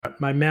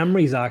my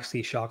memory is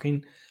actually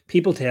shocking.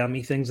 People tell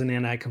me things and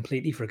then I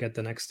completely forget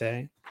the next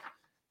day.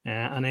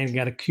 And I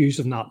get accused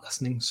of not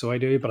listening. So I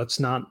do, but it's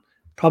not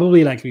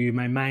probably like you.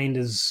 My mind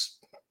is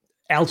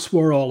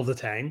elsewhere all of the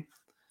time.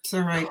 It's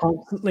all right.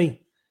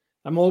 Constantly.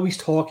 I'm always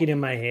talking in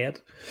my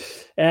head.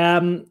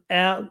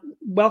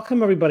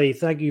 Welcome everybody.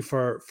 Thank you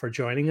for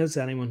joining us.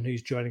 Anyone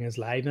who's joining us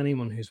live,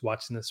 anyone who's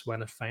watching this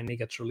when it finally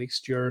gets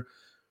released, you're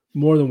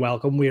more than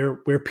welcome.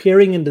 We're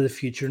peering into the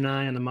future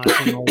now and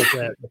imagining all of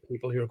the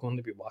people who are going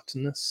to be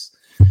watching this.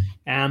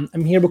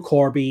 I'm here with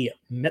Corbie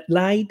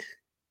Mitleid.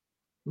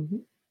 Mm-hmm.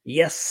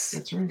 Yes,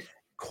 that's right.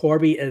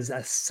 Corbie is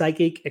a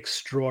psychic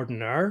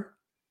extraordinaire,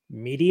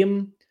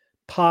 medium,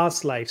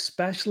 past life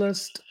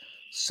specialist,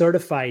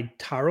 certified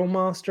tarot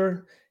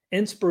master,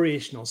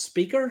 inspirational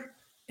speaker,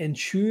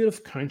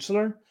 intuitive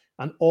counselor,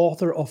 and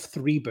author of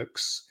 3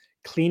 books: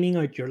 Cleaning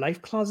Out Your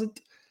Life Closet,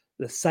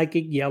 The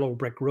Psychic Yellow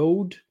Brick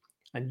Road,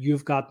 and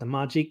You've Got the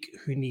Magic,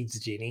 Who Needs a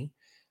Genie?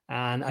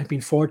 And I've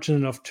been fortunate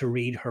enough to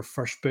read her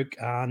first book,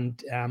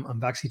 and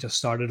I've actually just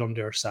started on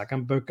her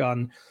second book.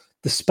 And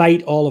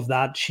despite all of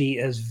that, she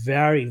is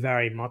very,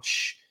 very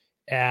much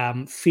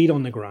feet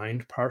on the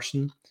ground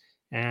person.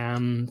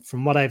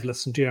 From what I've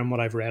listened to and what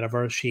I've read of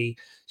her, she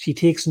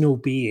takes no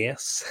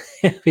BS,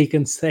 if we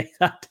can say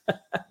that.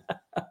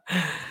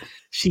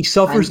 She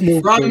suffers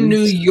no from fools.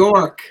 New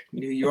York.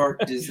 New York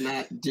does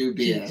not do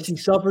BS. She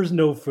suffers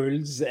no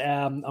fools.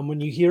 And when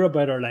you hear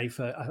about her life,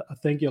 I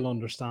think you'll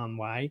understand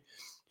why.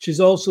 She's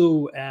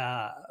also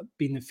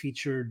been the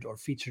featured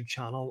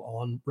channel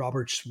on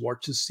Robert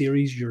Schwartz's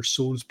series, Your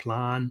Soul's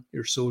Plan,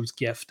 Your Soul's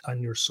Gift,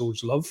 and Your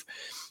Soul's Love.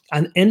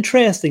 And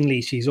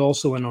interestingly, she's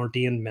also an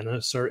ordained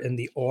minister in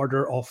the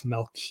Order of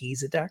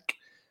Melchizedek,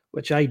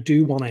 which I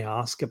do want to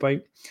ask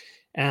about.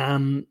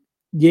 And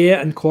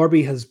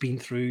Corbie has been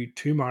through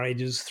 2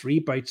 marriages, 3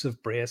 bouts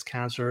of breast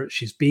cancer.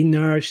 She's been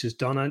there, she's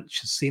done it,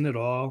 she's seen it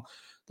all.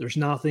 There's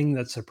nothing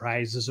that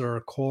surprises her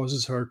or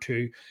causes her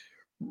to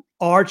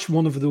arch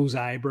one of those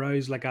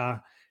eyebrows like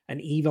an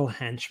evil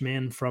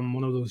henchman from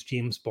one of those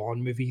James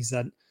Bond movies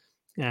that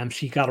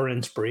she got her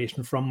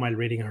inspiration from while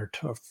reading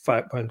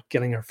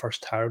getting her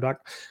first tarot deck.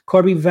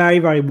 Corbie, very,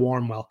 very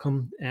warm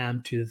welcome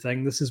to the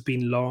thing. This has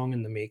been long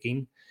in the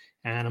making,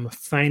 and I'm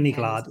finally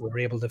glad we're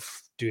able to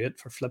do it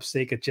for flip's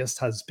sake. It just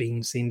has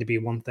been seen to be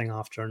one thing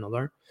after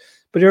another.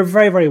 But you're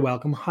very, very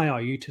welcome. How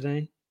are you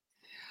today?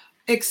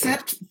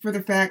 Except for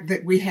the fact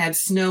that we had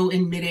snow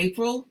in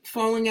mid-April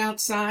falling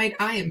outside,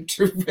 I am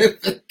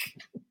terrific.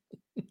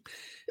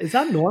 Is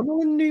that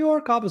normal in New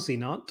York? Obviously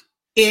not.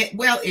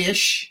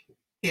 Ish.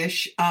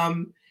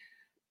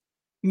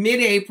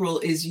 Mid-April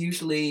is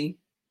usually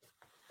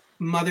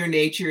Mother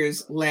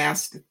Nature's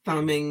last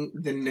thumbing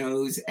the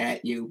nose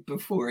at you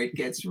before it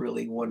gets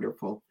really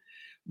wonderful.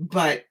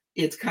 But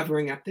it's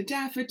covering up the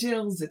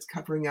daffodils, it's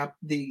covering up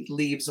the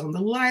leaves on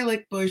the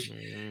lilac bush,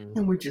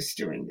 and we're just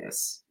doing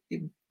this.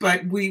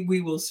 But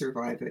we will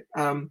survive it.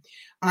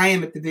 I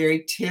am at the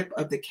very tip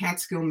of the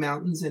Catskill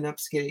Mountains in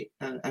upstate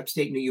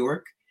New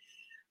York.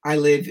 I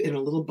live in a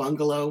little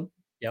bungalow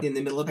in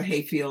the middle of a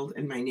hayfield,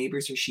 and my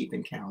neighbors are sheep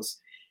and cows.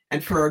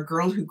 And for a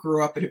girl who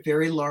grew up in a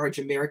very large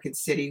American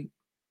city,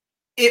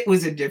 it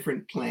was a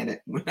different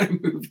planet when I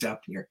moved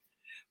up here.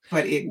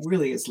 But it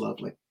really is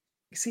lovely.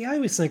 See, I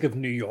always think of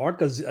New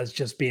York as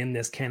just being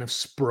this kind of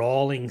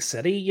sprawling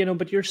city,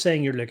 but you're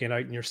saying you're looking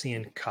out and you're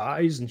seeing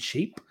cows and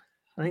sheep.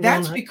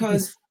 That's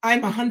because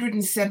I'm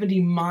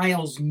 170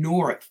 miles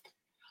north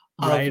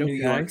of New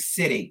York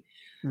City.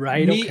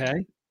 Right,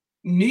 okay.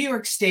 New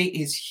York State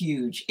is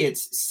huge.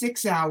 It's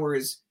 6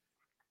 hours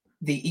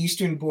the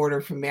eastern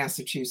border from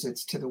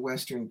Massachusetts to the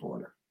western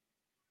border.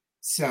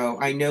 So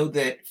I know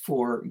that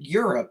for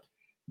Europe,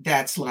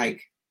 that's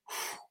like,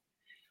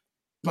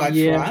 but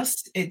for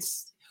us,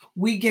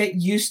 we get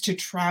used to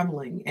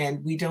traveling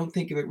and we don't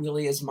think of it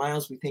really as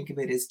miles. We think of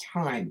it as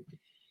time.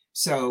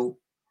 So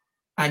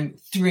I'm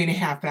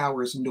 3.5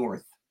 hours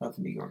north of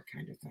New York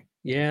kind of thing.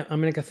 Yeah. I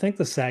mean, I think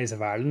the size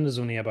of Ireland is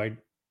only about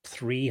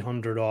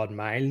 300 odd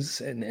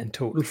miles in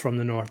total from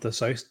the north to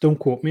south. Don't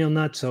quote me on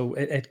that. So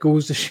it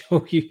goes to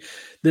show you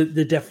the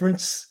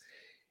difference.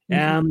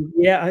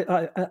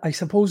 I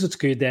suppose it's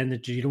good then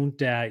that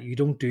you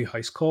don't do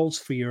house calls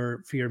for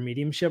your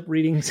mediumship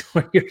readings.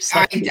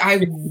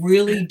 I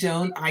really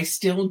don't. I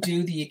still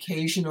do the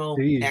occasional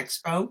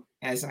expo,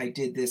 as I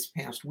did this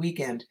past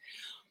weekend.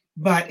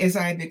 But as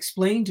I've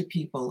explained to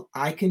people,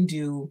 I can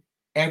do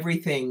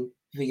everything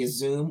via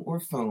Zoom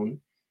or phone.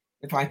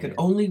 If I could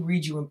only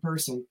read you in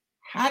person,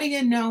 how do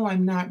you know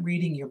I'm not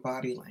reading your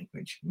body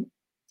language?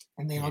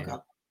 And they all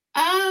go,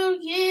 oh,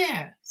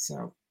 yeah.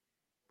 So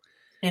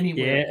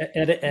anyway.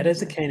 Yeah, it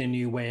is a kind of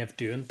new way of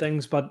doing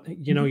things, but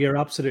you're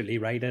absolutely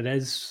right. It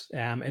is.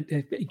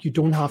 You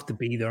don't have to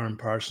be there in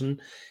person.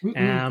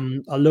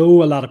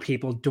 Although a lot of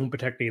people don't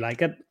particularly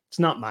like it, it's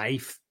not my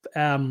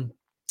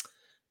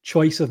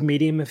choice of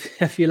medium,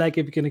 if you like,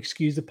 if you can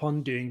excuse the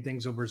pun, doing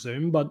things over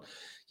Zoom. But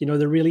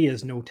there really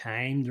is no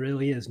time, there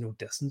really is no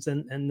distance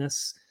in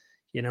this.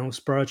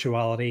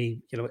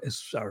 Spirituality,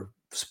 is, or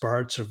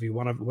spirits, or if you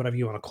want to, whatever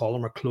you want to call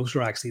them, are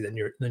closer actually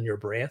than your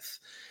breath.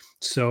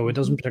 So it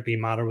doesn't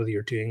particularly matter whether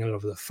you're doing it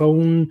over the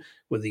phone,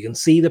 whether you can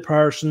see the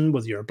person,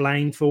 whether you're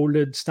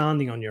blindfolded,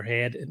 standing on your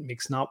head. It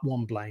makes not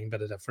one blind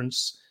bit of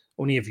difference.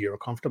 Only if you're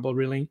comfortable,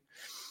 really.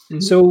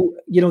 So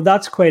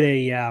that's quite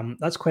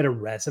a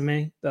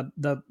resume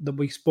that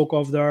we spoke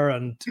of there,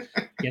 and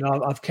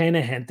I've kind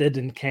of hinted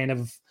and kind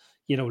of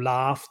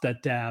laughed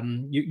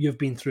that you've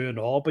been through it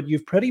all, but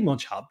you've pretty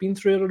much have been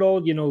through it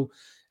all.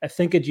 I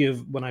think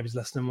when I was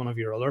listening to one of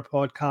your other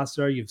podcasts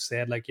there, you've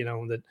said that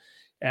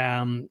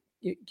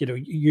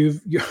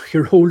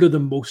you're older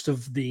than most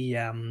of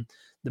the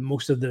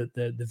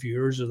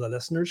viewers or the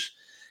listeners,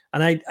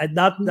 and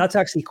that's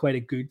actually quite a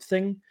good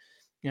thing.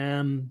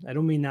 I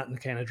don't mean that in a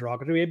kind of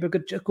derogatory way, but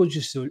it just goes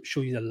to show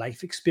you the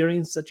life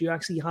experience that you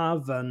actually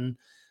have. And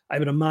I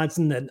would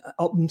imagine that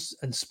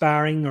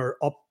inspiring or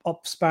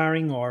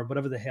upsparing, or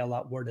whatever the hell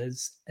that word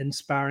is,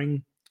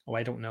 inspiring. Oh,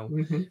 I don't know.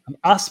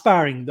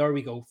 Aspiring. There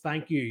we go.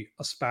 Thank you.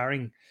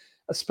 Aspiring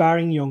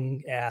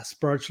young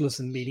spiritualists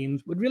and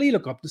mediums would really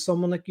look up to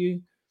someone like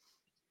you.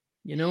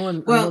 And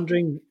I'm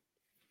wondering.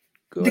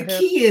 Go ahead.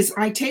 Key is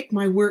I take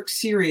my work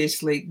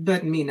seriously,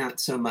 but me not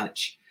so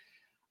much.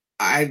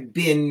 I've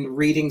been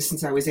reading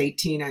since I was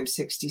 18. I'm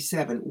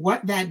 67.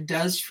 What that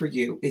does for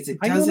you is it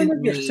doesn't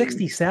mean... You're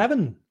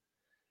 67.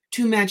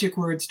 2 magic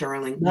words,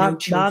 darling. No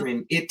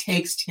children. It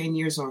takes 10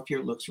 years off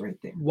your looks right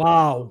there.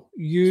 Wow.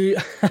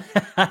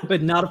 I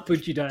would not have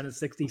put you down at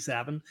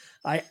 67.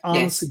 I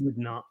honestly would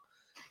not.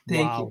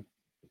 Thank you.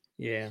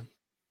 Yeah.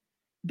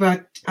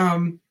 But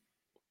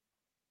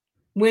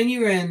when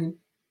you're an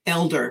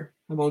elder,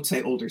 I won't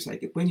say older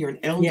psychic, when you're an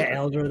elder... Yeah,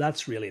 elder,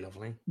 that's really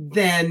lovely.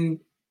 Then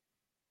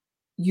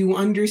you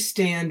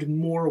understand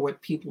more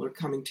what people are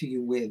coming to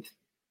you with.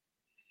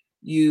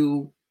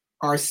 You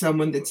are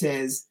someone that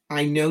says,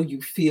 I know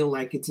you feel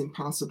like it's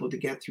impossible to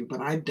get through, but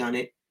I've done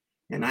it,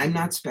 and I'm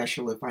not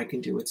special. If I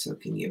can do it, so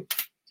can you.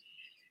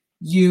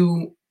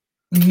 You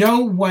know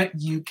what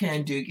you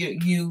can do.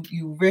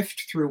 You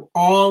rift through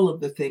all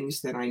of the things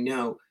that I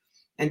know,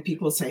 and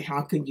people say,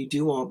 how can you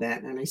do all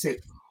that? And I say,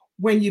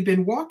 when you've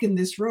been walking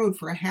this road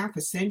for a half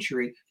a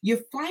century,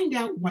 you find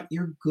out what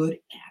you're good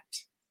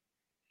at.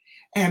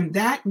 And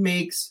that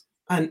makes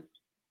an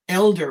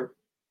elder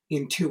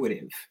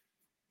intuitive,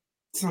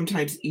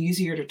 sometimes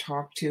easier to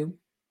talk to.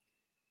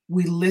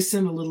 We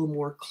listen a little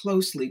more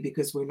closely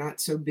because we're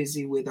not so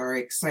busy with our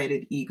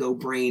excited ego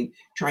brain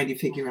trying to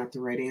figure out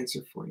the right answer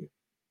for you.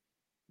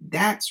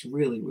 That's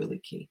really, really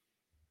key.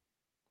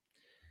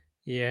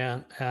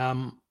 Yeah.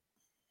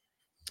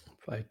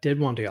 I did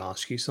want to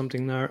ask you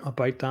something there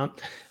about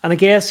that. And I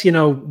guess,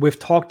 I've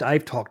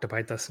talked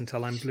about this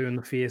until I'm blue in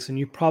the face, and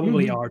you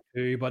probably are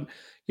too, but,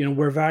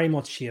 we're very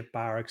much shaped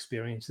by our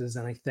experiences.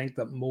 And I think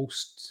that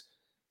most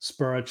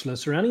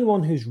spiritualists, or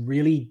anyone who's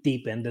really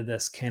deep into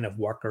this kind of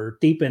work, or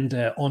deep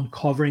into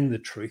uncovering the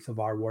truth of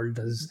our world,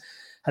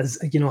 has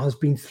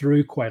been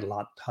through quite a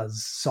lot,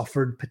 has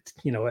suffered,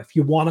 if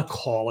you want to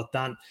call it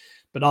that.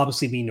 But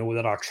obviously we know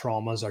that our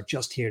traumas are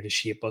just here to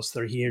shape us.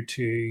 They're here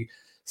to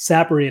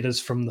separate us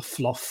from the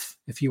fluff,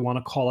 if you want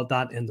to call it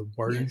that, in the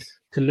world,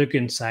 to look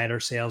inside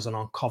ourselves and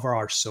uncover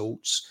our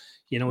souls,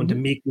 and to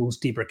make those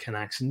deeper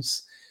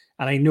connections.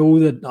 And I know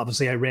that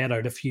obviously I read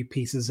out a few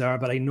pieces there,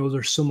 but I know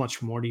there's so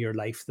much more to your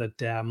life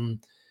that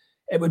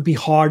it would be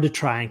hard to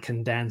try and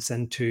condense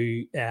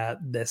into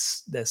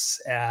this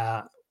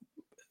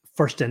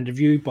first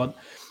interview. But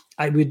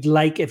I would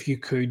like, if you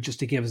could, just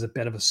to give us a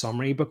bit of a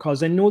summary,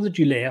 because I know that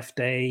you left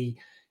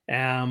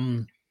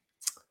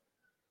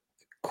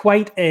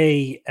quite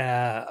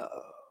a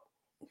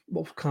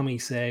what can we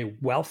say,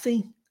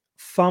 wealthy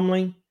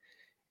family,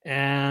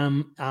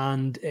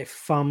 and a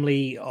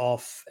family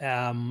of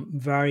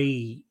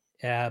very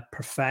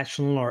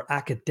professional or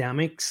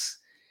academics,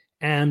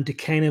 to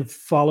kind of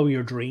follow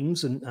your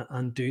dreams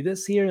and do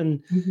this here.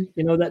 And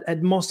that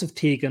it must have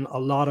taken a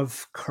lot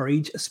of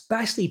courage,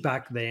 especially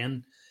back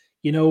then,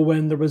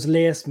 when there was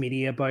less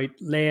media about,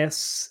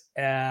 less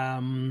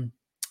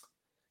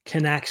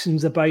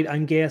connections about,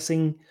 I'm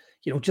guessing,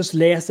 just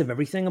less of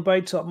everything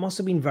about. So it must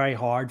have been very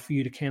hard for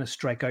you to kind of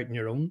strike out on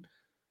your own.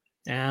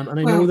 And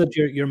I know that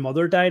your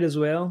mother died as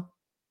well.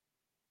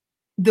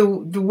 The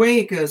way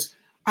it goes,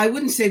 I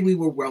wouldn't say we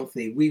were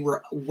wealthy. We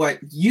were what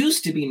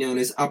used to be known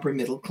as upper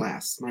middle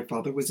class. My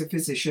father was a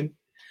physician,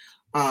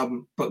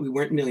 but we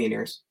weren't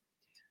millionaires.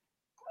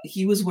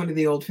 He was one of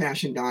the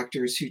old-fashioned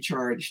doctors who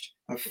charged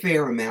a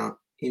fair amount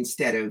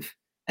instead of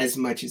as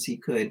much as he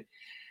could.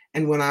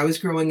 And when I was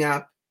growing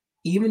up,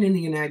 even in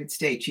the United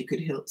States, you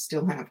could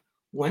still have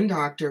one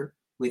doctor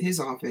with his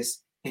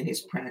office and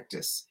his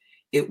practice.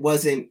 It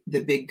wasn't the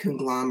big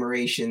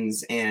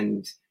conglomerations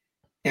and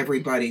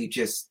everybody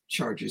just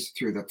charges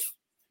through the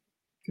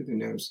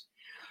nose.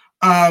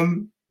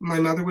 My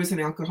mother was an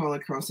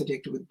alcoholic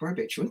cross-addicted with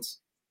barbiturates,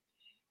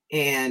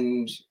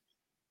 and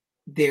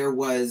there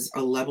was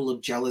a level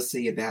of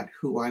jealousy about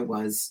who I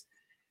was.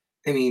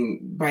 I mean,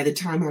 by the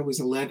time I was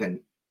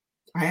 11,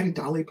 I had a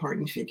Dolly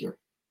Parton figure,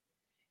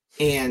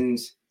 and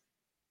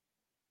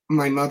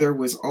my mother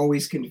was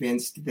always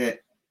convinced that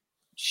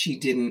she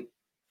didn't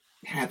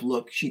have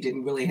look. She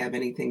didn't really have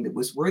anything that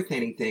was worth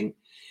anything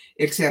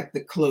except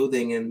the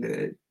clothing and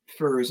the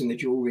furs and the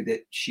jewelry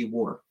that she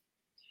wore.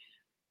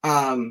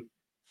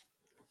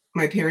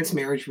 My parents'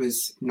 marriage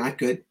was not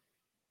good,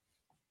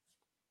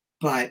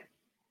 but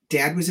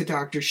Dad was a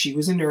doctor. She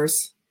was a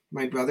nurse.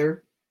 My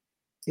brother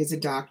is a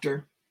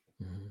doctor.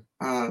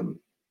 Mm-hmm.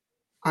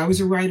 I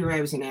was a writer.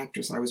 I was an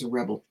actress. I was a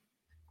rebel.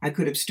 I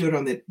could have stood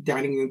on the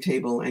dining room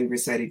table and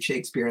recited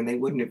Shakespeare, and they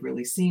wouldn't have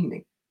really seen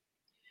me.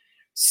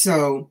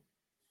 So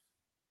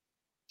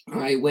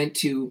I went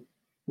to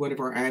one of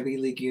our Ivy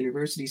League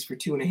universities for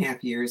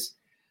 2.5 years,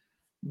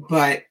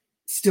 but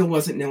still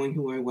wasn't knowing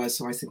who I was.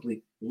 So I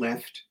simply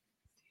left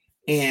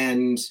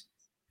and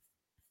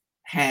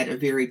had a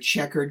very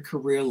checkered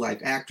career life: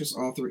 actress,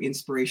 author,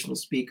 inspirational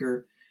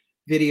speaker,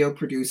 video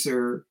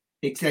producer,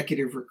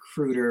 executive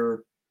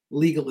recruiter,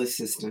 legal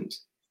assistant,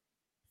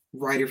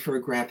 writer for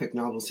a graphic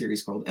novel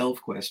series called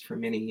ElfQuest for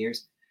many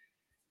years.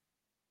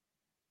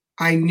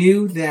 I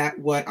knew that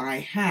what I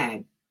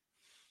had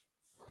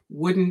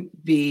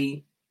wouldn't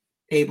be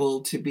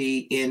able to be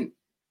in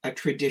a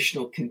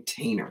traditional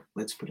container,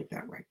 let's put it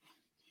that way.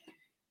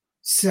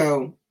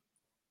 So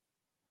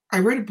I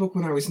read a book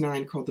when I was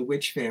 9 called The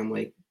Witch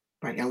Family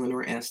by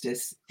Eleanor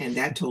Estes, and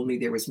that told me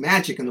there was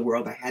magic in the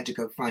world. I had to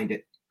go find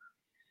it.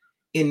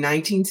 In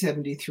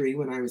 1973,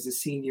 when I was a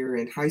senior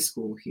in high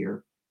school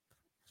here,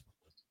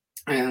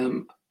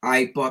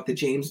 I bought the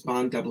James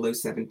Bond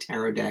 007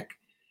 tarot deck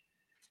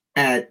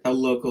at a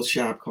local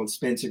shop called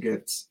Spencer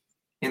Gifts,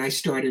 and I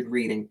started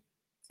reading,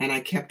 and I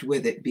kept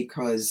with it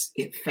because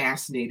it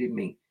fascinated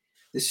me,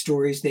 the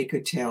stories they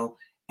could tell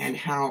and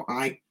how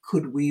I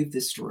could weave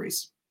the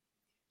stories.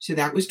 So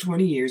that was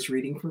 20 years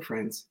reading for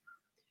friends.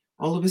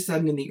 All of a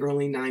sudden in the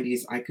early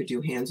 90s, I could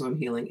do hands-on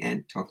healing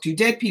and talk to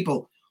dead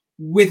people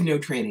with no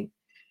training.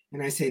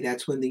 And I say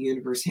that's when the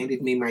universe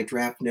handed me my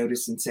draft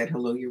notice and said,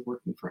 hello, you're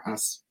working for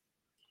us.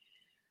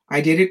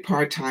 I did it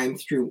part-time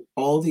through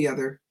all the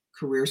other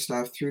career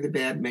stuff, through the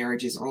bad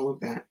marriages, all of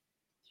that.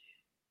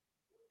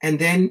 And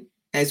then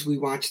as we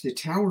watched the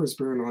towers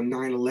burn on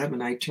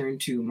 9/11, I turned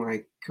to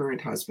my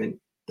current husband,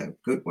 the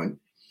good one,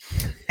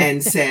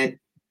 and said,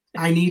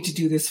 I need to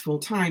do this full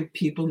time.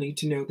 People need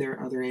to know there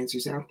are other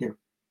answers out there.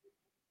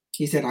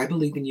 He said, I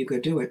believe in you, go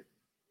do it.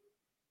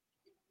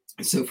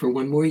 So for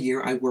 1 more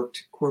year, I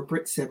worked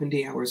corporate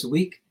 70 hours a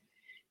week,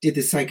 did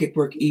the psychic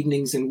work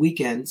evenings and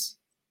weekends.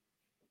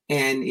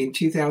 And in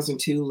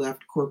 2002,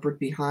 left corporate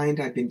behind.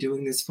 I've been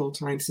doing this full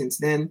time since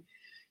then,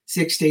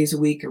 6 days a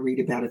week. I read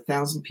about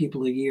 1,000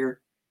 people a year,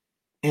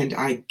 and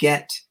I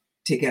get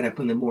to get up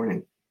in the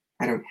morning.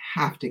 I don't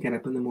have to get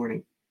up in the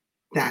morning.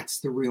 That's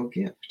the real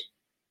gift.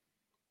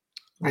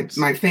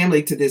 My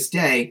family to this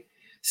day,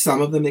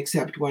 some of them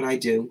accept what I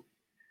do.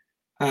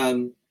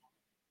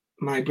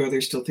 My brother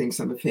still thinks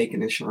I'm a fake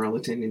and a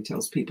charlatan and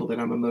tells people that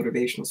I'm a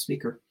motivational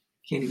speaker.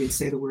 Can't even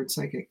say the word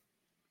psychic.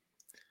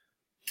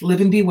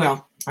 Live and be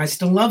well. I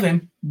still love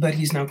him, but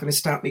he's not going to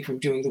stop me from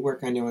doing the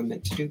work I know I'm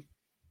meant to do.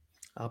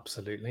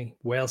 Absolutely.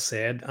 Well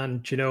said.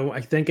 And,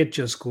 I think it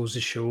just goes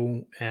to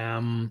show,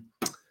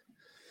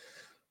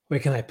 where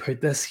can I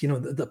put this?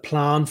 The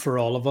plan for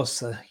all of us,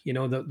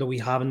 that we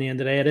have in the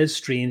end of the day, it is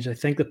strange. I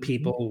think that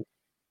people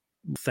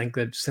think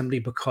that simply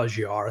because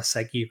you are a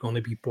psychic, you're going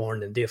to be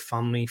born into a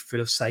family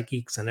full of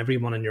psychics and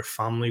everyone in your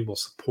family will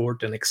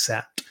support and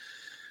accept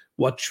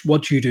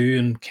what you do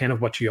and kind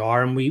of what you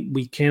are. And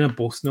we kind of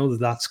both know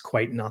that that's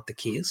quite not the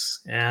case.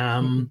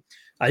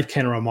 I've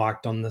kind of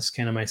remarked on this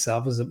kind of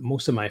myself, is that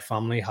most of my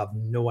family have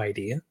no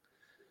idea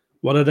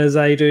what it is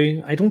I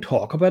do. I don't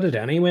talk about it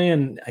anyway.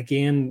 And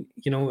again,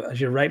 as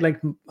you're right,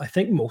 like I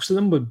think most of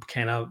them would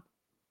kind of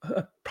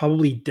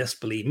probably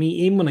disbelieve me,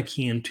 even when it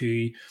came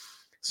to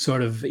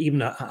sort of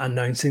even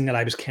announcing that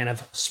I was kind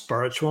of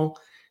spiritual.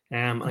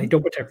 I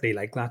don't particularly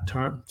like that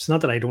term. It's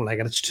not that I don't like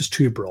it. It's just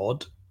too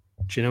broad.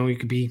 You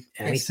could be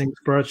anything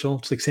spiritual.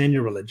 It's like saying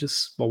you're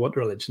religious. Well, what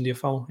religion do you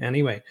follow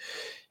anyway?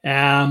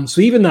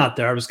 So even that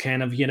there was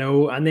kind of,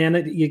 and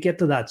then you get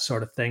to that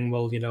sort of thing.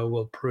 Well,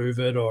 we'll prove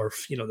it, or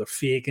they're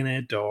faking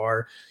it,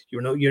 or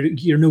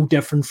you're no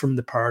different from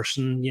the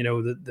person,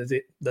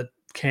 that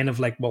kind of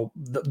like, well,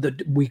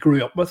 that we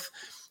grew up with.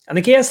 And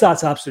I guess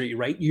that's absolutely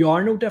right. You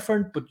are no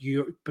different, but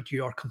you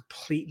are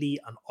completely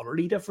and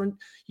utterly different.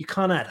 You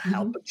cannot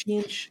help but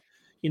change.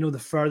 The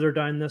further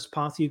down this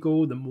path you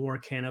go, the more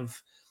kind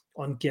of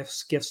on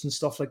gifts and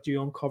stuff like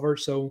you uncover.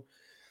 So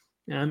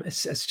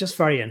it's just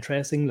very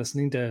interesting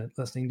listening to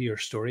your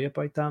story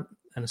about that,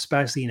 and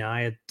especially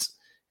now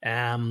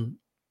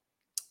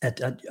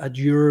at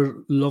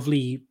your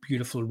lovely,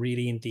 beautiful,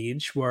 radiant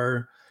age,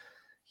 where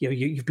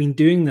you've been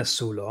doing this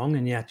so long,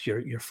 and yet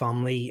your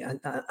family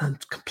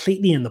and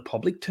completely in the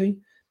public too.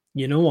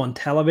 On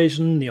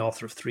television, the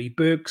author of 3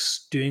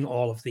 books, doing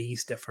all of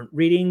these different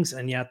readings,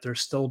 and yet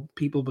there's still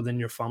people within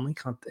your family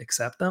can't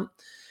accept them.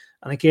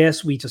 And I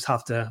guess we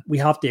have to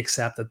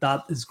accept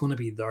that is going to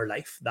be their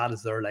life. That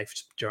is their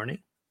life's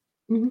journey.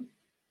 Mm-hmm.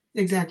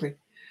 Exactly.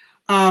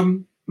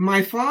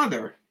 My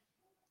father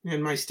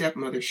and my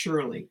stepmother,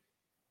 Shirley,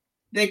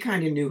 they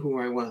kind of knew who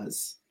I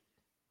was.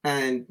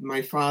 And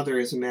my father,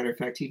 as a matter of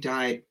fact, he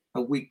died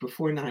a week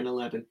before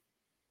 9/11.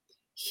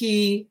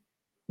 He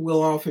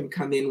will often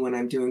come in when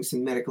I'm doing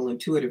some medical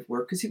intuitive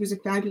work because he was a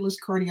fabulous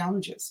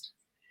cardiologist.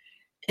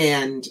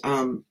 And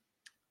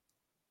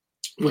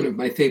one of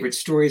my favorite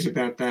stories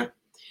about that,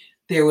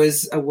 there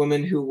was a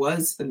woman who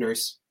was a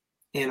nurse,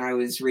 and I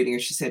was reading her.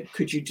 She said,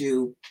 "Could you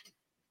do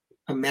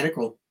a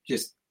medical?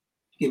 Just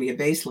give me a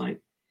baseline."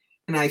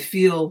 And I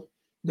feel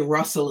the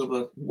rustle of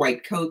a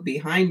white coat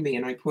behind me,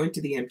 and I point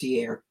to the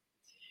empty air.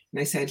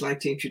 And I said, "I'd like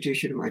to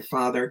introduce you to my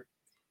father.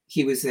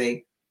 He was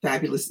a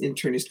fabulous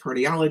internist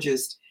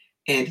cardiologist,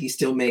 and he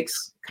still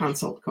makes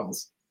consult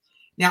calls."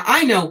 Now,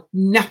 I know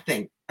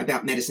nothing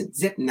about medicine,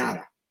 zip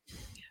nada.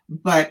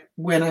 But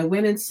when I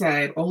went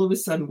inside, all of a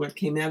sudden what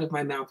came out of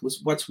my mouth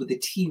was, "What's with the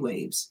T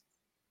waves?"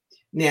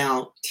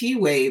 Now, T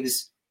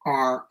waves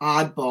are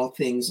oddball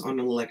things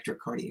on an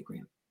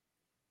electrocardiogram.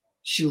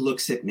 She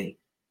looks at me.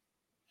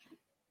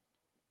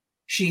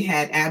 She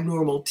had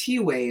abnormal T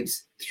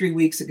waves 3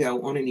 weeks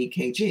ago on an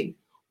EKG.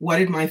 What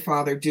did my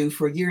father do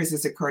for years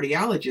as a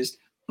cardiologist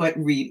but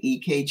read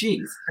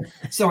EKGs?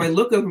 So I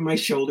look over my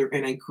shoulder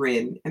and I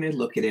grin and I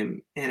look at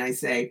him and I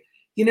say,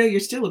 "You're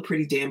still a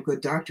pretty damn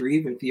good doctor,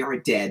 even if you are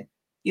dead."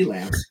 He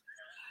laughs.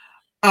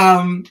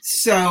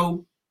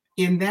 So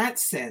in that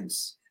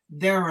sense,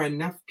 there are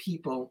enough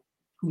people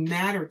who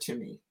matter to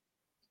me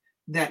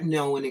that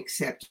know and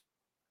accept.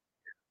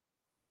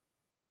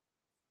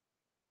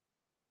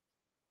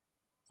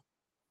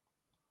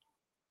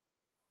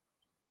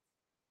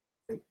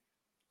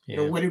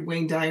 Yeah. What did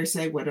Wayne Dyer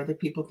say? What other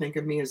people think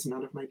of me is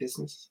none of my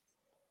business.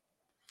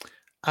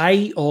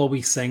 I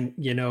always think,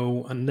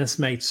 and this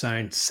might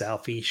sound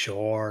selfish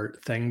or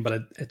thing,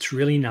 but it's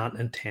really not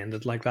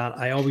intended like that.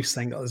 I always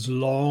think as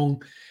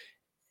long,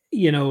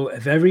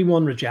 if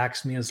everyone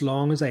rejects me, as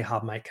long as I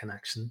have my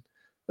connection,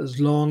 as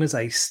long as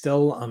I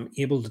still am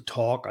able to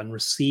talk and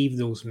receive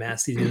those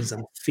messages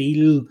and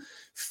feel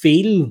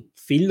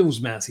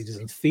those messages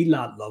and feel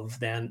that love,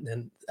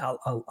 then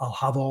I'll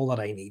have all that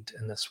I need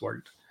in this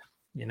world.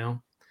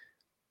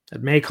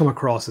 It may come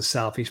across as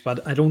selfish,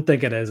 but I don't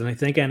think it is. And I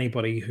think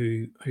anybody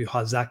who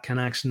has that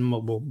connection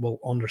will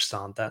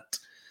understand that.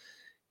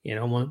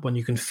 When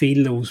you can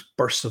feel those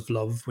bursts of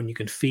love, when you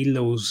can feel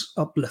those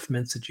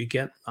upliftments that you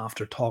get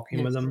after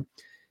talking with Yes. them,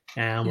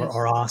 Yes.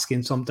 or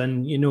asking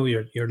something,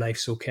 your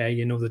life's okay.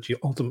 You know that you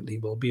ultimately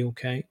will be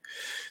okay.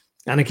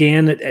 And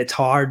again, it's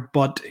hard,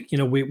 but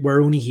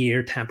we're only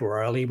here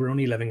temporarily. We're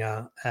only living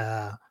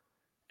a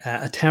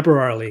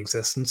temporary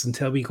existence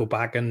until we go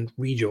back and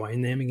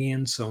rejoin them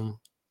again. So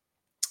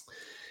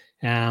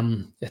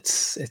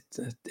it's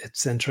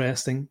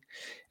interesting.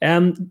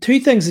 Two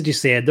things that you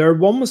said there.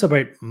 One was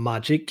about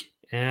magic,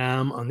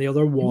 and the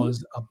other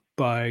was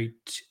about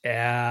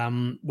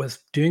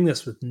with doing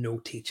this with no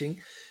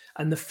teaching.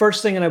 And the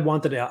first thing that I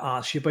wanted to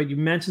ask you about, you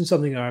mentioned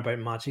something there about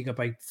magic,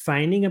 about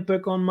finding a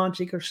book on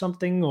magic or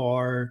something,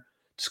 or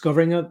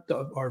discovering it,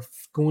 or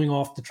going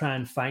off to try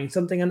and find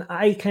something. And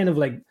I kind of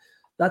like,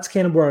 that's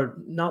kind of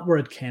not where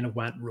it kind of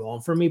went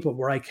wrong for me, but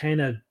where I kind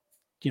of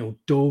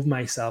dove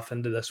myself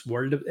into this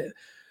world.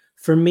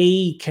 For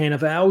me, kind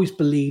of, I always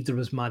believed there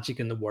was magic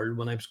in the world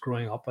when I was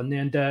growing up, and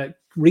then to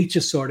reach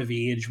a sort of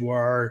age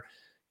where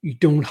you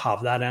don't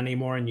have that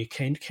anymore, and you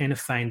kind of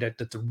find out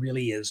that there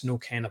really is no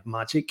kind of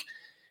magic,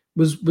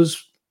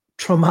 was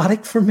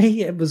traumatic for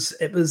me. It was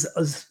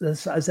as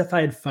if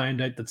I had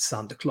found out that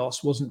Santa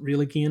Claus wasn't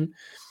real again.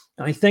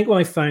 And I think when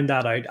I found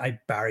that out, I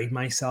buried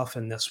myself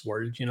in this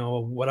world.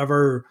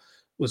 Whatever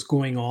was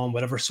going on,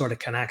 whatever sort of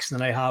connection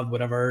that I have,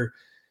 whatever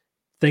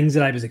things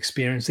that I was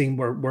experiencing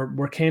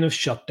were kind of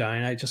shut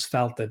down. I just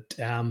felt that,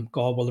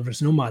 God, well, if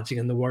there's no magic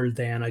in the world,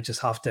 then I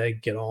just have to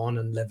get on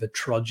and live a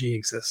trudgy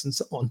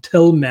existence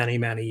until many,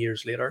 many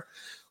years later,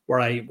 where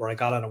I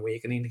got an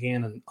awakening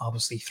again. And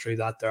obviously through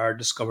that there, I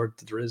discovered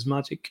that there is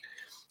magic.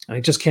 And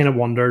I just kind of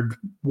wondered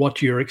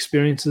what your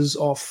experiences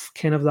of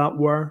kind of that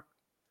were.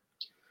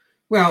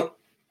 Well,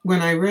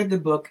 when I read the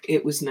book,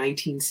 it was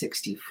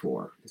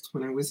 1964. That's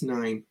when I was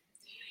 9.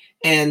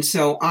 And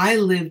so I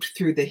lived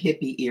through the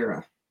hippie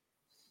era.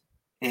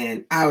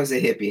 And I was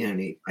a hippie,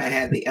 honey. I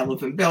had the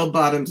elephant bell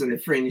bottoms and a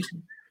fringed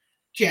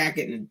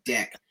jacket and a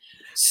deck.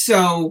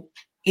 So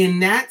in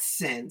that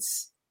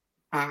sense,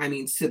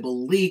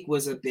 Sybil Leek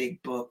was a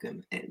big book.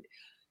 And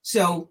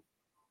so,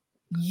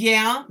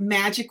 yeah,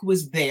 magic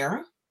was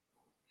there,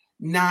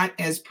 not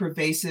as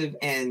pervasive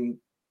and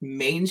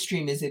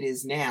mainstream as it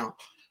is now,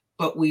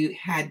 but we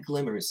had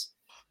glimmers.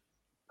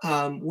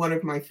 One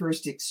of my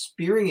first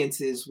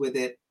experiences with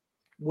it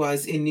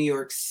was in New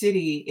York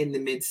City in the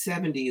mid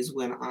 70s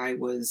when I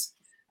was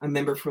a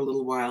member for a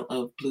little while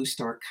of Blue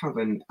Star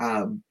Coven.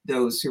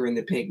 Those who are in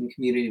the pagan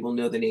community will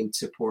know the name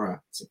Tzipora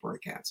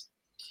Katz.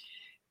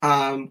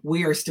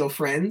 We are still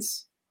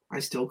friends. I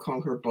still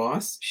call her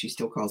boss. She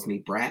still calls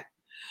me brat.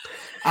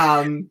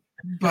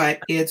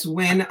 But it's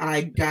when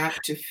I got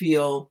to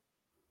feel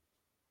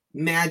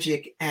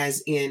magic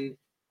as in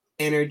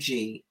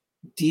energy,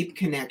 deep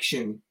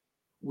connection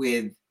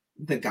with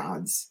the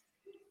gods.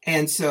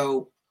 And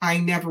so I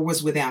never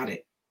was without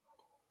it.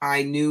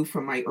 I knew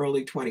from my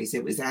early 20s,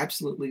 it was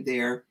absolutely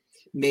there.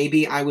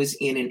 Maybe I was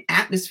in an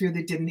atmosphere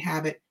that didn't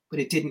have it, but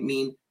it didn't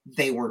mean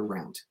they weren't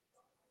around.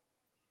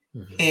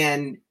 Mm-hmm.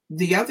 And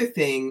the other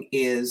thing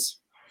is,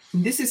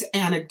 this is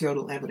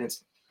anecdotal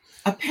evidence.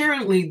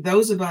 Apparently,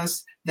 those of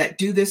us that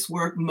do this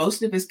work,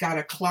 most of us got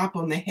a clop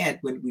on the head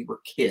when we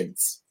were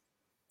kids.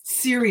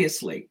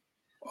 Seriously.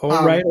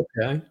 Oh, right.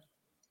 Okay.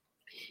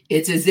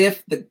 It's as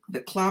if the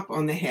clop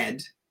on the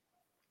head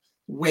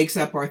wakes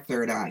up our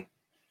third eye.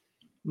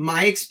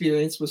 My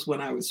experience was when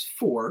I was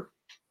 4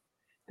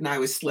 and I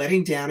was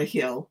sledding down a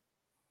hill,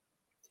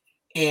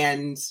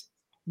 and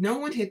no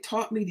one had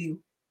taught me to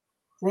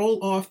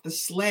roll off the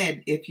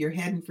sled if you're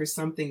heading for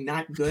something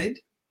not good.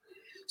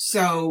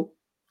 So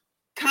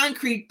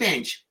concrete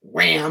bench,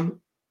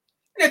 wham,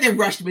 and they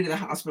rushed me to the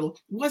hospital. It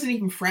wasn't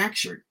even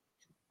fractured.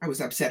 I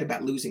was upset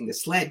about losing the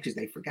sled because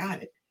they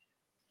forgot it.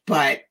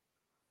 But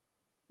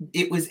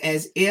it was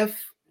as if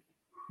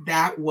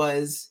that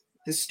was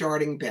the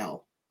starting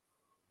bell.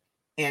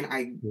 And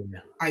I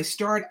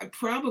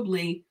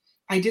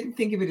didn't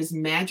think of it as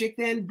magic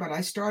then, but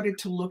I started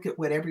to look at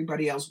what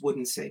everybody else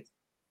wouldn't see.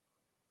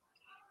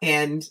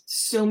 And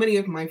so many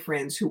of my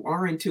friends who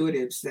are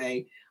intuitive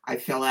say, I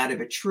fell out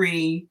of a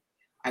tree,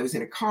 I was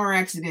in a car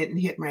accident and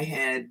hit my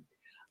head,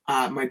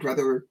 my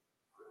brother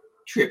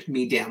tripped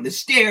me down the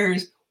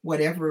stairs,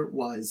 whatever it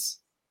was.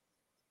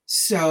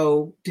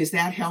 So does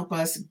that help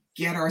us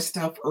get our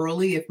stuff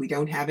early if we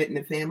don't have it in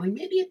the family?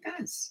 Maybe it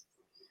does.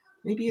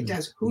 Maybe it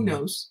does. Who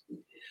knows?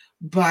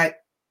 But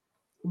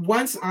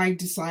once I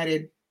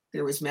decided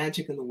there was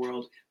magic in the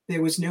world,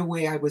 there was no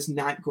way I was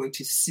not going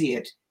to see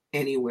it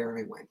anywhere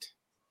I went.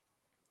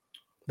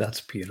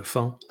 That's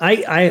beautiful.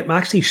 I'm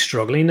actually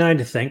struggling now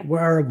to think,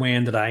 where or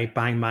when did I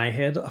bang my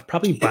head? I've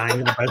probably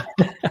banged about.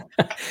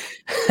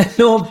 I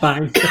know I've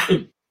banged.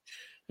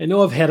 I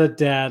know I've had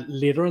it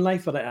later in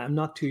life, but I'm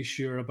not too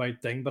sure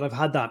about things. But I've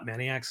had that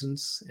many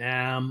accidents.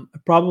 I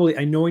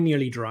know I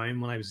nearly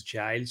drowned when I was a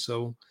child.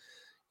 So,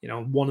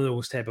 one of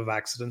those type of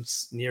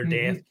accidents, near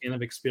death kind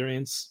of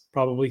experience,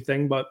 probably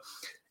thing. But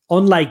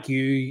unlike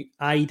you,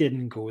 I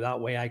didn't go that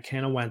way. I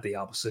kind of went the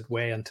opposite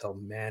way until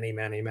many,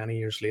 many, many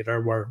years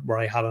later, where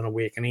I had an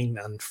awakening,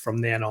 and from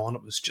then on,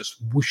 it was just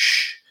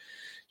whoosh.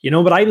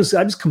 But I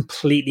was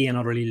completely and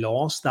utterly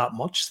lost that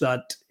much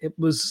that it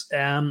was.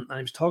 I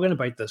was talking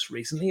about this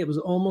recently. It was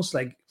almost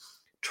like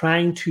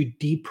trying to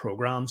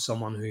deprogram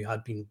someone who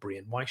had been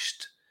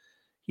brainwashed,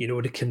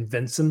 to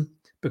convince them,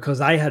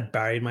 because I had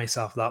buried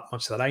myself that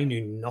much that I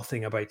knew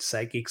nothing about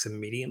psychics and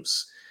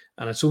mediums,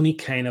 and it's only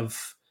kind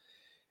of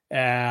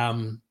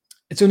now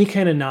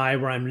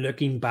where I'm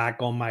looking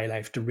back on my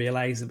life to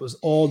realize it was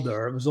all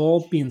there. It was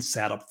all being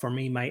set up for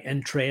me. My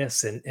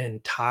interest in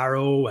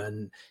tarot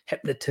and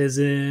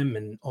hypnotism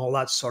and all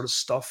that sort of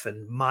stuff,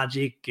 and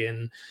magic,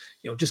 and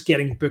just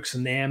getting books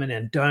on them, and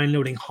then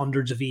downloading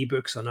hundreds of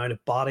ebooks on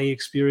out-of-body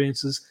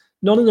experiences.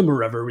 None of them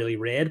were ever really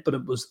read, but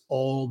it was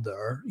all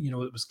there.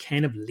 It was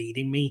kind of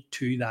leading me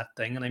to that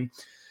thing. And I'm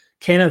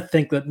kind of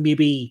think that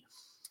maybe,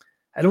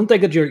 I don't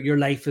think that your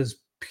life is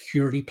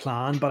purely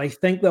planned, but I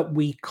think that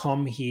we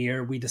come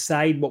here, we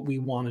decide what we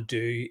want to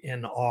do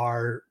in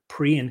our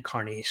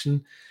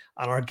pre-incarnation,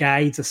 and our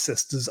guides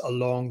assist us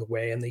along the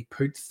way, and they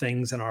put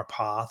things in our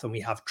path, and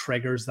we have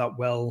triggers that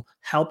will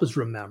help us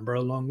remember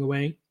along the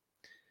way.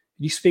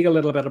 Can you speak a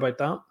little bit about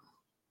that?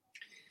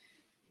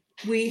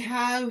 We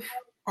have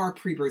our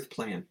pre-birth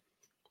plan,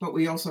 but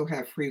we also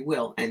have free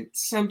will, and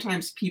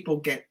sometimes people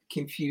get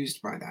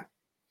confused by that.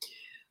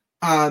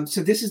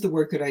 So this is the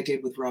work that I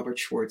did with Robert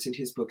Schwartz in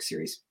his book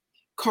series.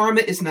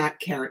 Karma is not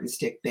carrot and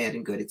stick, bad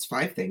and good. It's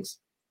 5 things: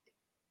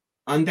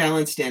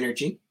 unbalanced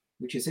energy,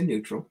 which is a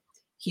neutral;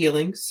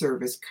 healing,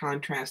 service,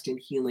 contrast, and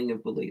healing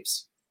of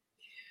beliefs.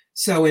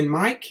 So in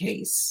my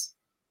case,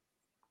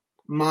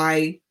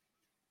 my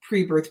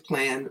pre-birth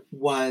plan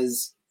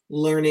was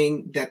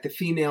learning that the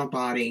female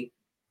body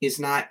is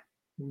not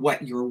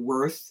what you're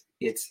worth.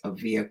 It's a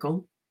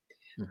vehicle.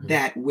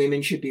 That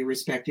women should be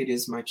respected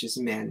as much as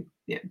men.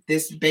 Yeah,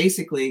 this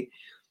basically,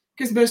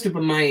 because most of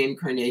my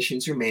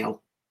incarnations are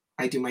male,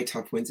 I do my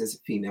tough ones as a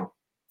female.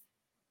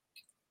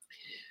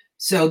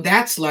 So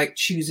that's like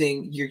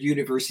choosing your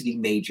university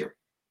major.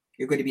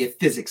 You're going to be a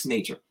physics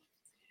major.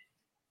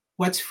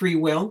 What's free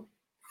will?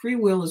 Free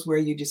will is where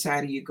you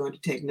decide you're going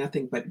to take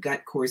nothing but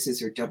gut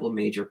courses or double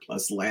major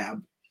plus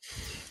lab.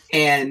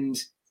 And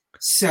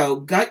so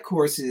gut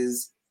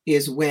courses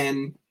is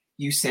when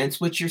you sense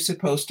what you're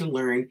supposed to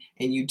learn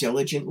and you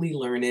diligently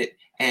learn it,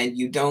 and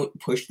you don't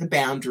push the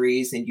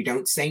boundaries and you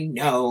don't say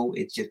no.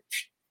 It's just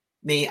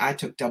me. I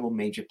took double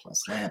major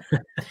plus lab.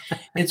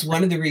 It's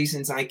one of the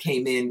reasons I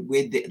came in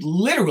with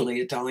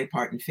literally a Dolly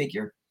Parton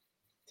figure.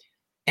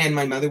 And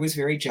my mother was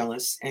very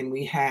jealous, and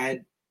we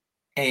had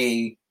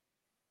I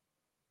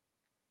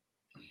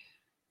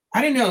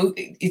don't know,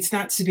 it's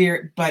not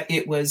severe, but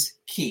it was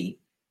key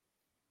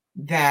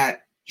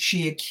that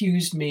she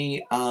accused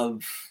me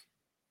of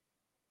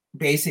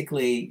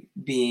basically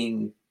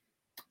being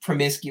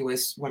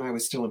promiscuous when I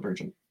was still a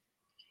virgin.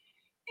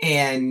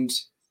 And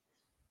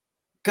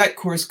Gut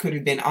course could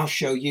have been, I'll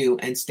show you,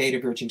 and stayed a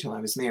virgin till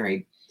I was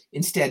married.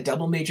 Instead,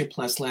 double major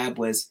plus lab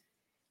was,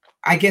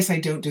 I guess I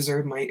don't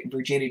deserve my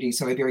virginity,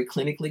 so I very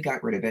clinically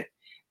got rid of it.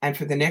 And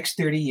for the next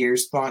 30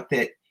 years, thought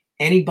that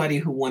anybody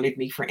who wanted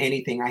me for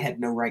anything, I had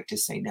no right to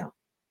say no.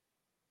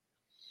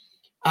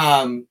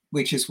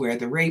 Which is where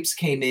the rapes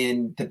came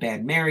in, the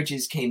bad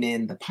marriages came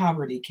in, the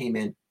poverty came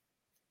in,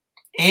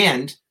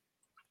 and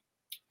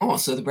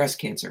also the breast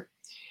cancer.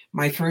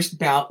 My first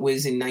bout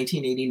was in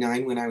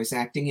 1989 when I was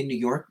acting in New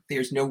York.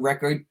 There's no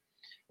record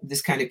of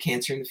this kind of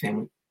cancer in the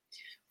family.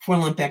 4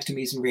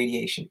 lumpectomies and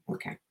radiation.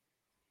 Okay.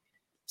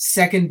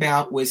 Second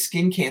bout was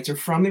skin cancer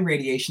from the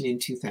radiation in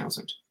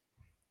 2000.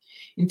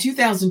 In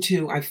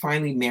 2002, I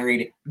finally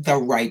married the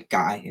right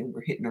guy, and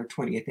we're hitting our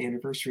 20th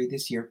anniversary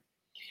this year.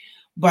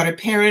 But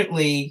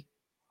apparently,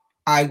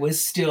 I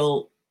was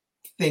still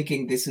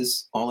thinking this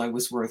is all I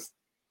was worth.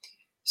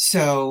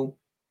 So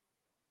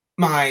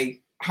my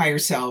higher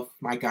self,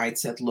 my guide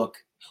said, look,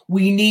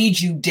 we need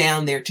you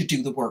down there to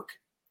do the work.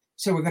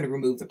 So we're going to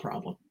remove the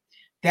problem.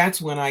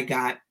 That's when I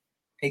got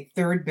a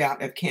third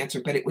bout of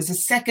cancer, but it was a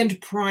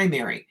second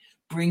primary,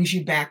 brings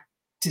you back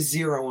to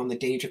 0 on the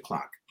danger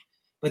clock.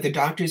 But the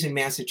doctors in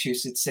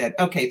Massachusetts said,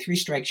 okay, 3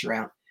 strikes, you're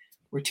out.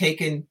 We're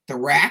taking the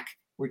rack,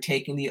 we're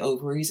taking the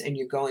ovaries, and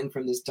you're going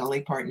from this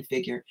Dolly Parton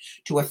figure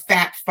to a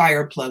fat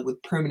fire plug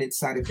with permanent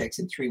side effects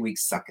in 3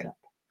 weeks. Suck it up.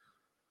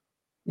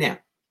 Now,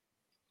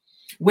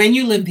 when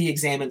you live the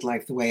examined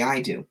life the way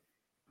I do,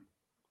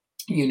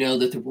 you know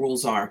that the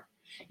rules are,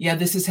 yeah,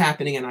 this is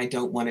happening and I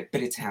don't want it,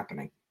 but it's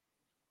happening.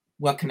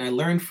 What can I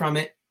learn from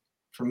it?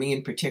 For me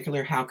in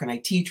particular, how can I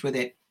teach with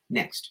it?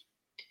 Next.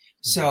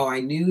 So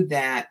I knew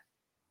that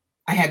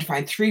I had to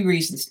find 3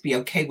 reasons to be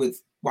okay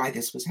with why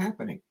this was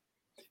happening.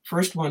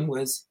 First one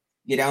was,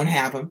 you don't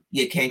have them.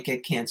 You can't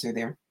get cancer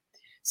there.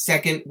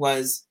 Second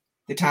was,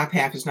 the top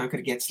half is not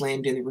going to get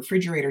slammed in the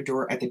refrigerator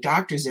door at the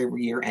doctor's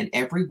every year, and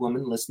every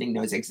woman listening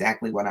knows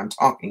exactly what I'm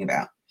talking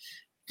about.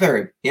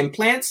 Third,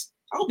 implants.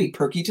 I'll be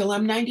perky till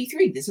I'm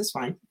 93. This is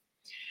fine.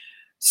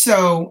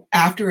 So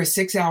after a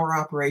 6-hour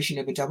operation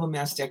of a double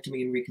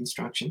mastectomy and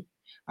reconstruction,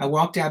 I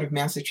walked out of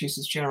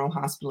Massachusetts General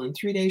Hospital in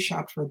 3 days,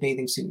 shopped for a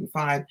bathing suit in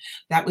 5.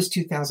 That was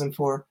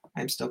 2004.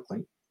 I'm still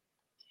clean.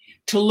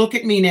 To look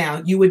at me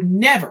now, you would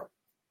never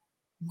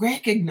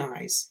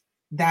recognize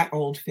that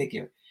old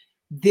figure.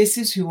 This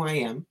is who I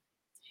am.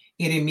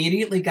 It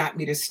immediately got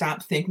me to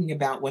stop thinking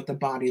about what the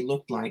body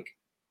looked like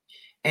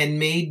and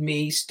made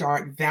me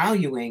start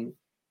valuing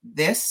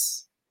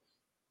this,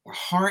 the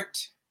heart,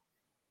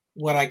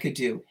 what I could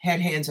do, head,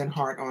 hands, and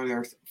heart on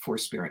earth for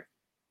spirit.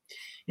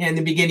 And in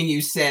the beginning,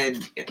 you said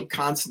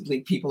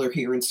constantly people are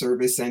here in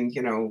service and,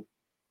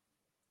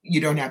 you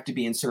don't have to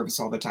be in service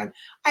all the time.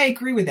 I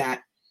agree with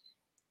that,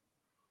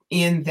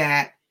 in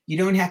that you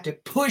don't have to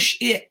push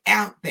it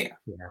out there.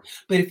 Yeah.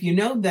 But if you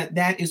know that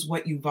that is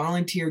what you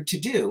volunteered to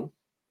do,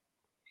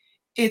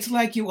 it's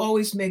like you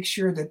always make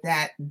sure that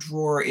that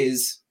drawer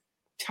is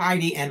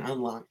tidy and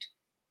unlocked.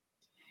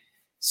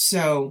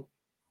 So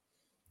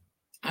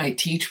I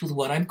teach with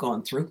what I've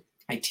gone through.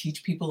 I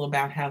teach people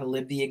about how to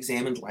live the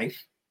examined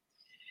life.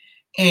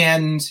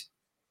 And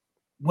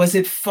was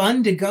it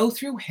fun to go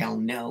through? Hell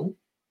no.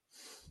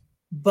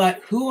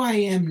 But who I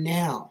am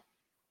now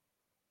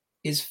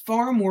is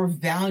far more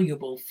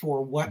valuable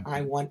for what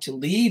I want to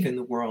leave in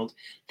the world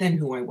than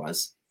who I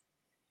was.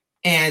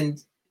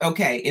 And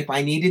okay, if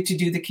I needed to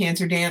do the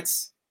cancer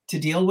dance to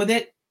deal with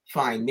it,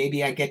 fine.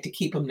 Maybe I get to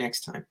keep them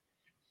next time.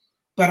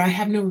 But I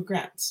have no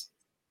regrets.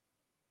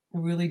 I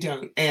really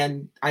don't.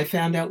 And I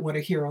found out what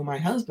a hero my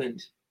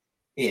husband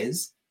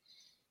is,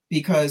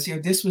 because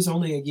this was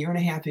only a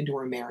 1.5 years into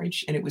our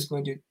marriage, and it was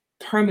going to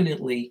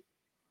permanently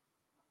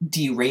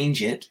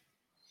derange it.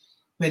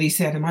 But he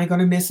said, am I going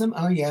to miss them?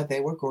 Oh, yeah, they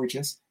were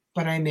gorgeous,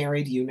 but I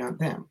married you, not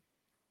them.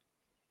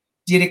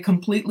 Did it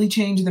completely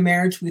change the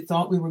marriage we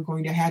thought we were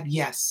going to have?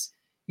 Yes.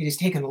 It has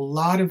taken a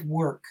lot of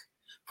work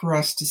for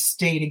us to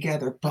stay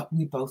together, but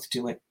we both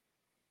do it.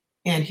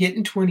 And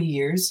hitting 20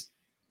 years,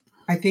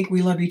 I think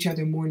we love each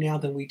other more now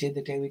than we did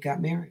the day we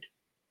got married.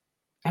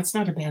 That's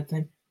not a bad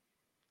thing.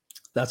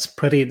 That's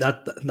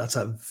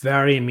a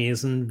very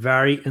amazing,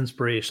 very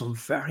inspirational,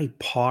 very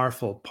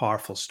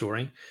powerful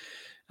story.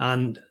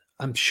 And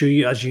I'm sure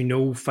you, as you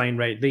know, find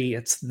rightly,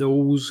 it's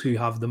those who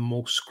have the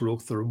most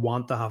growth or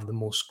want to have the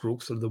most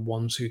growth are the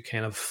ones who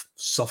kind of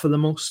suffer the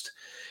most.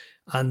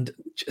 And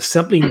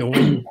simply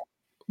knowing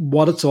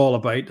what it's all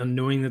about and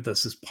knowing that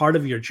this is part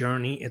of your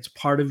journey, it's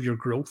part of your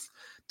growth,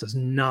 does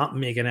not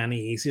make it any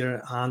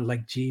easier. And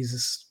like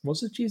Jesus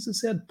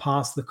said,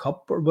 pass the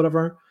cup or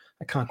whatever.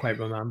 I can't quite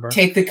remember.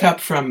 Take the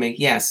cup from me.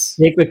 Yes.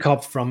 Take the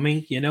cup from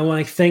me. And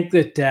I think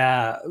that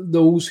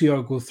those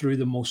who go through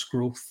the most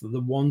growth,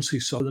 the ones who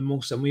suffer the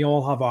most, and we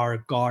all have our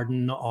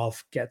Garden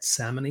of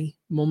Gethsemane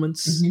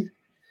moments,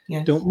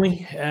 yes. don't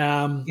we?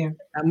 And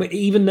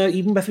even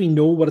if we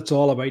know what it's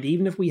all about,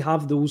 even if we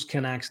have those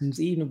connections,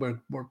 even if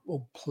we're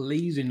oh,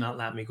 please do not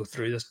let me go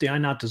through this. Do I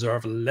not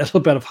deserve a little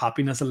bit of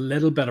happiness, a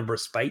little bit of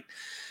respite?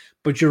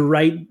 But you're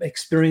right,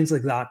 experience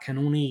like that can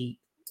only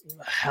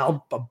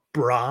help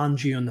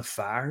brand you in the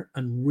fire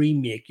and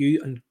remake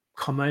you and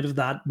come out of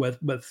that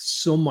with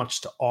so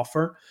much to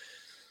offer,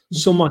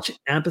 so Mhm. much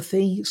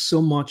empathy,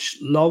 so much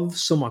love,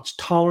 so much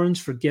tolerance,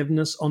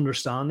 forgiveness,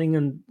 understanding.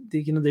 And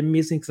the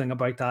amazing thing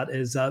about that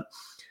is that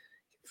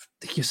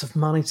you have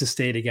managed to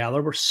stay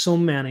together where so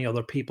many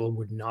other people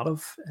would not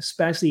have,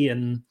 especially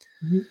in,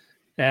 Mhm.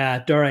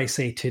 dare I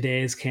say,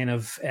 today's kind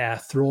of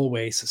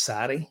throwaway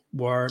society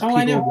where Oh,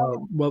 I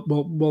people know.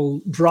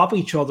 will drop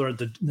each other at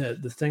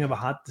the thing of a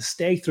hat to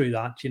stay through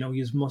that.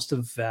 You must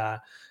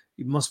have,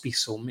 you must be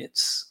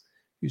soulmates.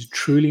 You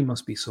truly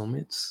must be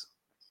soulmates.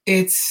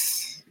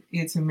 It's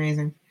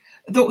amazing.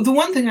 The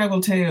one thing I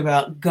will tell you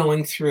about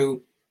going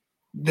through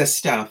the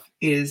stuff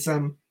is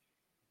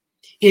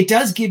it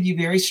does give you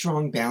very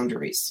strong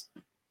boundaries,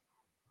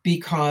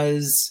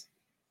 because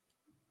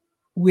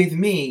with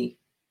me,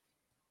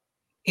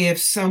 if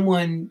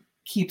someone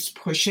keeps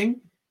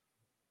pushing,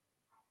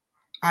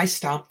 I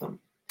stop them.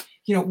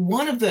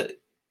 One of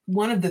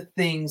the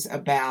things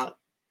about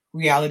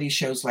reality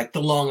shows like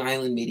the Long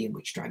Island Medium,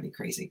 which drive me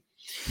crazy,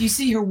 you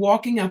see her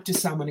walking up to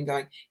someone and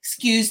going,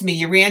 "Excuse me,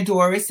 your Aunt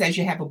Doris says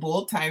you have a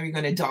bald tire. You're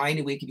going to die in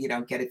a week if you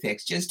don't get it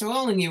fixed. Just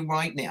telling you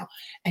right now."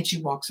 And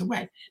she walks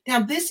away.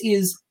 Now, this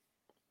is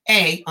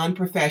A,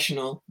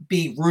 unprofessional,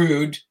 B,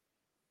 rude,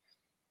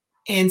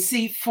 and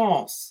C,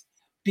 false,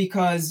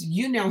 because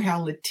you know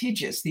how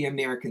litigious the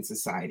American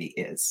society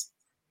is.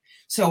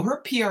 So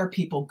her PR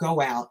people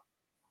go out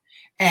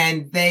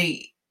and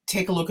they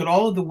take a look at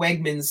all of the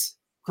Wegmans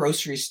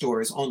grocery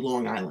stores on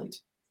Long Island.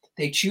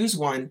 They choose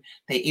one,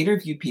 they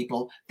interview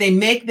people, they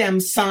make them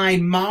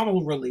sign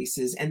model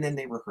releases, and then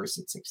they rehearse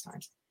it 6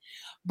 times.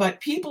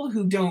 But people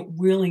who don't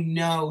really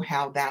know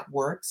how that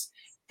works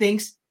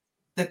thinks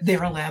that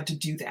they're allowed to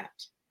do that,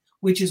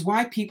 which is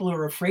why people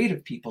are afraid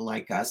of people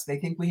like us. They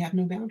think we have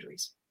no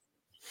boundaries.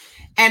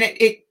 And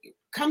it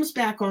comes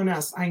back on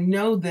us. I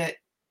know that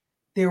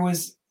there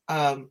was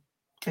a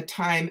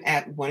time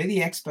at one of the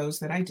expos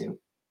that I do,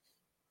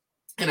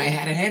 and I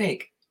had a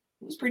headache.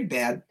 It was pretty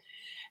bad.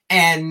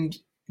 And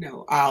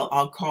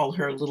I'll call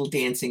her Little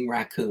Dancing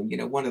Raccoon,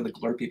 one of the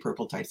glurpy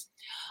purple types.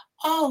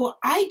 "Oh,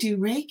 I do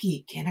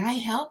Reiki. Can I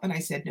help?" And I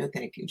said, "No,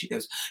 thank you." And she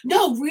goes,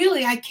 "No,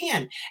 really, I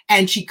can."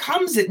 And she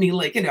comes at me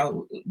like,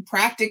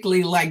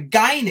 practically like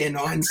Guinan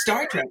on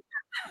Star Trek.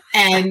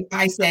 And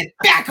I said,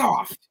 "Back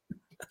off."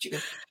 She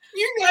goes,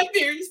 "You're not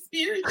very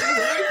spiritual,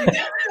 are you?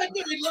 That's not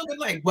very loving."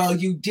 Like, well,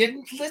 you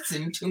didn't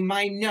listen to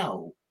my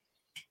no.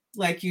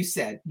 Like you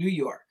said, New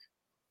York,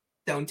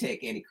 don't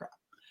take any crap.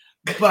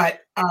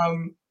 But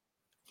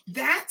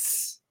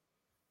that's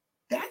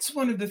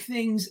one of the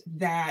things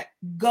that,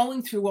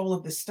 going through all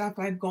of the stuff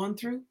I've gone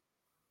through,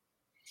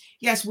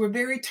 yes, we're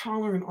very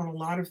tolerant on a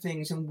lot of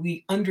things and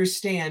we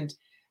understand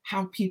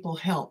how people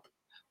help,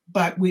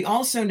 but we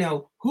also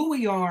know who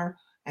we are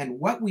and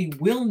what we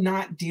will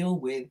not deal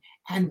with,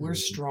 and we're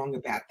strong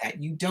about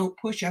that. You don't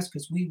push us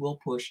because we will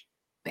push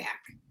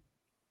back.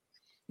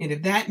 And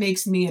if that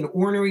makes me an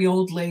ornery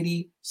old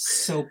lady,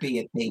 so be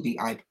it, baby.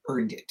 I've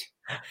earned it.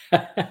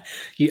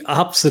 You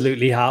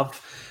absolutely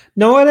have.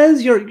 No, it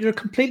is. You're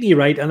completely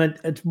right, and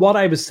it's what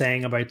I was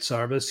saying about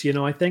service.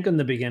 I think in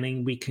the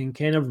beginning we can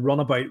kind of run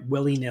about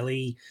willy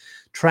nilly,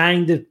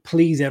 trying to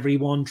please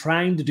everyone,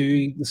 trying to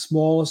do the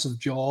smallest of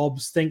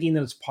jobs, thinking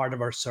that it's part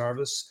of our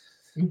service.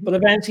 Mhm. But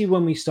eventually,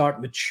 when we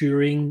start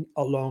maturing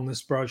along the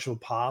spiritual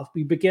path,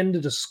 we begin to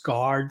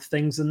discard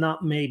things, and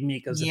that may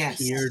make us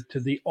appear Yes. to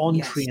the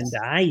Yes. untrained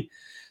eye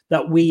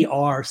that we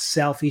are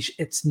selfish.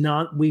 It's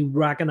not. We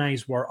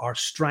recognize where our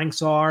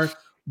strengths are,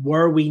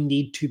 where we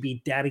need to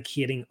be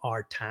dedicating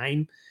our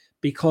time,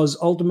 because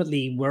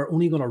ultimately we're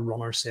only going to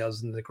run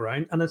ourselves into the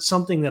ground. And it's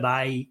something that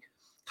I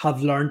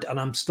have learned, and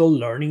I'm still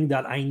learning,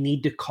 that I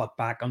need to cut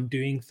back on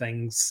doing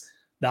things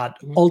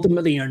that Mhm.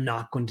 ultimately are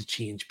not going to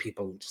change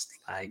people's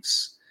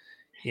lives.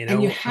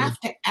 And you And have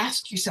to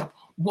ask yourself,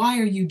 why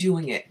are you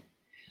doing it?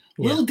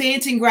 yeah, Little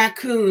Dancing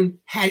Raccoon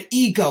had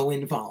ego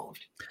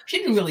involved. She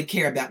didn't really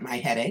care about my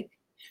headache.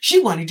 She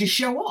wanted to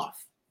show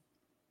off.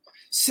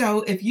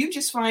 So if you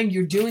just find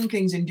you're doing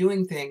things and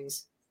doing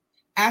things,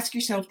 ask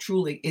yourself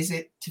truly, is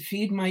it to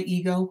feed my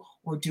ego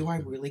or do I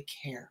really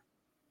care?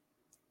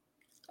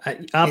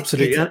 It's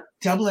absolutely. a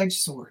double-edged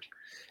sword.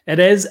 It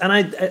is,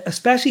 and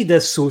especially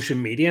this social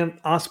media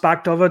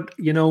aspect of it.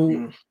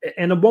 Mm.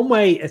 In a one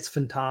way, it's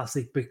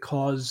fantastic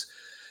because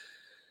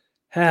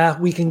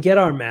we can get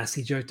our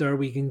message out there,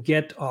 we can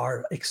get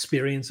our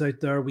experience out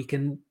there, we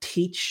can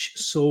teach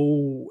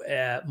so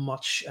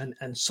much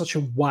and such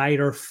a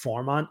wider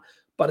format.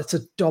 But it's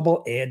a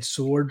double-edged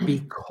sword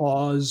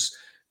because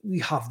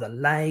you have the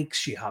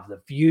likes, you have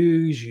the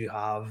views, you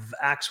have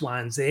X,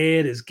 Y, and Z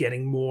is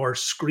getting more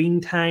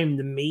screen time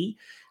than me.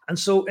 And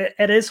so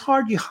it is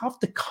hard. You have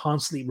to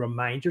constantly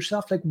remind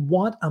yourself, like,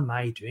 what am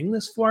I doing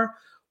this for?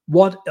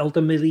 What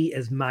ultimately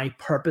is my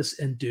purpose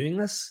in doing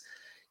this?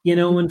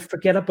 Mhm. And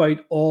forget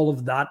about all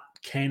of that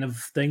kind of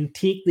thing.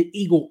 Take the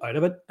ego out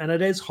of it. And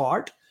it is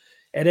hard.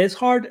 It is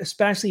hard,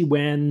 especially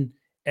when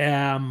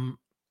um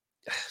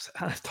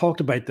I've talked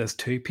about this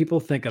too. People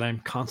think that I'm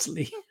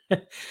constantly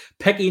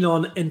picking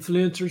on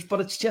influencers,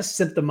 but it's just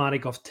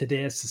symptomatic of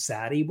today's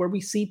society where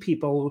we see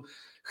people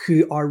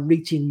who are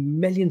reaching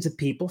millions of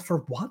people for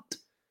what?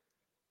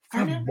 I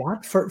For know.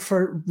 what?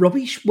 For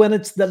rubbish, when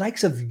it's the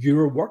likes of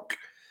your work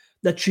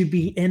that should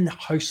be in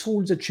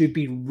households, that should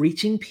be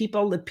reaching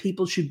people, that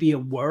people should be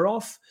aware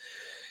of.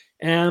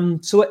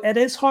 So it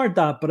is hard,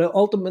 that, but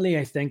ultimately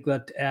I think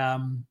that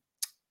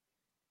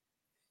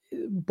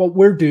what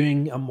we're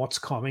doing and what's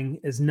coming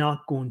is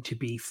not going to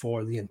be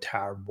for the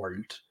entire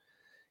world.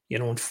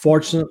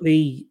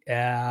 Unfortunately,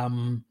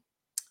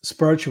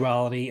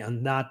 spirituality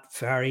and that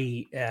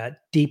very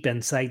deep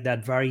insight,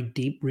 that very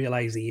deep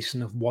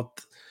realization of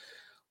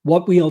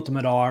what we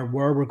ultimately are,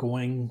 where we're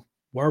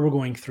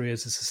going through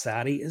as a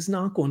society, is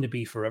not going to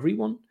be for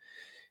everyone.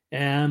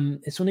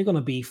 It's only going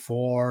to be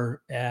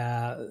for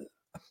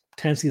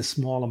potentially a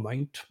small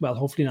amount, well,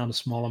 hopefully not a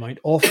small amount,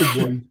 of the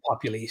world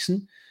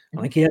population.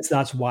 And I guess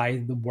that's why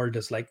the world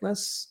is like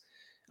this.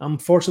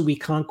 Unfortunately, we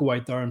can't go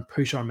out there and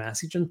push our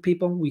message on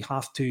people. We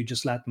have to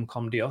just let them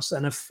come to us.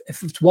 And if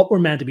it's what we're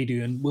meant to be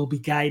doing, we'll be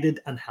guided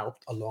and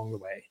helped along the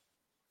way.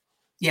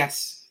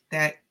 Yes,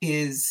 that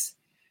is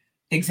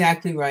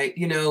exactly right.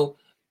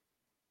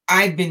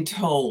 I've been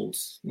told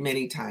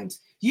many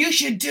times, you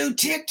should do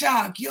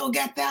TikTok, you'll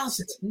get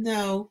thousands.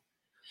 No,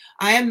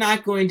 I am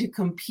not going to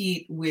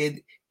compete with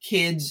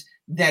kids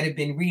that have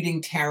been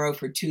reading tarot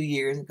for 2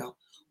 years and go,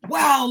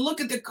 wow,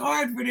 look at the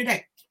card for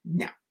today.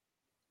 No,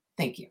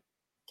 thank you.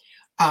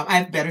 I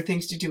have better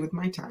things to do with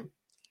my time.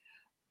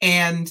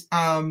 And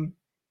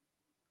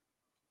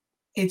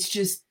it's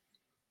just,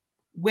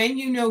 when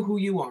you know who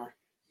you are,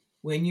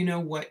 when you know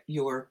what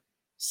your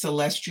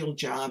celestial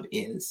job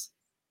is.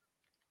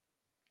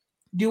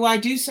 Do I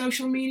do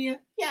social media?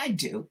 Yeah, I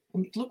do. I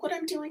mean, look what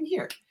I'm doing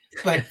here.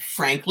 But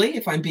frankly,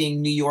 if I'm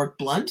being New York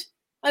blunt,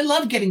 I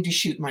love getting to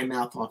shoot my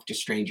mouth off to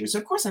strangers.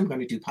 Of course, I'm going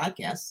to do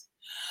podcasts.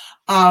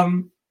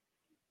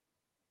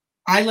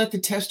 I let the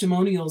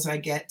testimonials I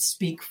get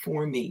speak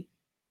for me.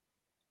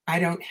 I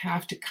don't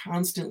have to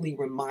constantly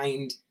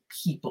remind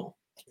people.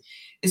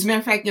 As a matter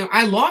of fact,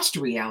 I lost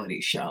a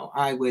reality show.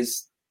 I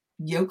was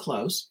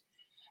close.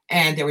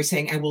 And they were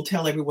saying, I will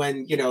tell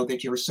everyone,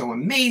 that you're so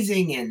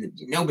amazing and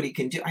nobody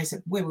can do. I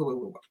said, wait.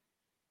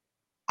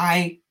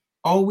 I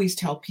always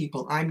tell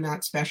people I'm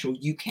not special.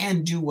 You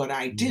can do what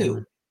I do.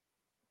 Mm-hmm.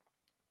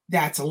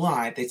 That's a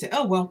lie. They say,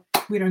 oh, well,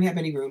 we don't have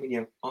any room.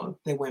 And,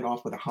 they went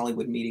off with a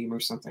Hollywood medium or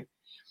something.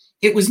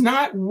 It was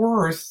not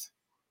worth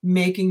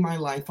making my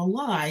life a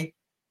lie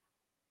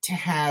to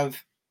have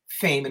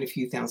fame and a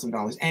few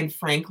 $1,000s. And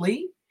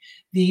frankly,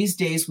 these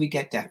days we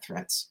get death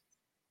threats.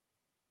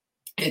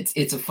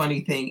 It's a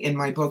funny thing. In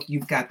my book,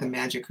 You've Got the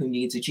Magic, Who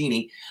Needs a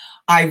Genie?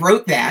 I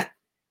wrote that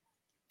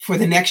for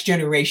the next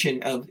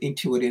generation of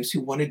intuitives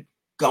who want to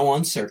go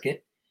on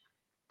circuit.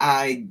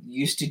 I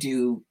used to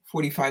do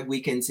 45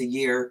 weekends a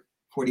year,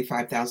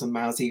 45,000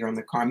 miles a year on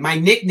the car. My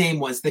nickname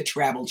was the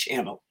Travel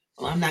Channel.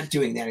 Well, I'm not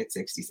doing that at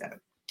 67.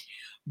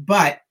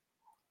 But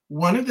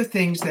one of the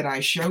things that I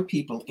show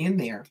people in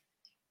there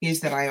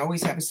is that I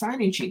always have a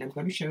sign-in sheet. I'm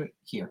going to show it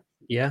here.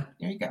 Yeah.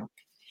 There you go.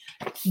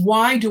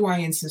 Why do I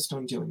insist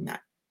on doing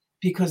that?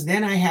 Because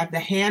then I have the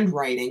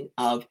handwriting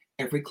of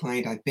every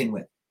client I've been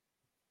with.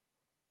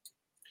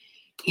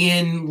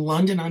 In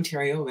London,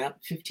 Ontario,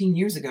 about 15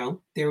 years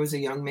ago, there was a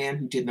young man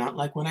who did not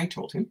like what I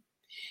told him.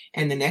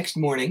 And the next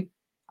morning,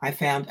 I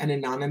found an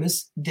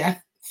anonymous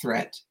death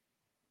threat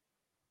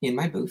in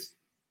my booth.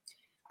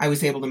 I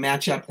was able to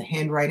match up the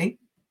handwriting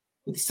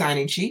with the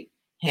sign-in sheet,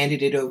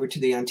 handed it over to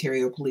the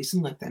Ontario police,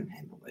 and let them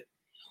handle it.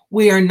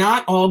 We are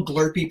not all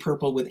glurpy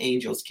purple with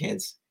angels,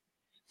 kids.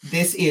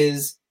 This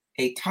is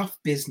a tough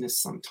business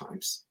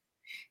sometimes.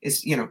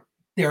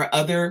 There are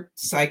other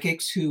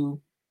psychics who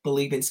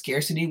believe in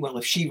scarcity. Well,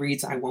 if she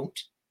reads, I won't.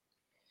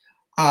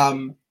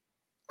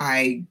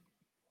 I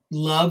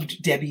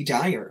loved Debbie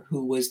Dyer,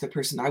 who was the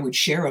person I would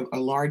share a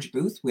large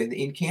booth with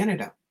in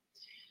Canada.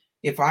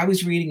 If I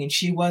was reading and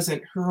she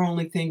wasn't, her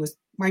only thing was,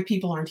 my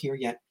people aren't here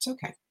yet. It's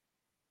okay.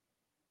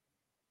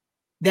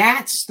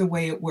 That's the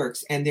way it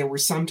works. And there were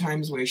some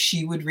times where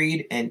she would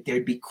read and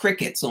there'd be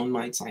crickets on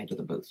my side of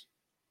the booth.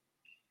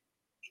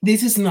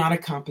 This is not a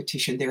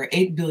competition. There are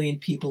 8 billion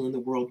people in the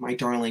world, my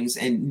darlings,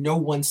 and no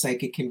one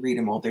psychic can read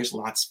them all. There's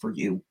lots for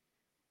you.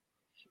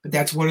 But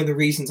that's one of the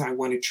reasons I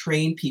want to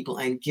train people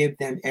and give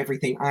them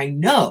everything I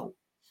know.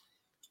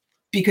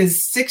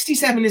 Because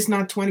 67 is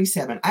not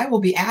 27. I will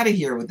be out of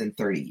here within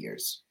 30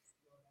 years.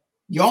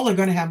 Y'all are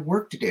going to have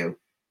work to do.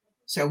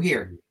 So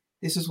here,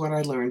 this is what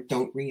I learned.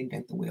 Don't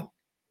reinvent the wheel.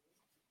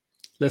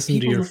 Listen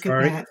People to your look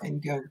furry. at that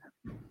and go,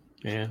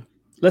 yeah.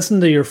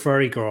 Listen to your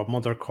furry girl,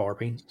 Mother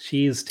Corbie.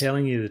 She is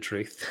telling you the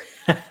truth.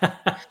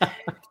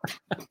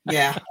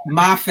 yeah,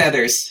 my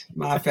feathers.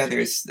 Yeah,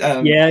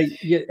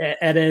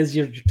 it is.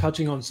 You're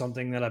touching on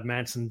something that I've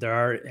mentioned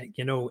there.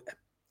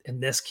 In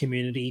this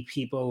community,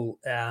 people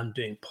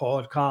doing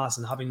podcasts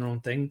and having their own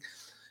thing.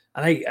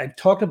 And I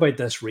talked about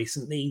this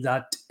recently,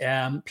 that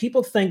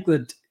people think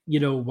that,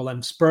 well,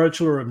 I'm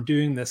spiritual or I'm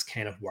doing this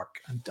kind of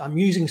work. I'm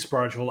using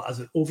spiritual as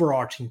an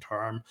overarching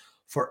term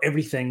for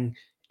everything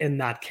in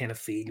that kind of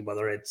field,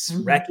 whether it's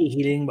Mhm. Reiki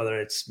healing, whether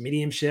it's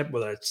mediumship,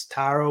 whether it's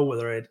tarot,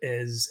 whether it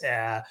is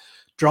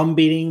drum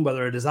beating,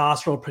 whether it is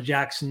astral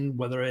projection,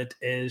 whether it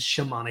is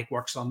shamanic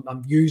work. So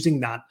I'm using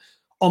that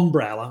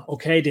umbrella,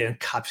 okay, to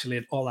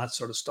encapsulate all that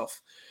sort of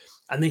stuff.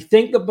 And they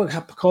think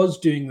that because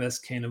doing this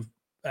kind of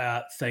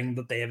thing,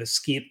 that they have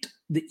escaped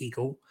the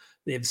ego,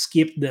 they've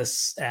escaped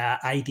this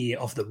idea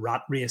of the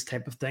rat race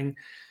type of thing.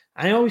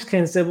 I always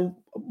kind of say,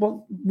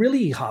 well,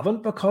 really you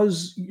haven't,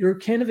 because you're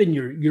kind of in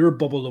your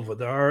bubble over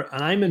there,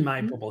 and I'm in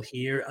my Mhm. bubble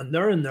here, and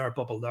they're in their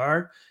bubble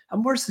there.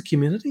 And where's the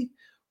community?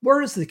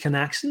 Where is the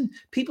connection?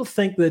 People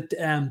think that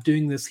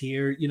doing this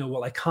here,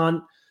 well, I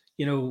can't,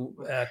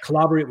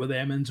 collaborate with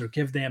Emmons or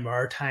give them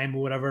our time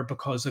or whatever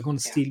because they're going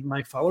to Yeah. steal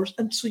my followers.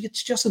 And so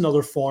it's just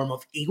another form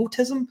of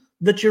egotism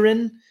that you're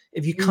in.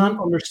 If you can't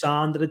Mhm.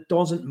 understand that it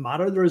doesn't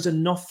matter, there is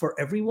enough for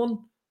everyone.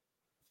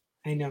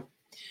 I know.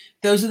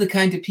 Those are the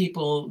kind of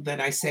people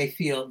that I say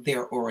feel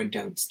their aura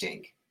don't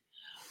stink.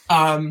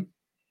 One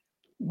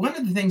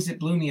of the things that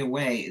blew me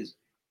away is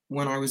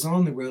when I was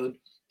on the road,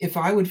 if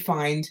I would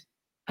find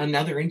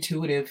another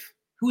intuitive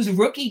who was a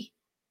rookie,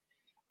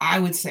 I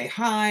would say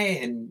hi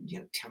and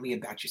tell me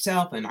about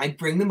yourself, and I'd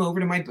bring them over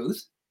to my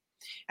booth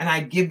and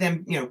I'd give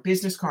them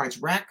business cards,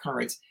 rack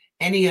cards,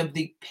 any of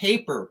the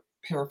paper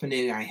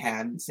paraphernalia I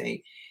had, and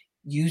say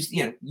use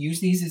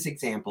these as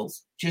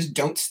examples. Just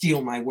don't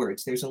steal my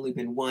words. There's only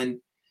been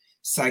one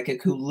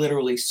psychic who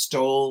literally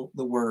stole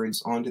the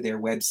words onto their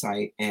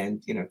website,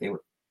 and they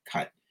were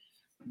cut.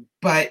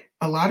 But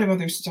a lot of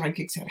other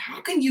psychics said,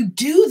 how can you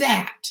do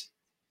that?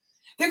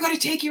 They're going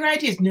to take your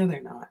ideas. No,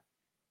 they're not.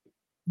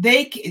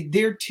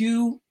 They're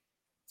 2,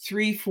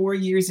 3, 4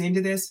 years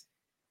into this.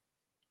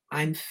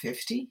 I'm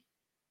 50.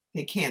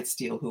 They can't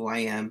steal who I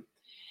am.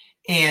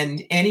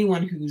 And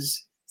anyone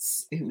who's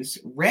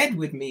read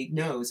with me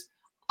knows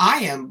I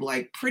am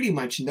like pretty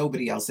much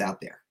nobody else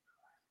out there,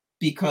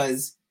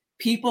 because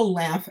people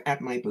laugh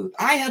at my booth.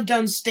 I have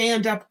done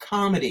stand-up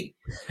comedy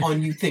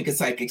on You Think a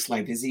Psychic's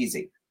Life is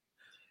Easy.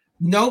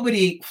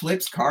 Nobody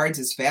flips cards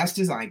as fast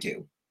as I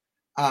do.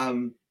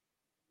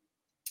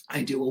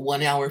 I do a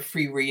 1-hour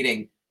free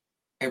reading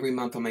every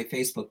month on my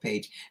Facebook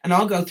page, and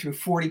I'll go through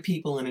 40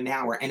 people in an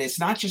hour. And it's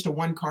not just a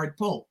 1-card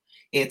pull.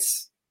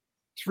 It's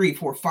 3,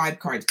 4, 5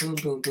 cards. Boom,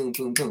 boom, boom,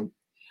 boom, boom.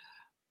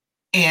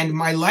 And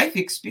my life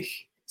experience,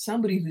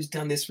 somebody who's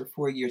done this for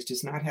 4 years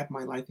does not have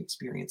my life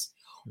experience.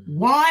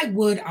 Why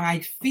would I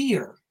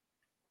fear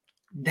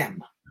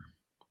them?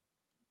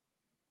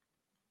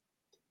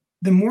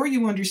 The more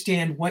you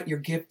understand what your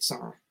gifts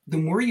are, the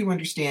more you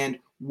understand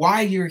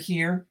why you're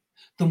here,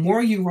 the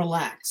more you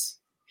relax.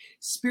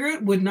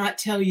 Spirit would not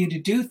tell you to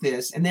do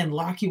this and then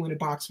lock you in a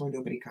box where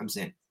nobody comes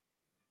in.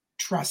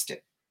 Trust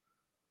it.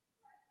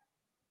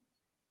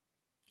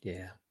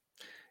 Yeah.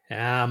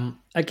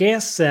 I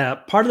guess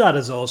part of that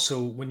is also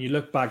when you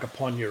look back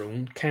upon your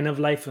own kind of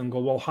life and go,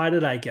 well, how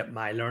did I get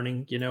my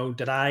learning?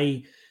 Did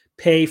I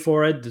pay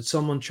for it? Did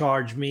someone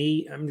charge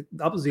me? I mean,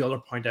 that was the other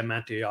point I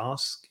meant to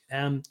ask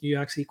you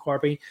actually,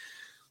 Corbie,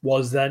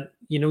 was that,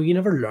 you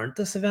never learned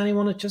this of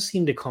anyone. It just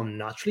seemed to come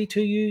naturally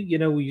to you.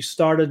 You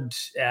started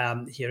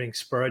hearing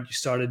spirit, you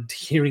started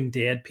hearing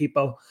dead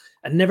people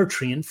and never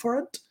trained for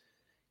it.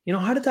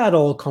 How did that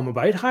all come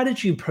about? How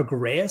did you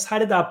progress? How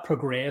did that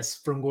progress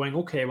from going,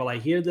 okay, well, I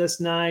hear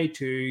this now,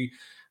 to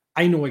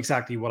I know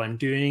exactly what I'm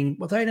doing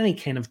without any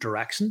kind of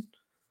direction?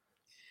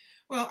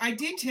 Well, I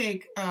did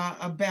take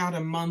about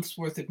a month's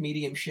worth of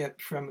mediumship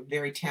from a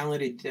very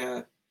talented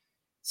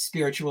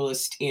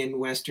spiritualist in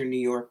Western New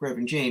York,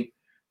 Reverend Jane,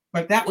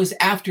 but that was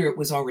after it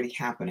was already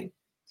happening.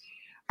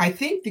 I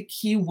think the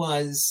key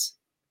was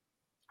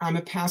I'm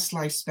a past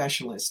life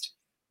specialist.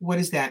 What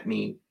does that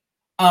mean?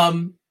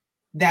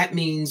 That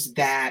means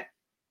that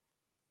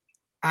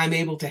I'm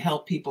able to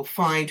help people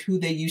find who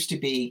they used to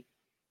be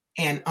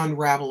and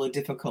unravel a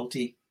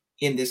difficulty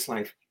in this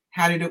life.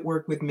 How did it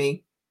work with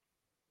me?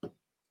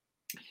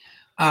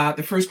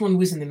 The first one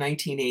was in the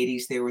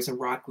 1980s. There was a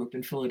rock group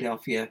in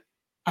Philadelphia.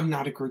 I'm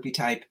not a groupie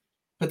type,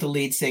 but the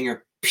lead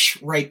singer,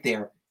 right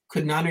there,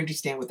 could not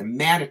understand what the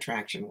mad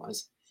attraction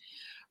was.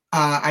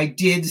 I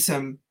did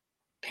some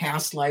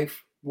past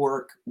life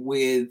work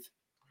with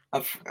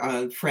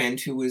a friend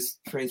who was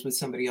friends with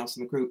somebody else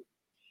in the group.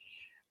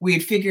 We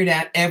had figured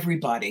out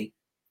everybody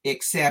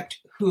except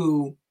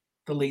who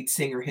the lead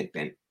singer had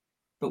been,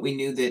 but we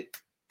knew that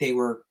they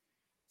were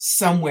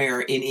somewhere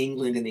in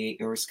England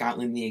or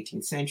Scotland in the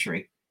 18th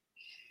century.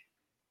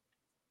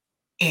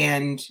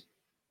 And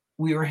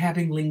we were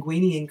having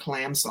linguine and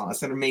clam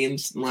sauce at a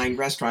mainline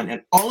restaurant,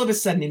 and all of a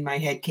sudden in my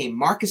head came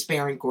Marcus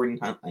Barron, Gordon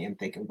Huntley. I'm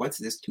thinking, what's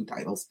this? 2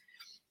 titles.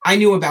 I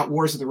knew about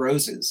Wars of the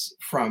Roses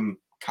from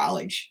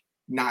college,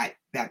 not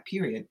that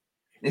period.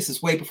 This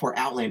is way before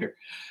Outlander.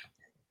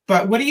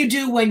 But what do you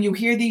do when you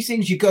hear these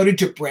things? You go to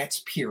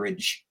Debrett's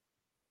Peerage.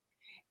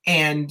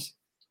 And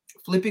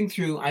flipping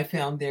through, I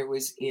found there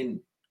was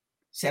in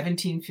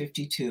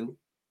 1752,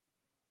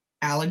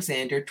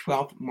 Alexander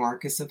 12th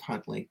Marquis of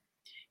Huntley.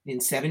 In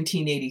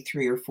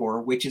 1783 or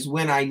 4, which is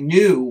when I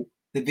knew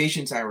the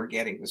visions I were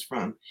getting was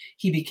from,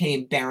 he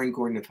became Baron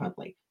Gordon of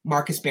Huntley.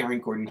 Marcus Baron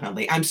Gordon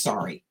Hunley. I'm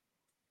sorry.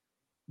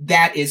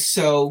 That is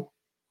so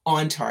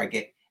on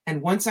target.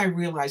 And once I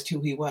realized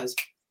who he was,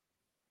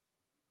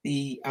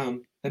 the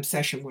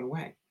obsession went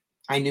away.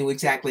 I knew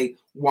exactly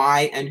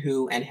why and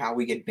who and how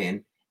we had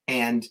been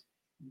and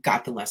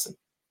got the lesson.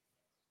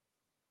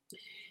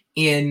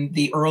 In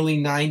the early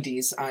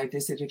 90s, I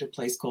visited a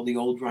place called the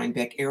Old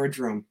Rhinebeck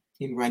Aerodrome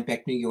in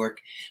Rhinebeck, New York.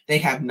 They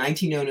have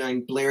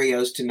 1909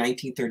 Blérios to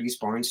 1930s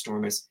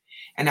barnstormers.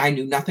 And I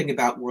knew nothing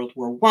about World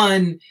War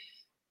I,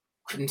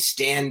 couldn't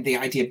stand the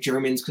idea of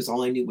Germans because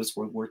all I knew was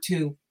World War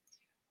II.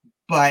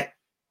 But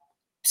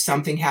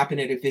something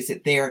happened at a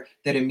visit there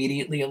that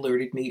immediately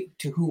alerted me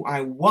to who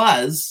I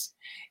was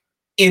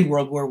in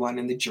World War I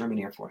in the German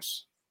Air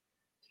Force.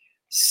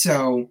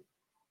 So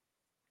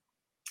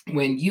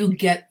when you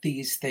get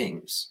these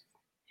things,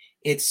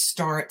 it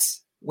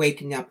starts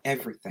waking up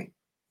everything.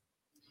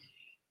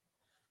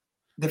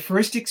 The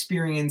first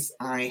experience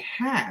I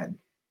had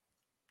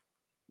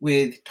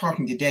with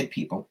talking to dead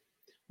people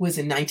was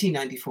in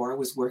 1994. I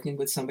was working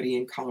with somebody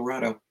in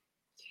Colorado,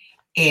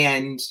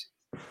 and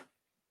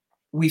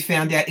we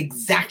found out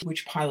exactly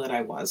which pilot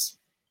I was.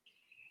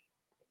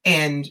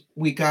 And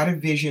we got a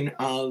vision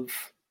of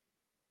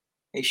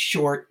a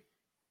short,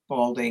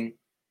 balding,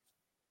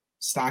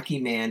 stocky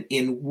man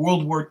in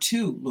World War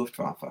II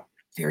Luftwaffe,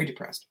 very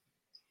depressed.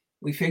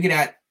 We figured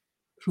out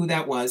who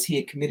that was. He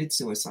had committed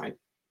suicide.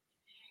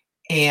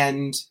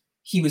 And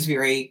he was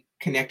very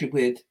connected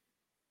with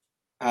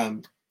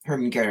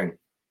Hermann Goering.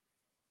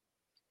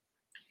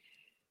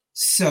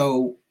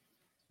 So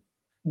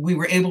we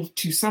were able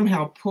to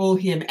somehow pull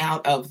him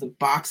out of the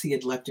box he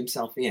had left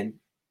himself in.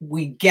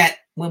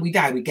 When we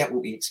die, we get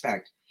what we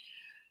expect.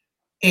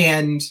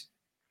 And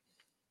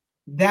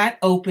that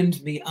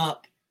opened me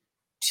up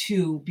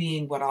to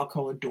being what I'll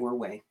call a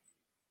doorway.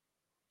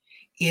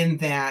 In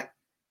that,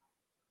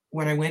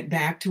 when I went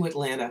back to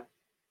Atlanta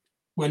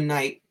one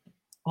night,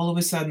 all of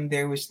a sudden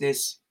there was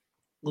this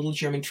little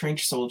German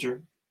trench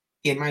soldier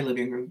in my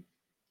living room.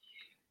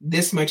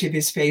 This much of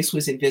his face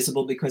was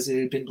invisible because it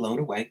had been blown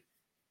away.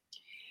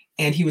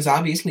 And he was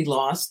obviously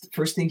lost. The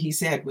first thing he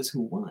said was,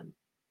 "Who won?"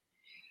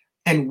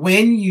 And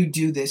when you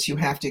do this, you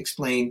have to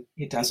explain,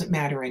 it doesn't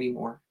matter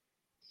anymore.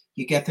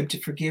 You get them to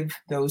forgive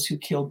those who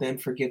killed them,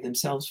 forgive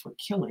themselves for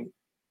killing.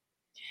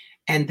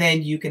 And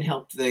then you can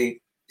help the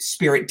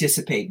spirit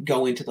dissipate,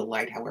 go into the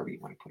light, however you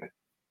want to put it.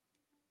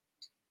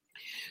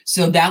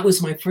 So that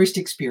was my first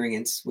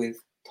experience with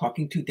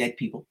talking to dead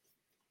people.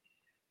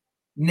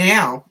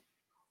 Now,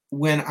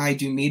 when I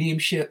do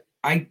mediumship,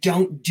 I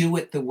don't do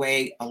it the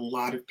way a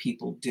lot of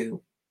people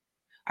do.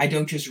 I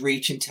don't just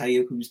reach and tell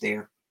you who's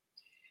there.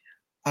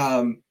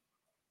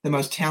 The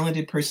most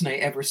talented person I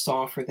ever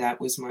saw for that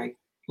was my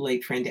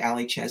late friend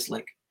Allie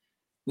Cheslick.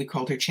 We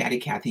called her Chatty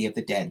Cathy of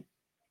the Dead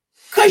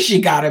because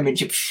she got him and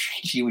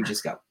she would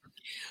just go.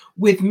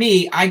 With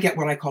me, I get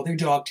what I call their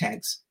dog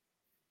tags.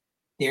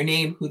 Their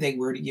name, who they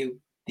were to you,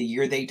 the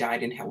year they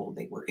died, and how old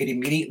they were. It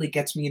immediately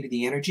gets me into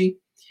the energy.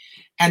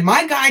 And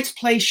my guides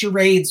play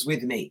charades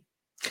with me.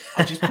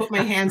 I'll just put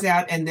my hands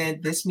out, and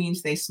then this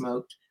means they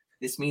smoked.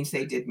 This means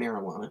they did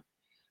marijuana.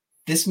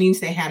 This means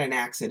they had an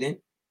accident.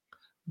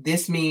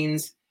 This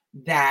means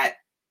that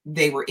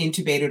they were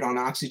intubated on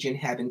oxygen,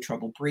 having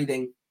trouble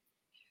breathing.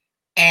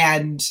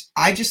 And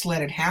I just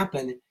let it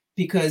happen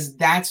because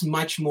that's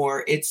much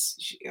more,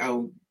 it's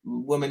a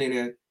woman in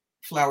a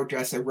flower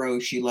dress, a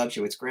rose, she loves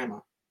you, it's grandma.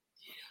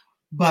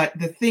 But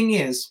the thing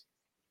is,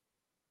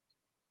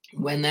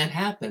 when that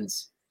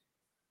happens,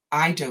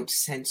 I don't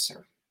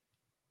censor.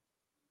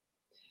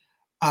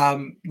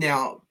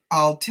 Now,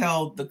 I'll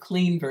tell the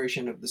clean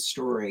version of the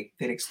story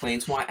that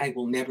explains why I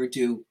will never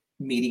do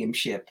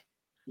mediumship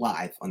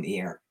live on the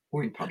air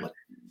or in public.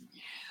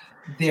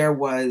 There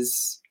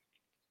was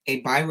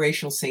a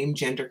biracial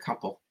same-gender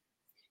couple.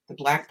 The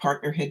black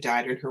partner had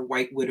died and her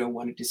white widow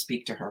wanted to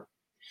speak to her.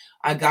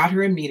 I got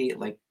her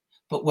immediately,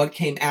 but what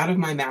came out of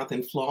my mouth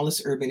in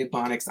flawless urban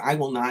ebonics, I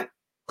will not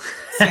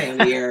say on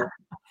the air.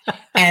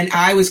 And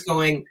I was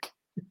going,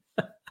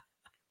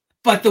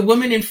 but the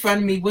woman in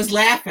front of me was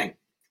laughing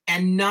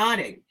and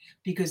nodding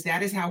because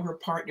that is how her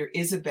partner,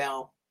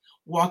 Isabel,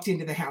 walked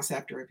into the house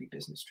after every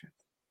business trip.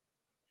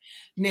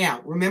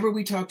 Now, remember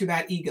we talked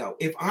about ego.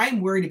 If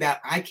I'm worried about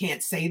I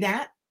can't say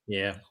that,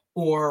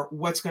 or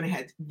what's going to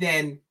happen,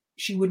 then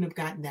she wouldn't have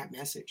gotten that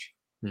message.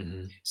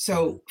 Mm-hmm.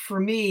 So for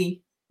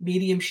me,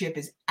 mediumship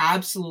is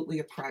absolutely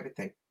a private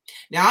thing.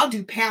 Now, I'll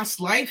do past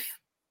life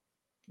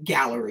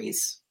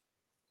galleries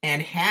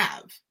and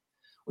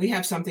we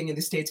have something in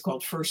the States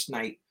called First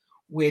Night,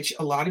 which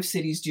a lot of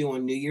cities do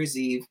on New Year's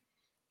Eve.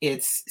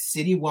 It's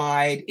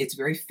citywide. It's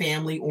very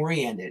family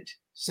oriented.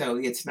 So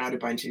it's not a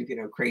bunch of,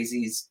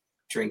 crazies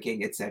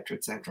drinking, et cetera,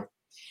 et cetera.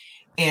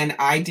 And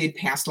I did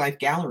past life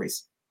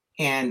galleries,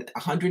 and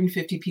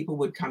 150 people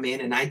would come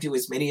in, and I'd do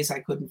as many as I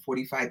could in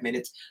 45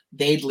 minutes.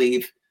 They'd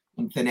leave.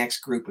 The next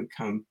group would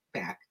come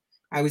back.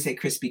 I was a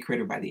crispy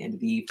critter by the end of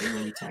the evening,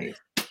 let me tell you.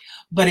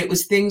 But it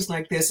was things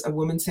like this. A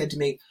woman said to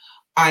me,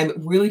 I'm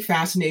really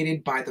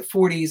fascinated by the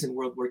 40s and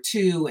World War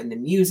II and the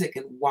music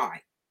and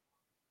why.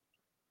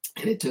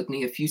 And it took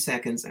me a few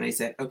seconds. And I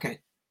said, okay,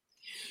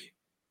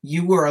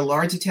 you were a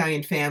large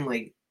Italian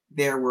family.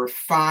 There were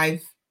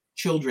 5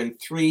 children,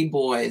 3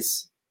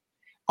 boys.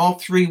 All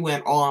 3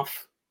 went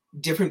off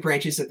different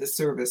branches of the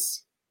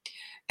service.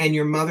 And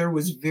your mother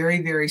was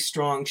very, very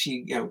strong.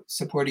 She,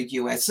 supported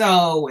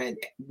USO and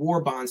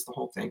war bonds, the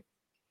whole thing.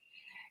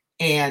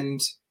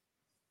 And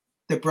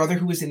the brother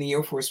who was in the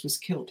Air Force was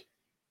killed.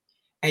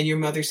 And your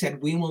mother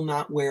said, we will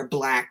not wear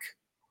black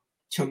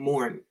to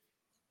mourn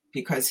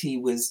because he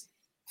was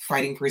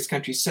fighting for his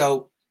country.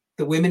 So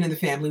the women in the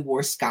family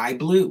wore sky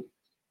blue.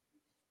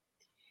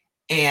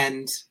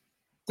 And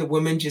the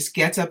woman just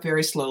gets up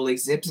very slowly,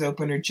 zips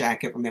open her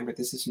jacket. Remember,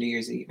 this is New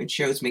Year's Eve. And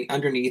shows me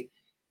underneath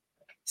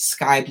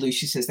sky blue.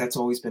 She says, that's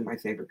always been my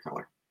favorite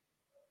color.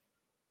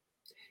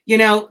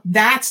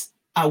 That's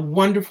a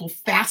wonderful,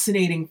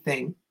 fascinating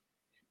thing.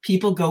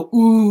 People go,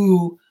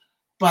 ooh,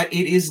 but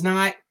it is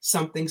not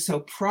something so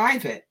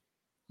private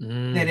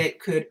that it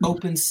could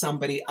open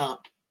somebody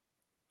up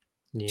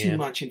too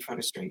much in front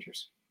of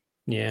strangers.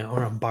 Yeah,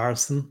 or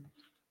embarrassing.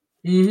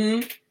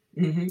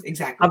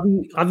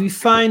 Exactly. Have you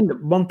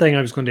found, one thing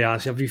I was going to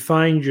ask you, have you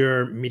found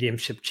your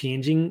mediumship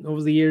changing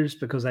over the years?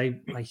 Because I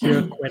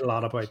hear quite a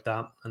lot about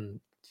that, and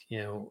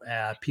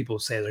people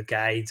say their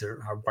guides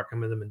are working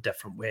with them in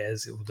different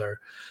ways. They're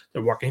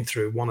working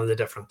through one of the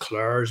different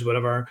colors,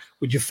 whatever.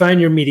 Would you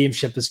find your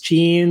mediumship has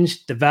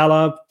changed,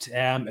 developed,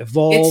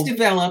 evolved? It's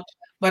developed,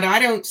 but I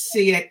don't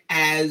see it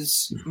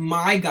as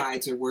my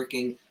guides are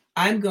working.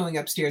 I'm going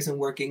upstairs and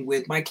working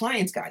with my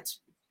clients' guides.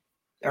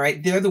 All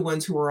right. They're the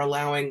ones who are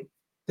allowing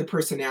the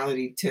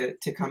personality to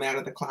come out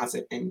of the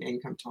closet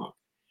and come talk.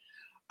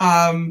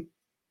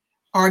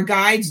 Our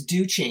guides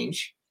do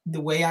change. The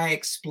way I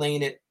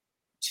explain it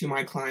to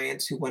my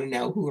clients who want to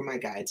know who are my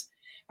guides,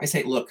 I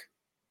say, look,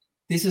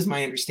 this is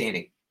my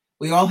understanding.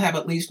 We all have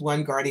at least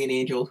one guardian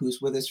angel who's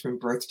with us from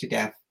birth to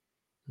death.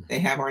 They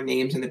have our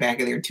names in the back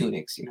of their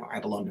tunics. I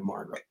belong to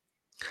Margaret.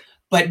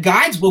 But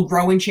guides will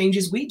grow and change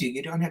as we do.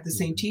 You don't have the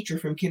same teacher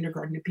from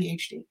kindergarten to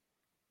PhD.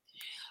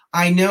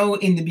 I know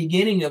in the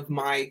beginning of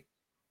my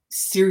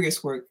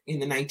serious work in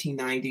the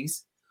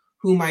 1990s,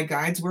 who my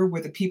guides were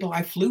the people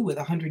I flew with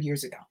 100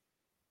 years ago.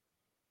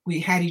 We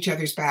had each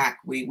other's back.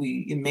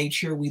 We made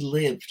sure we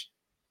lived.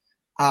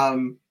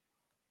 Now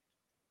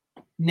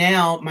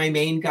my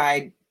main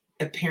guide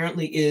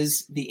apparently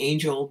is the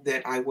angel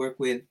that I work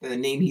with. The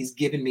name he's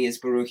given me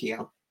is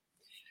Baruchiel.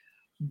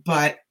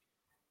 But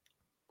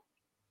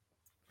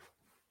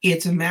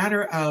it's a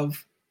matter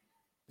of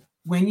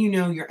when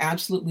you're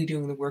absolutely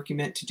doing the work you're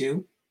meant to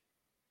do,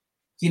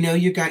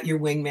 you got your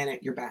wingman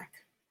at your back.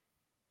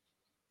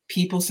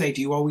 People say,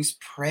 do you always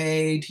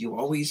pray? Do you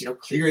always,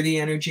 clear the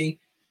energy?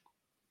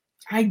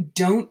 I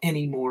don't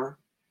anymore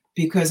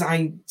because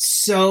I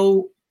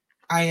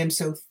am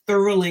so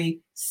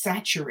thoroughly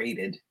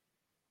saturated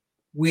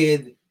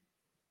with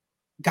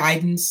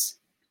guidance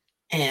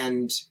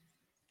and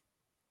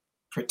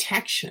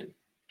protection.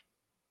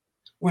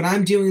 When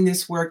I'm doing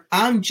this work,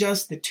 I'm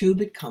just the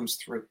tube it comes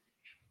through.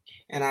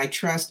 And I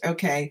trust,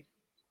 okay,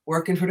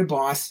 working for the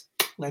boss,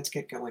 let's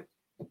get going.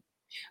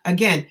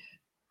 Again,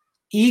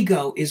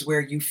 ego is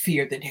where you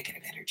fear the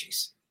negative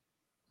energies.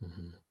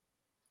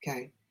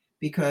 Okay?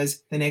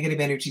 Because the negative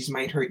energies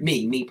might hurt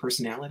me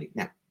personality.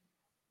 No.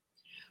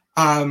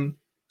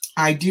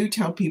 I do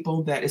tell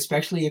people that,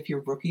 especially if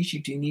you're rookies,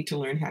 you do need to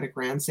learn how to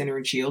ground, center,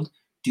 and shield.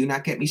 Do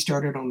not get me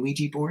started on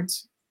Ouija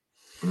boards.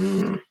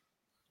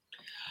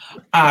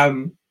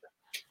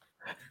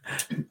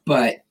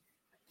 But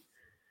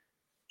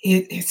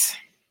it's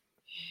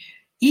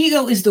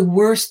ego is the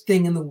worst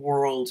thing in the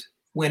world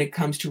when it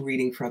comes to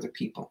reading for other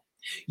people.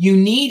 You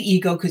need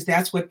ego because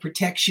that's what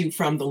protects you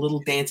from the little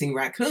dancing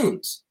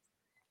raccoons.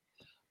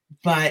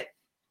 But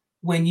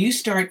when you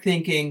start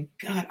thinking,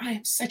 God, I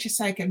am such a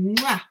psychic,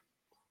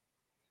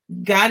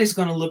 God is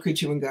going to look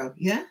at you and go,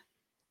 yeah,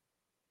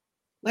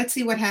 let's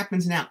see what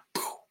happens now.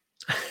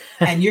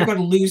 And you're going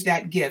to lose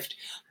that gift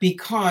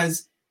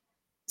because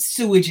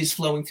sewage is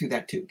flowing through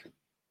that tube.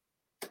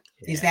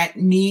 Yeah. Is that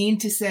mean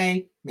to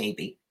say?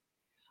 Maybe.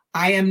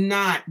 I am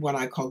not what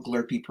I call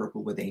glurpy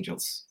purple with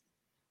angels.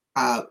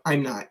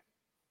 I'm not.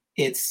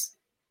 It's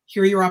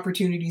here are your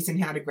opportunities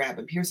and how to grab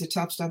them. Here's the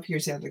tough stuff.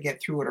 Here's how to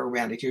get through it or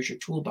around it. Here's your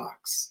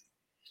toolbox.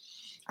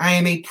 I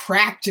am a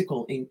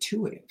practical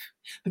intuitive,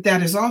 but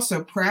that is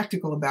also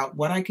practical about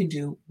what I can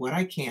do, what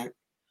I can't,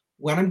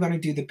 when I'm going to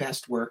do the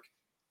best work,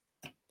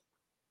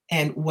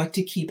 and what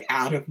to keep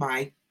out of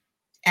my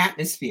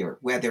atmosphere,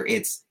 whether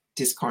it's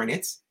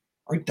discarnates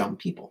or dumb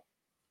people.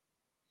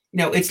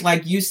 It's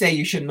like you say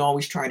you shouldn't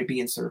always try to be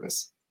in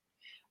service.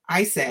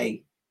 I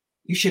say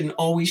you shouldn't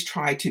always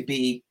try to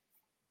be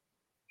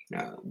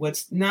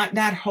what's not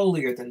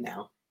holier than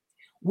thou.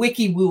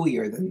 Wiki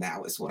wooier than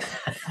thou as well.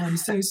 I'm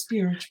so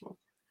spiritual.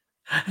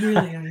 Really,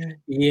 I am.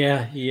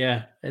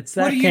 Yeah. It's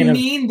that. What do you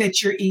mean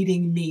that you're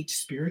eating meat?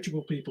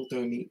 Spiritual people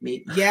don't eat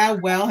meat. Yeah,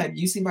 well, have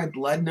you seen my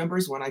blood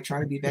numbers when I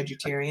try to be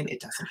vegetarian? It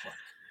doesn't work.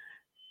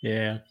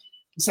 Yeah.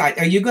 Besides,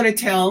 are you going to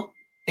tell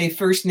a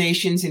First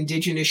Nations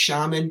indigenous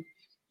shaman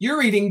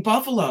You're eating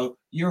buffalo.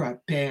 You're a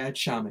bad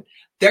shaman.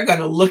 They're going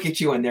to look at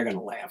you and they're going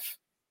to laugh.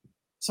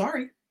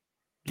 Sorry.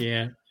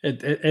 Yeah,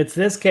 it's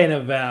this kind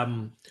of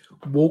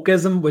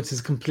wokeism, which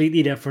is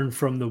completely different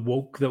from the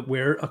woke that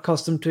we're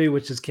accustomed to,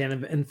 which is kind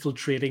of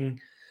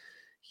infiltrating,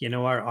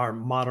 our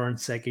modern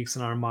psychics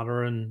and our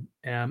modern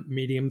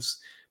mediums.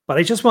 But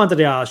I just wanted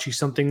to ask you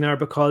something there,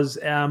 because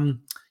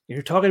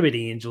you're talking about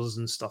angels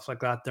and stuff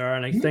like that there,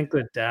 and I think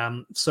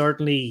that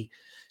certainly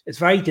it's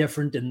very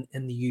different in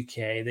the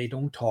UK. They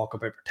don't talk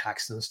about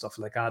protection and stuff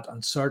like that,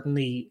 and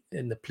certainly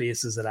in the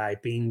places that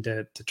I've been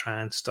to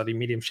try and study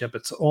mediumship,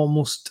 it's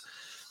almost.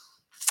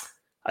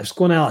 I was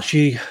going to ask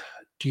you,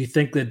 do you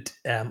think that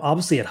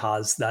obviously it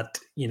has that,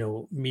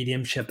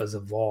 mediumship has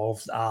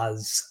evolved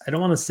as, I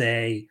don't want to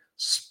say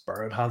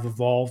spirit have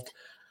evolved,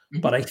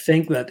 but I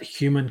think that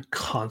human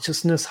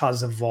consciousness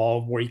has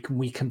evolved where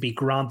we can be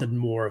granted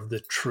more of the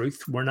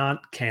truth. We're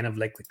not kind of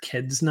like the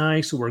kids now,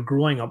 so we're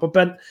growing up a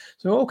bit.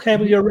 So, okay,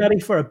 well, you're ready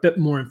for a bit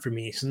more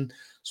information.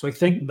 So I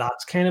think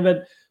that's kind of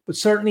it. But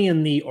certainly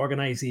in the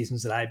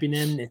organizations that I've been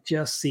in, it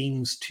just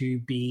seems to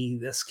be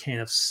this kind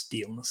of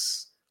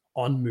staleness,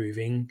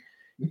 unmoving,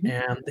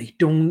 and they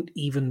don't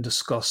even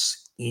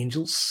discuss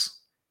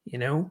angels.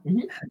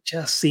 It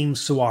just seems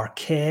so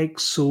archaic,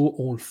 so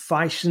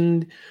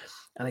old-fashioned.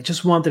 And I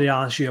just wanted to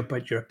ask you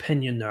about your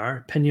opinion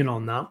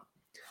on that.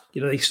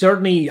 They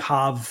certainly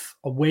have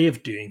a way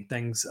of doing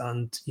things,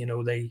 and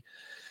they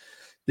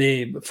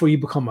before you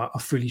become a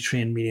fully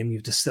trained medium, you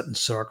have to sit in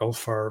circle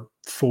for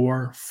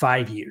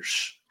 4-5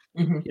 years,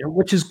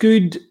 which is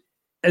good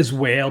as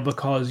well,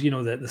 because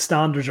the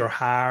standards are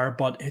higher,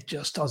 but it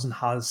just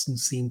hasn't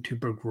seemed to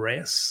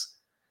progress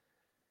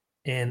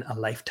in a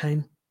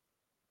lifetime.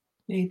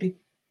 Maybe.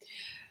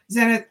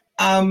 Zenith,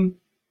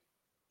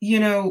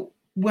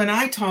 when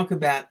I talk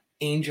about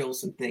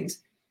angels and things,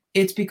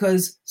 it's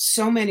because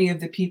so many of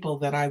the people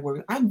that I work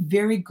with, I'm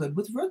very good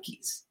with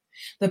rookies.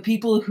 The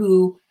people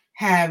who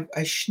have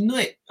a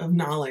schnoot of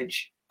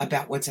knowledge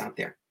about what's out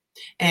there.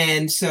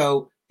 And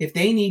so if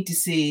they need to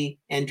see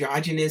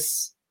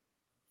androgynous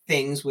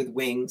things with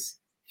wings,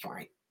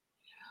 fine.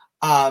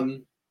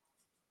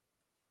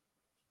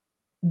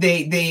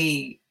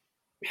 They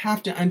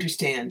have to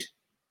understand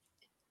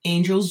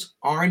angels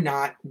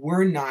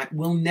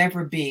will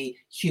never be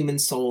human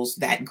souls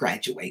that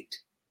graduate.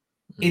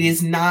 It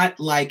is not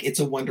like It's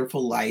a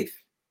Wonderful Life.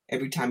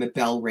 Every time a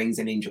bell rings,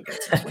 an angel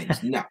gets its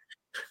wings. No.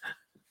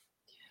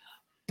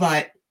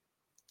 But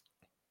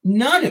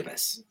none of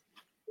us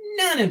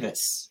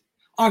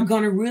are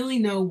going to really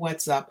know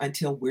what's up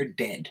until we're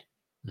dead.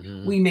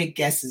 We make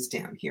guesses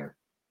down here.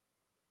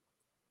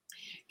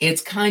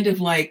 It's kind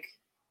of like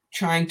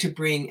trying to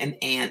bring an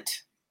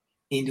ant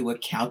into a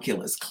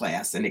calculus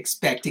class and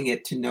expecting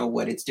it to know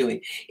what it's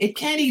doing. It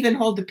can't even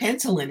hold the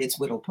pencil in its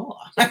little paw.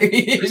 I mean,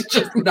 it's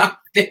just not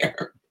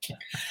there.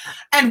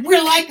 And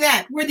we're like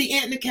that. We're the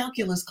ant in the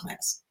calculus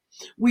class.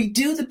 We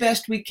do the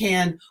best we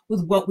can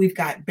with what we've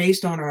got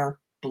based on our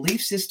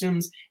belief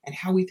systems and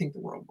how we think the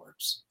world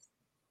works.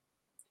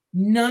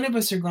 None of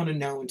us are going to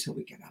know until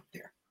we get up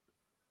there.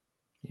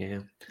 Yeah.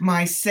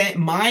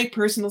 My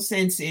personal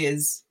sense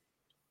is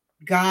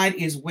God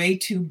is way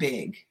too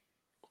big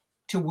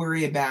to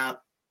worry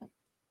about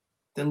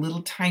the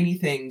little tiny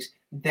things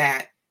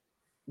that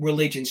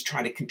religions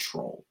try to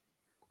control.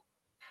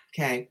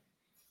 Okay.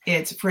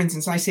 It's, for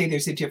instance, I say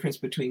there's a difference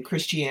between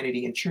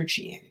Christianity and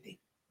churchianity.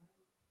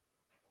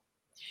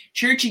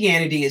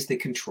 Churchianity is the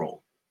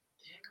control.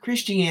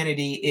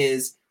 Christianity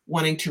is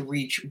wanting to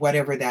reach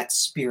whatever that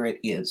spirit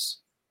is.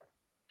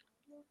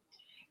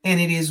 And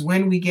it is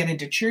when we get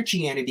into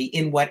churchianity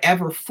in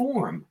whatever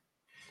form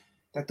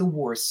that the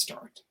wars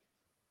start.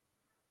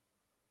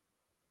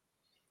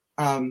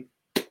 In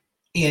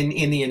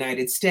the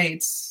United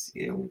States,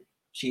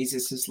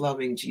 Jesus is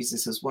loving,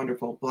 Jesus is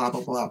wonderful, blah,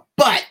 blah, blah.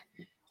 But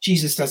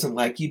Jesus doesn't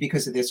like you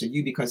because of this, or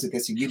you because of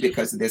this, or you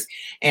because of this.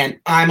 And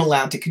I'm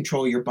allowed to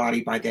control your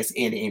body by this,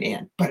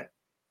 and. But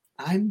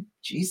I'm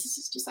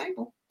Jesus'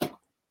 disciple.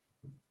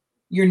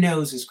 Your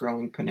nose is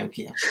growing,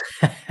 Pinocchio.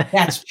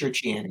 That's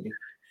churchianity.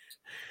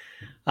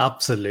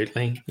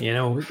 Absolutely.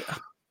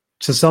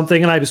 So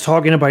something I was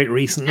talking about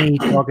recently,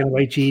 talking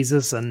about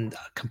Jesus, and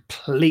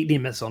completely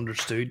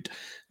misunderstood,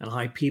 and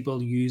how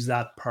people use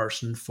that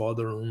person for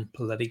their own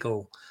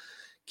political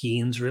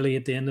gains, really,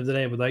 at the end of the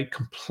day, without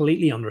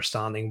completely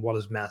understanding what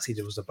his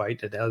message was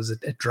about.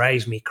 It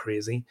drives me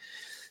crazy.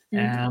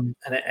 And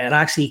it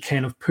actually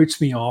kind of puts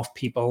me off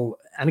people.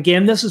 And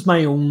again, this is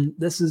my own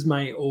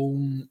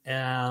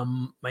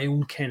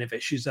kind of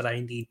issues that I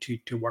need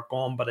to work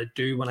on. But I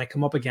do, when I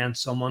come up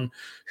against someone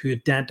who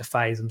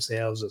identifies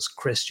themselves as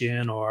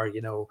Christian or,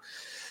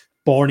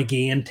 born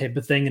again type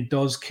of thing, it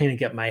does kind of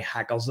get my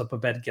hackles up a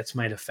bit. It gets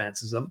my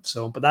defenses up.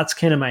 So, but that's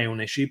kind of my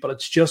own issue. But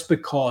it's just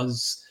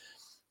because,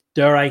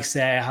 dare I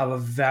say, I have a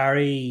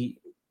very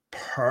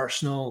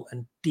personal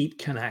and deep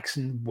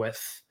connection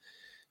with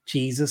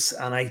Jesus,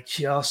 and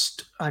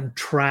I'm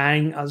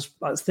trying, as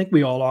I think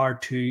we all are,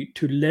 to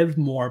live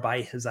more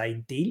by his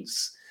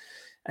ideals.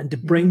 and to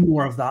bring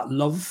more of that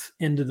love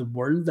into the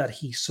world that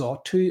he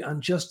sought to,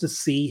 and just to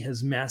see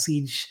his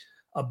message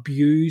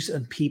abused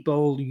and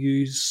people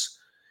use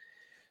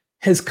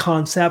his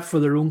concept for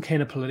their own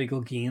kind of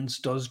political gains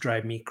does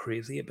drive me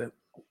crazy a bit.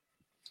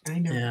 I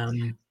know.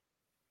 Um,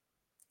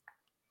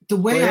 the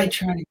way I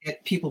try to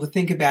get people to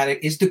think about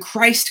it is the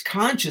Christ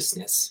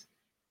consciousness.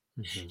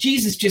 Mm-hmm.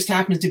 Jesus just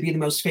happens to be the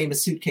most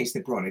famous suitcase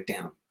that brought it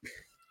down.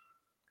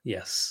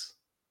 Yes.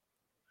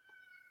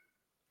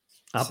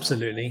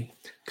 Absolutely.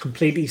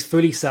 Completely,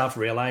 fully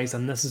self-realized.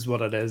 And this is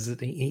what it is.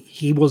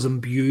 He was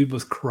imbued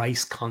with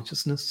Christ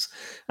consciousness.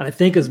 And I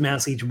think his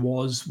message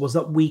was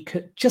that we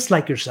could, just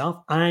like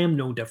yourself, I am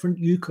no different.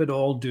 You could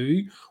all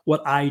do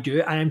what I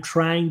do. I am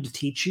trying to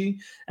teach you.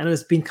 And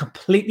it's been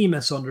completely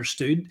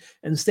misunderstood.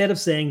 Instead of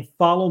saying,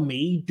 follow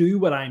me, do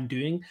what I'm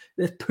doing,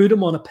 they put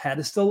him on a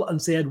pedestal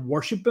and said,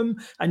 worship him.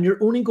 And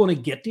you're only going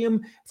to get to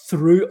him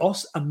through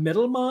us, a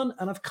middleman.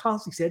 And I've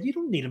constantly said, you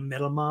don't need a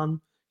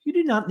middleman. You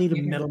do not need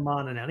a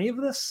middleman in any of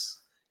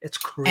this. It's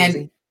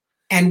crazy.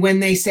 And when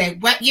they say,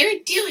 what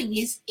you're doing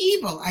is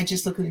evil, I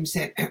just look at them and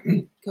say,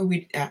 go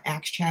read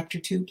Acts chapter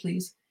 2,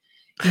 please.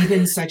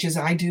 Even such as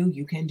I do,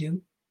 you can do.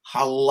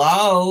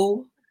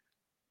 Hello.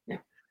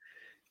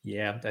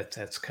 Yeah,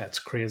 that's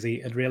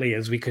crazy. It really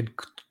is. We could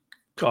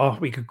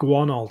go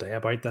on all day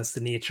about that's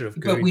the nature of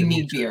good. But we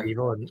need beer.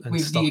 And we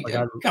stuff need like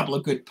a couple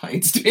of good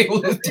pints to be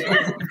able to do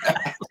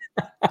that.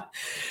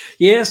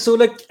 Yeah, so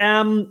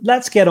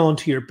let's get on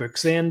to your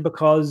books then,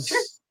 because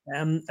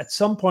at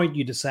some point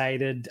you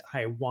decided,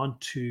 I want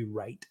to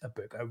write a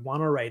book. I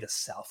want to write a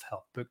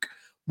self-help book.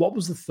 What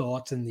was the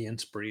thought and the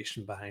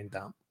inspiration behind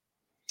that?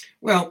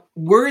 Well,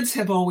 words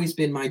have always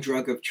been my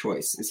drug of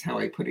choice, is how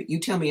I put it. You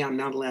tell me I'm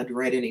not allowed to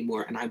write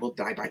anymore and I will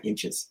die by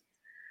inches.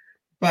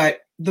 But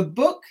the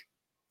book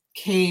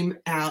came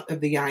out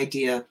of the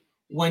idea.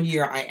 One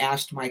year I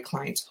asked my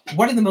clients,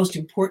 what are the most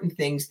important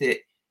things that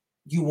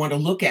you want to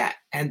look at?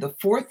 And the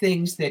 4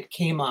 things that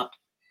came up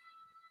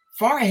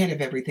far ahead of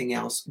everything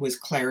else was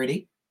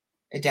clarity,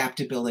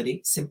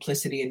 adaptability,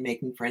 simplicity, and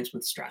making friends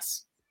with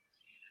stress.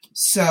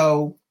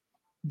 So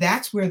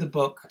that's where the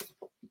book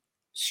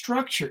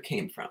structure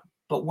came from.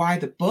 But why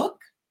the book?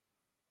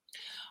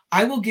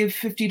 I will give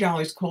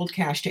 $50 cold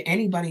cash to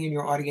anybody in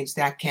your audience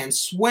that can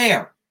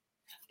swear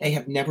they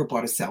have never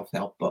bought a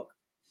self-help book.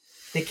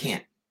 They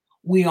can't.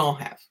 We all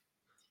have.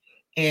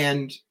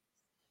 And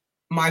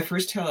my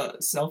first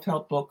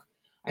self-help book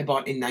I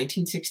bought in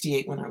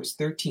 1968 when I was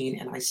 13,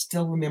 and I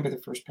still remember the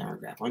first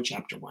paragraph on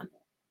chapter 1.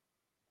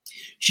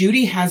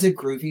 Judy has a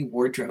groovy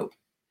wardrobe.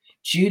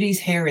 Judy's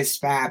hair is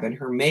fab and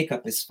her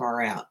makeup is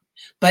far out.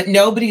 But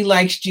nobody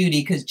likes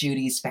Judy because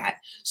Judy's fat.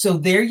 So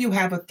there you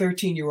have a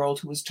 13-year-old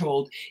who was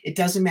told it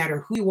doesn't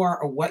matter who you are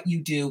or what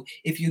you do.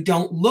 If you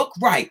don't look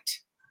right,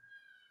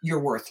 you're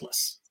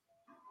worthless.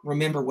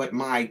 Remember what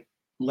my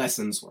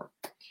lessons were.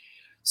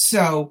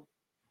 So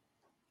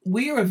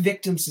we are a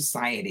victim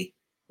society,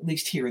 at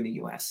least here in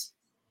the US.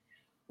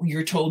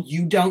 You're told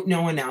you don't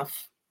know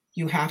enough.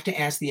 You have to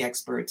ask the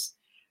experts.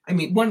 I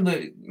mean, one of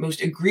the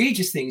most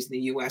egregious things in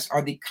the US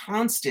are the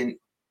constant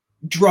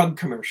drug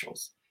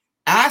commercials.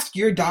 Ask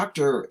your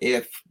doctor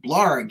if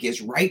Blarg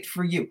is right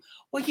for you.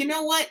 Well, you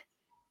know what?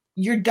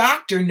 Your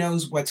doctor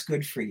knows what's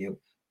good for you,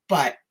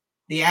 but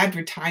the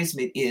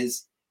advertisement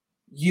is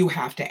you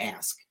have to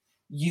ask.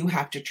 You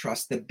have to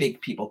trust the big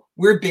people.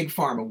 We're big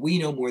pharma. We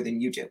know more than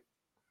you do.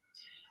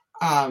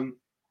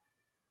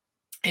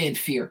 And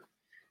fear.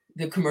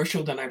 The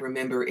commercial that I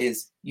remember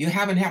is, you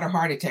haven't had a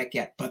heart attack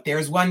yet, but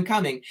there's one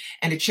coming.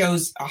 And it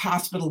shows a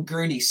hospital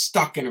gurney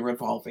stuck in a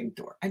revolving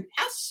door. I mean,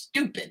 how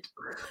stupid.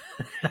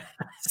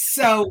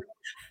 So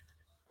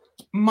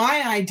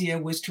my idea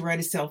was to write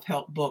a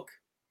self-help book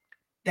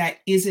that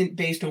isn't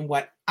based on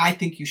what I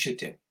think you should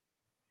do,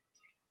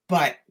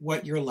 but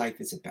what your life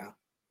is about.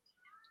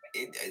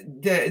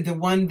 The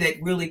one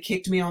that really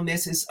kicked me on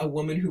this is a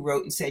woman who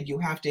wrote and said, you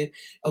have to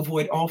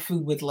avoid all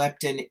food with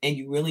leptin, and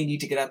you really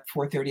need to get up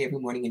 4:30 every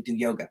morning and do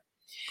yoga.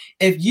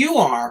 If you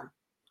are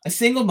a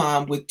single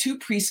mom with 2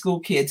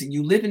 preschool kids and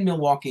you live in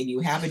Milwaukee and you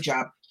have a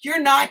job,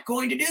 you're not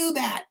going to do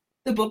that.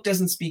 The book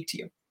doesn't speak to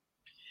you.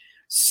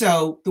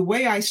 So the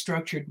way I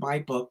structured my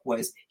book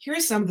was, here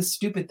are some of the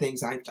stupid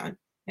things I've done,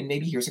 and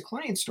maybe here's a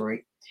client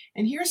story,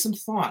 and here are some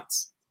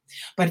thoughts.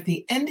 But at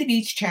the end of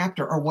each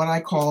chapter are what I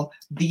call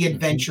the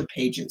adventure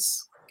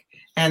pages.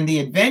 And the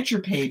adventure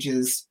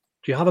pages.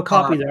 Do you have a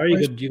copy there?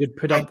 You could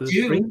put up the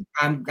screen.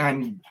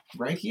 I'm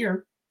right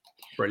here.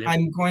 Brilliant.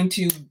 I'm going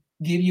to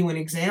give you an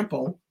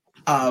example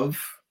of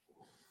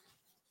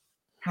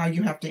how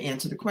you have to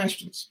answer the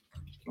questions.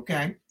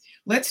 Okay.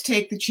 Let's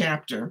take the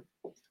chapter,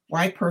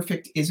 Why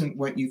Perfect Isn't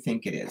What You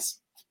Think It Is.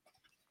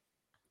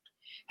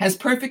 Has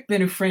perfect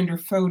been a friend or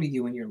foe to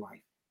you in your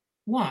life?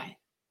 Why?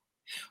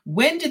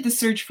 When did the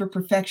search for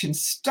perfection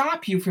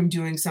stop you from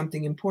doing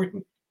something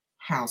important?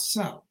 How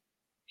so?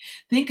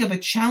 Think of a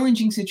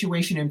challenging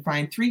situation and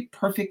find 3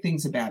 perfect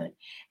things about it.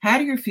 How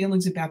do your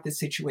feelings about the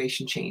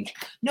situation change?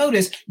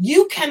 Notice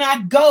you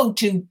cannot go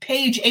to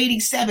page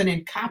 87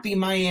 and copy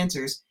my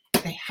answers.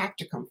 They have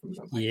to come from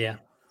the life. Yeah.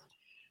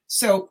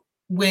 So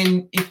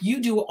if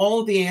you do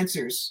all the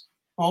answers,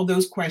 all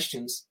those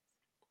questions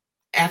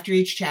after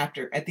each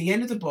chapter, at the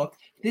end of the book,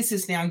 this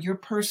is now your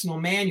personal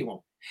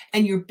manual.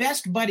 And your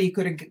best buddy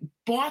could have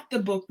bought the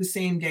book the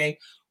same day,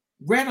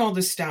 read all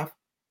the stuff,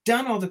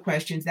 done all the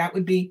questions. That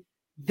would be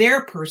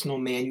their personal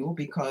manual,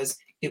 because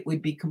it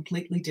would be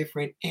completely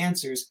different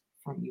answers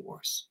from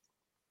yours.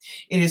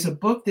 It is a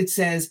book that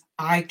says,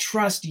 I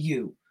trust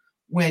you.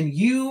 When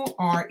you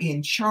are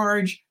in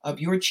charge of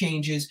your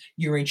changes,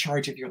 you're in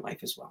charge of your life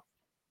as well.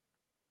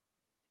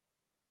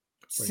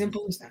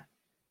 Simple as that.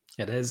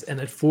 It is, and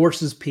it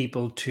forces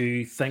people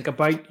to think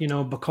about,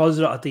 because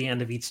at the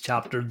end of each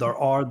chapter, there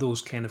are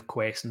those kind of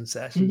question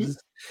sessions.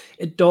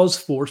 Mm-hmm. It does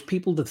force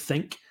people to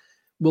think,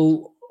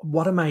 well,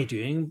 what am I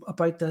doing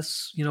about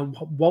this?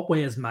 What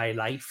way is my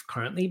life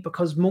currently?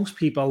 Because most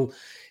people,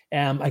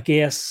 I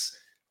guess,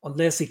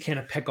 unless they kind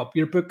of pick up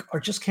your book, are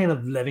just kind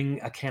of living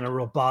a kind of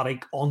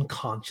robotic,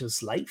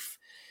 unconscious life.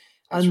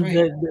 That's and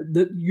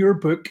right. Your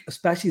book,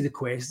 especially the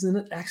questions in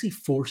it, actually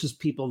forces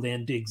people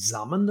then to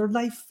examine their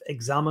life,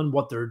 examine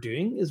what they're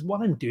doing. Is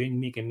what I'm doing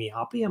making me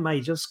happy? Am I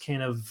just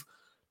kind of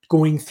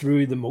going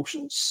through the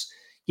motions?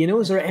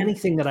 Is there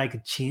anything that I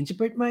could change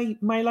about my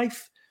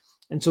life?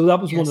 And so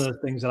that was one of the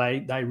things that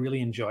I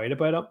really enjoyed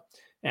about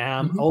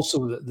it.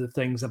 Also the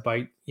things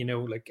about,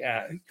 like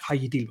how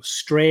you deal with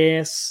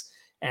stress,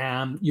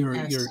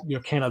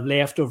 your kind of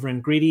leftover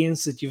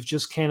ingredients that you've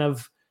just kind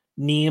of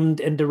named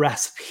into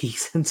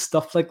recipes and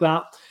stuff like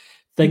that,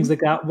 things like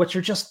that, which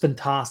are just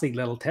fantastic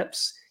little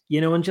tips,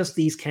 and just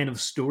these kind of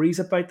stories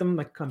about them.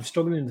 Like, I'm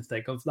struggling to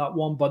think of that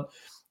one, but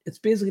it's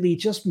basically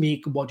just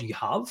make what you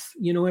have.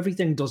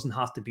 Everything doesn't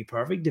have to be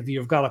perfect. If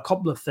you've got a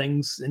couple of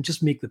things, and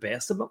just make the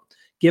best of it,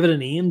 give it a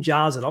name,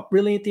 jazz it up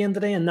really at the end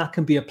of the day, and that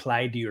can be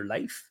applied to your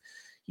life.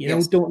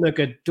 Don't look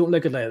at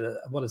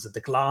what is it,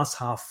 the glass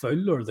half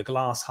full or the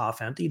glass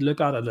half empty. Look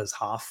at it as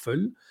half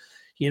full.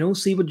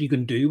 See what you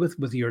can do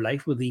with your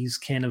life with these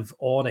kind of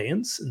odd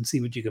ends, and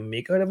see what you can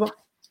make out of it.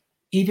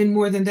 Even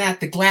more than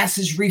that, the glass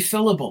is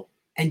refillable,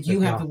 and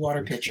you have the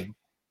water pitcher.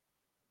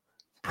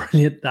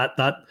 Brilliant.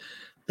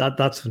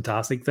 That's a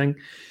fantastic thing.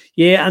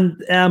 Yeah,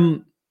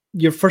 and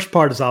your first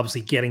part is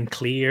obviously getting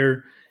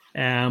clear,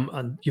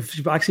 and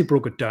you've actually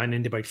broke it down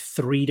into about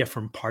 3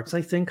 different parts,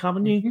 I think,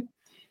 haven't you?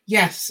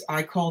 Yes,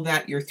 I call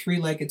that your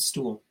 3-legged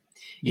stool.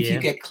 If you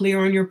get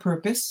clear on your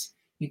purpose,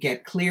 you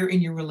get clear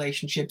in your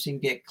relationships, and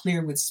get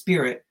clear with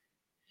spirit,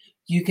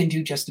 you can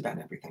do just about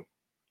everything.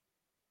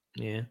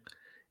 Yeah,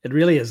 it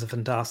really is a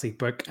fantastic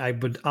book. I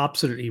would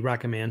absolutely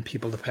recommend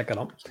people to pick it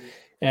up.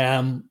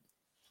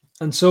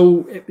 And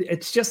so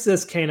it's just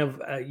this kind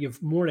of,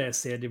 you've more or less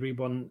said to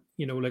everyone,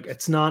 like,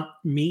 it's not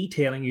me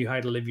telling you how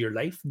to live your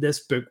life.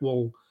 This book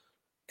will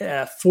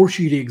force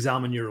you to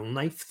examine your own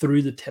life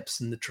through the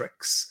tips and the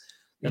tricks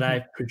that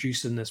I've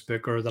produced in this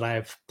book, or that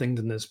I've thinked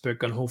in this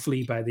book, and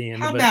hopefully by the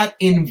end of it. How about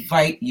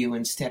invite you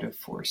instead of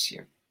force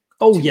you?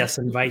 Oh, yes,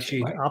 invite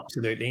you. Right?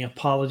 Absolutely.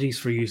 Apologies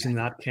for using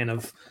that kind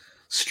of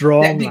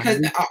strong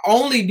because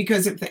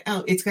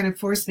it's going to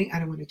force me. I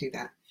don't want to do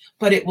that.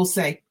 But it will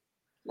say,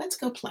 let's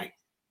go play.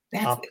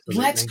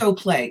 Let's go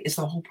play is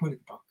the whole point of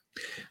the book.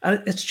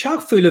 And it's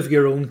chock full of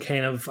your own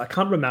kind of, I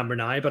can't remember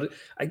now, but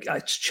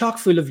it's chock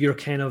full of your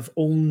kind of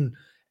own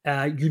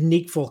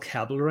unique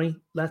vocabulary,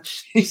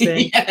 let's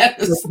say,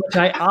 which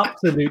I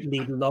absolutely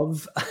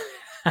love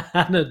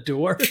and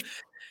adore.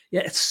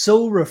 Yeah, it's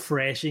so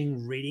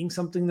refreshing reading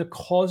something that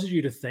causes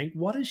you to think,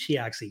 what is she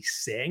actually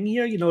saying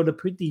here? To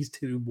put these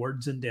 2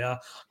 words into a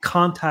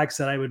context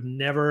that I would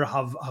never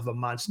have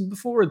imagined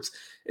before.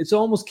 It's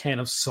almost kind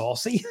of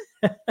saucy.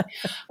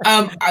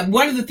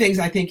 One of the things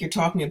I think you're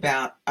talking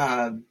about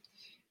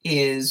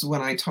is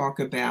when I talk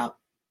about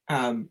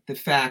the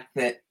fact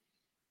that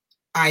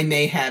I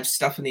may have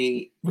stuff in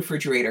the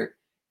refrigerator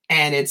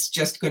and it's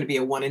just going to be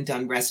a one and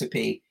done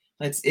recipe.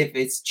 If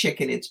it's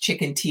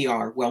chicken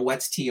TR. Well,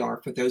 what's TR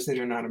for those that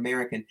are not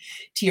American?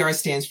 TR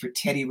stands for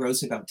Teddy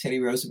Roosevelt. Teddy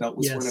Roosevelt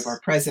was one of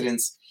our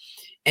presidents.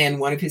 And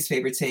one of his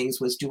favorite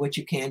sayings was, do what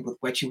you can with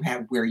what you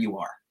have where you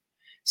are.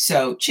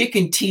 So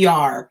chicken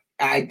TR,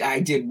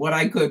 I did what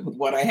I could with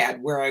what I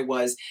had where I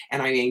was.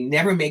 And I may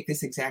never make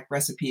this exact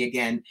recipe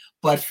again,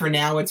 but for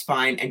now it's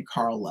fine. And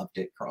Carl loved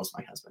it. Carl's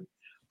my husband.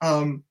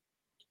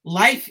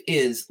 Life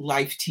is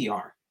life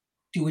TR.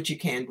 Do what you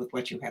can with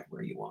what you have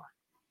where you are.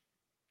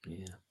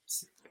 Yeah.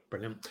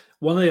 Brilliant.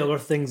 One of the other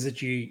things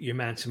that you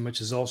mentioned, which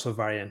is also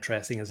very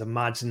interesting, is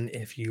imagine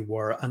if you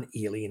were an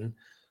alien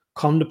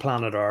come to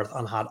planet Earth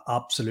and had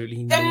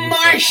absolutely the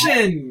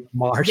Martian.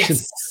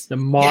 Yes. The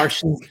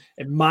Martian. Yes.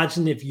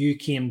 Imagine if you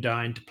came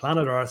down to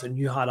planet Earth and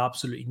you had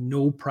absolutely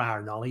no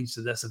prior knowledge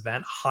to this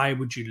event. How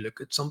would you look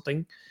at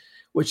something?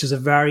 Which is a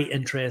very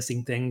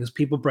interesting thing, because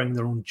people bring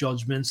their own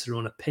judgments, their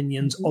own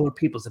opinions, other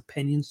people's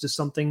opinions to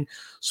something.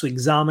 So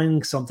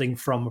examining something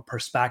from a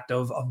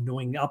perspective of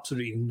knowing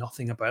absolutely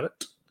nothing about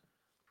it.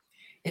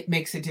 It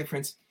makes a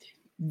difference.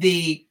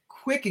 The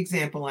quick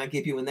example I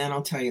give you, and then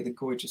I'll tell you the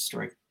gorgeous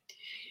story.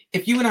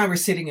 If you and I were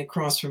sitting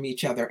across from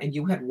each other and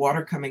you had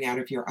water coming out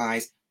of your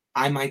eyes,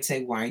 I might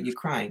say, why are you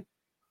crying?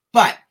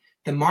 But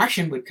the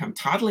Martian would come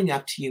toddling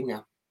up to you and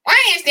go, "Why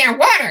is there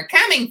water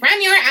coming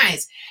from your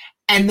eyes?"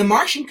 And the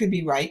Martian could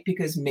be right,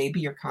 because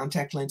maybe your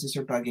contact lenses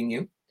are bugging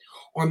you,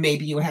 or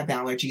maybe you have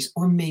allergies,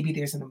 or maybe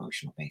there's an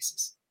emotional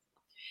basis.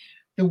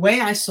 The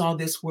way I saw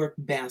this work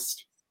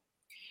best,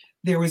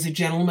 there was a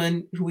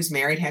gentleman who was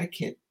married, had a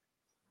kid.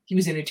 He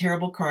was in a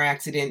terrible car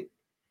accident.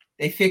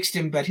 They fixed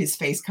him, but his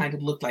face kind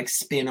of looked like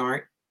spin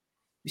art.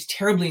 He was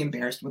terribly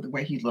embarrassed with the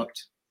way he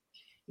looked.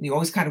 And he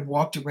always kind of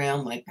walked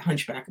around like the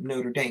Hunchback of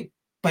Notre Dame.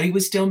 But he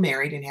was still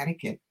married and had a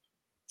kid.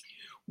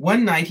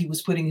 One night he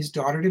was putting his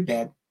daughter to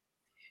bed.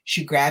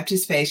 She grabbed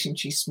his face and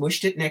she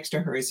smushed it next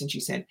to hers, and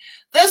she said,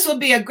 "This would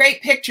be a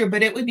great picture,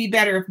 but it would be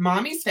better if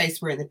Mommy's face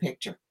were in the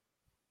picture."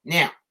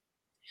 Now,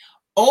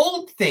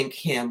 old think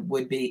him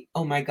would be,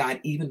 "Oh my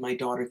God, even my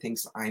daughter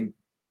thinks I'm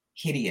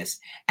hideous."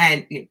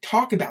 And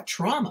talk about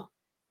trauma.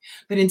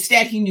 But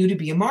instead, he knew to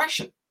be a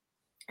Martian.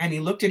 And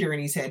he looked at her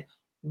and he said,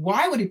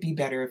 "Why would it be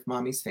better if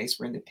Mommy's face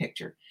were in the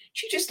picture?"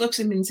 She just looks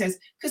at him and says,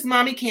 "Because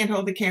Mommy can't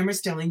hold the camera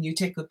still and you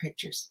take good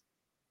pictures."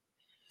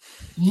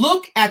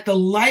 Look at the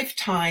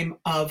lifetime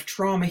of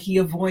trauma he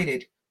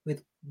avoided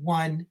with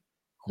one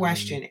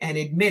question and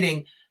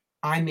admitting,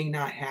 "I may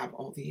not have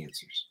all the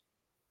answers."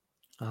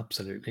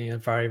 Absolutely.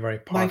 And very, very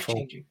powerful.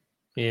 Life-changing.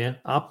 Yeah,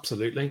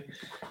 absolutely.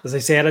 As I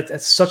said,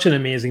 it's such an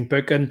amazing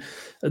book. And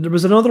there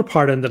was another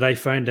part in that I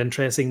found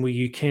interesting where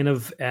you kind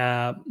of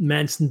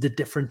mentioned the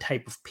different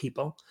type of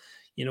people.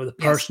 You know, the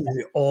person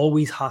who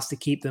always has to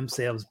keep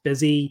themselves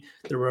busy.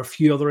 There were a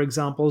few other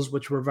examples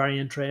which were very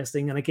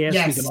interesting. And I guess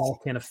we can all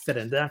kind of fit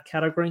into that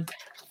category.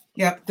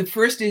 Yep. The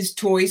first is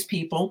toys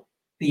people.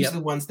 These are the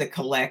ones that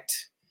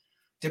collect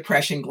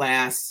depression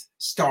glass,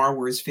 Star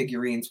Wars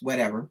figurines,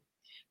 whatever.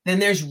 Then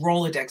there's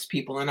Rolodex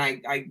people, and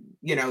I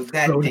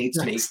that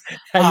dates me.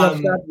 I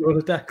love that,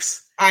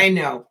 Rolodex. I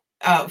know.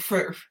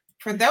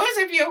 For those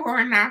of you who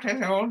are not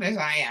as old as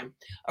I am,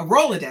 a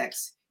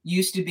Rolodex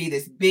used to be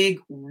this big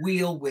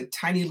wheel with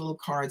tiny little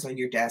cards on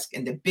your desk,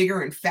 and the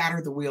bigger and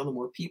fatter the wheel, the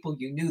more people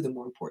you knew, the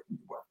more important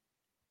you were.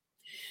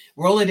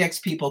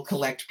 Rolodex people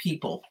collect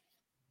people,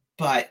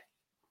 but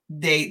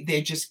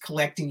they're just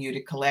collecting you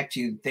to collect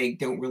you. They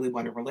don't really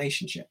want a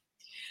relationship.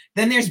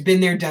 Then there's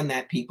been there, done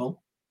that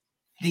people.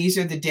 These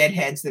are the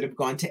deadheads that have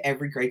gone to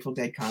every Grateful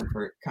Dead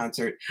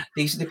concert.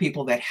 These are the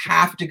people that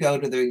have to go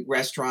to the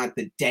restaurant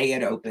the day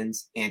it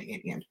opens, and.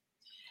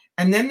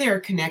 And then there are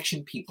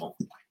connection people.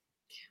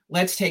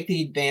 Let's take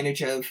the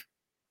advantage of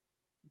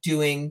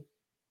doing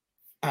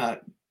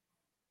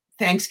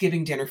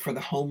Thanksgiving dinner for the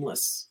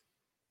homeless.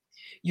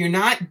 You're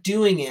not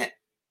doing it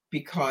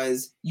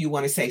because you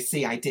want to say,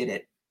 "See, I did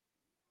it."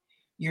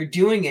 You're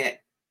doing it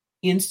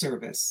in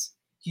service.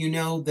 You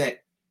know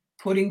that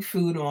putting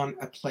food on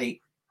a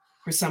plate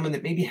for someone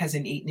that maybe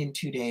hasn't eaten in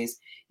 2 days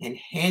and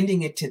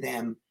handing it to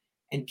them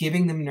and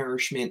giving them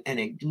nourishment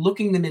and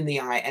looking them in the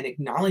eye and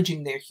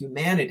acknowledging their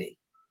humanity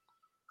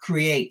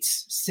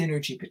creates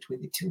synergy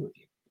between the two of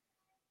you.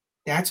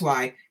 That's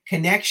why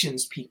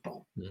connections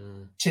people,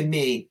 to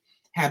me,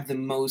 have the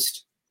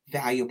most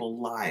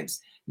valuable lives.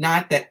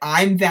 Not that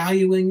I'm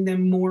valuing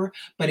them more,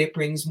 but it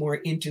brings more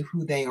into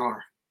who they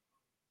are,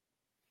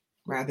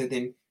 rather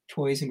than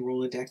toys and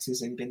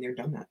Rolodexes and been there,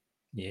 done that.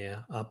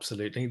 Yeah,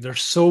 absolutely.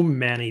 There's so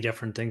many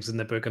different things in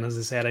the book. And as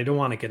I said, I don't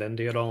want to get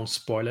into it all and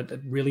spoil it.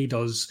 It really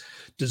does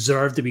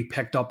deserve to be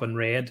picked up and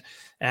read.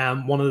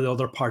 One of the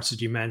other parts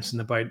that you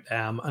mentioned about,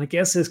 and I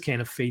guess this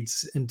kind of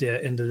feeds into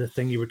the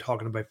thing you were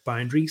talking about,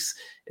 boundaries,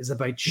 is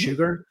about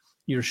sugar,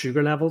 your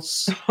sugar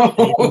levels.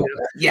 Oh,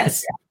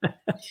 yes.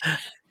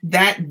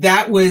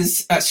 That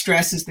was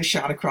stress is the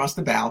shot across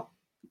the bow.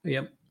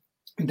 Yep.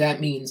 That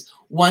means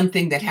one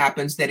thing that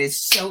happens that is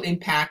so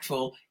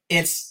impactful,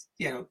 it's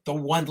the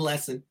one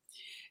lesson.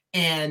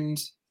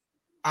 And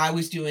I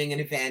was doing an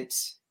event.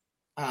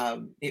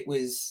 It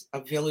was a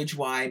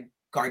village-wide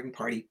garden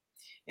party.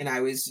 And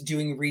I was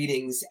doing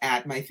readings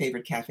at my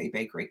favorite cafe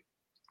bakery.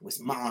 It was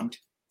mommed.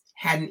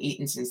 Hadn't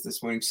eaten since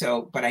this morning.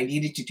 But I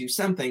needed to do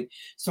something.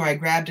 So I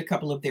grabbed a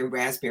couple of their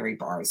raspberry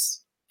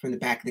bars from the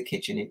back of the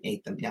kitchen and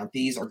ate them. Now,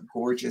 these are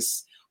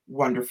gorgeous,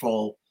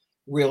 wonderful,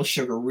 real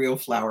sugar, real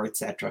flour,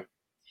 etc.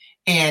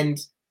 And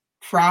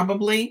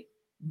probably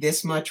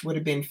this much would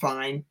have been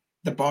fine.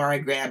 The bar I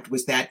grabbed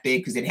was that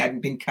big because it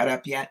hadn't been cut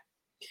up yet.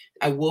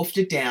 I wolfed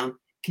it down,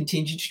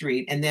 continued to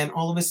read, and then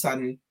all of a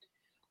sudden,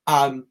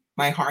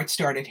 my heart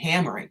started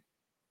hammering.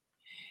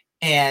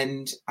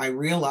 And I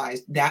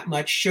realized that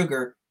much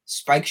sugar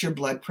spikes your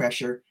blood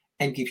pressure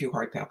and gives you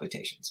heart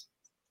palpitations.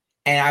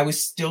 And I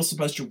was still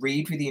supposed to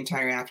read for the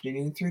entire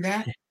afternoon through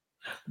that.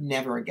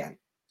 Never again.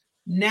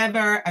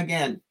 Never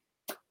again.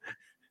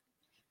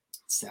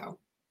 So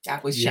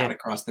that was shot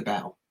across the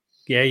bow.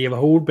 Yeah, you have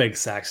a whole big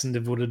section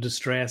devoted to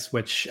stress,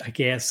 which I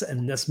guess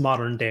in this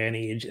modern day and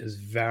age is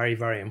very,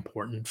 very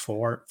important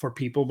for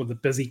people with a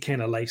busy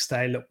kind of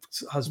lifestyle that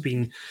has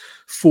been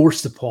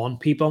forced upon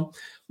people.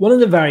 One of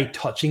the very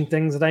touching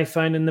things that I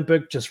found in the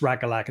book, just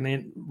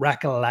recollecting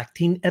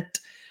it,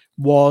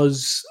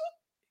 was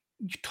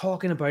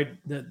talking about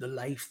the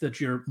life that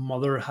your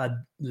mother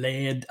had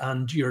led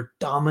and your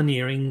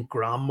domineering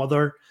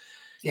grandmother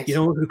Yes.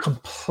 who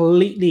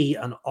completely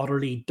and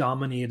utterly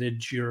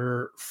dominated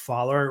your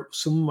father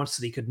so much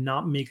that he could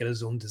not make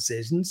his own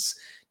decisions,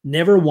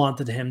 never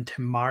wanted him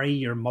to marry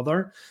your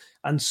mother.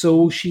 And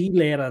so she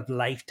led a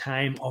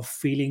lifetime of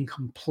feeling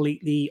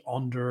completely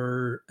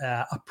under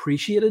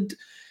appreciated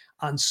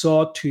and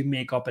sought to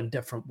make up in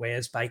different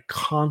ways by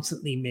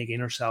constantly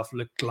making herself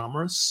look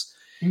glamorous.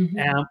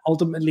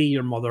 Ultimately,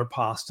 your mother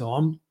passed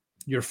on.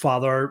 Your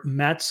father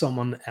met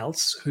someone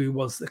else who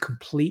was the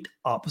complete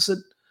opposite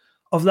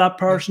of that Yes.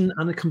 person,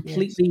 and it Yes.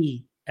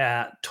 completely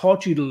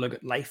taught you to look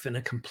at life in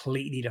a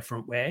completely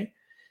different way.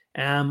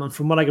 And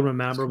from what I can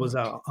remember, was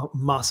a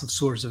massive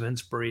source of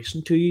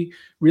inspiration to you.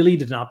 Really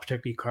did not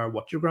particularly care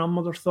what your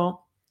grandmother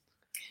thought.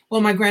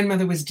 Well, my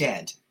grandmother was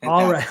dead at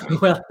All that right.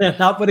 point. Well,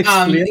 that would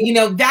explain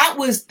it. That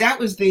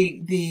was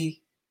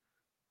the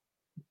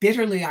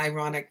bitterly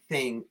ironic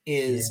thing Yeah.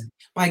 is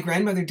my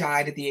grandmother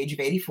died at the age of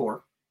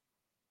 84.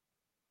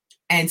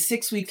 And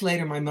 6 weeks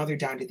later, my mother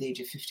died at the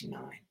age of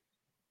 59.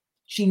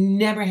 She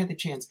never had the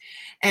chance.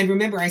 And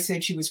remember, I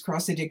said she was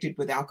cross-addicted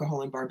with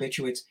alcohol and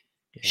barbiturates.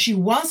 Yeah. She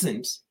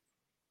wasn't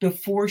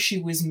before she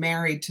was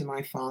married to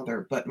my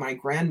father, but my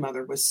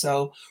grandmother was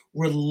so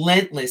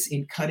relentless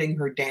in cutting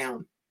her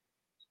down.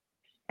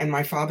 And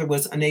my father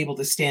was unable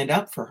to stand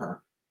up for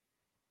her,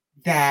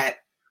 that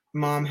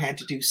mom had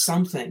to do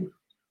something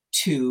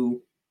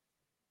to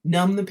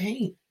numb the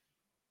pain.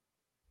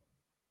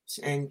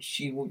 And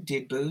she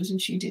did booze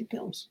and she did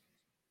pills.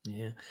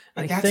 Yeah.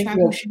 But I that's think not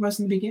who she was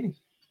in the beginning.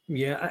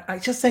 Yeah, I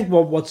just think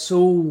what's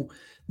so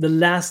the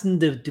lesson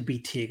to be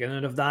taken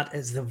out of that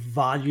is the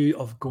value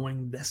of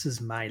going, this is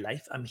my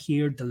life. I'm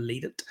here to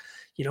lead it,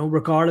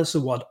 regardless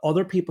of what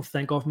other people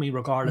think of me,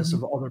 regardless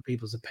of other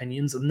people's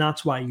opinions. And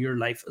that's why your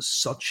life is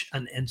such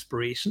an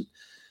inspiration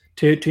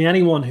to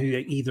anyone who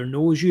either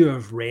knows you or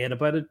have read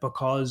about it,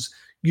 because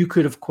you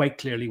could have quite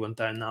clearly went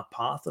down that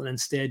path and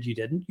instead you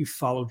didn't. You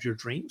followed your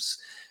dreams,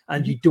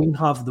 and you don't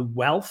have the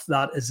wealth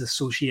that is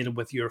associated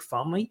with your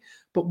family,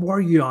 but where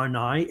you are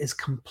now is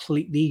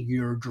completely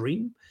your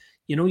dream.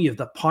 You have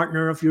the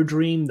partner of your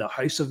dream, the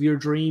house of your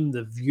dream,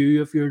 the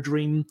view of your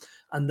dream,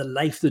 and the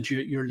life that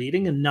you're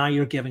leading, and now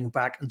you're giving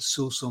back in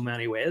so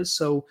many ways.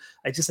 So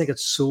I just think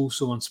it's so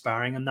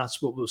inspiring, and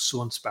that's what was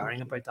so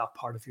inspiring about that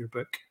part of your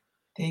book.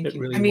 Thank It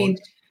you. I really mean,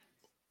 was.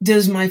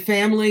 does my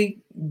family,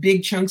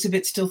 big chunks of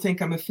it, still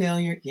think I'm a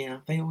failure? Yeah,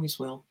 they always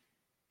will.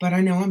 But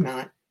I know I'm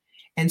not.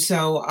 And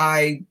so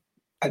I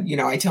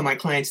tell my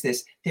clients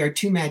this. There are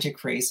two magic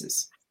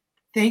phrases.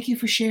 Thank you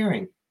for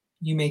sharing.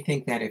 You may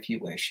think that if you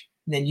wish.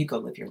 And then you go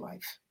live your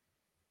life.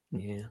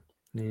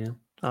 Yeah,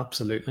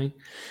 absolutely.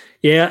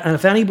 Yeah, and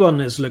if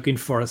anyone is looking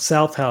for a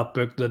self-help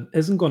book that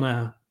isn't going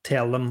to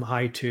tell them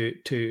how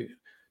to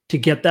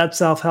get that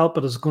self-help,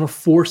 but is going to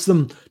force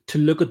them to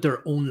look at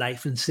their own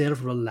life instead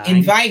of relying.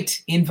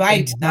 Invite,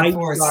 not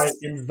force.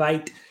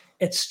 Invite.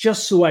 It's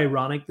just so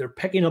ironic. They're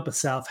picking up a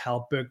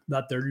self-help book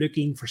that they're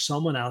looking for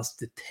someone else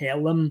to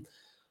tell them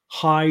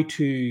how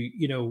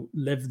to,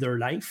 live their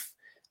life.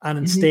 And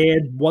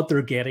instead, what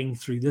they're getting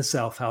through the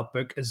self-help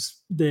book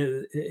is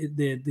the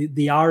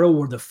arrow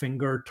or the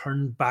finger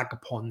turned back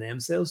upon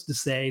themselves to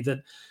say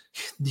that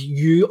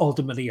you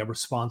ultimately are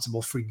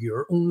responsible for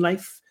your own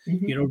life,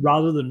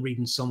 rather than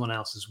reading someone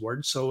else's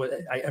words. So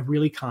I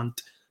really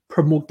can't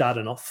promote that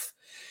enough.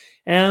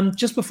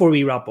 Just before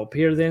we wrap up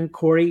here, then,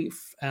 Corbie,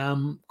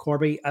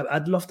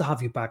 I'd love to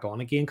have you back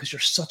on again, because you're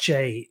such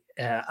a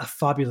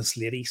fabulous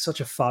lady, such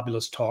a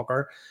fabulous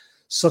talker,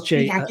 such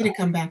Be a happy to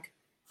come back.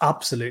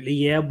 absolutely,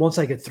 yeah. Once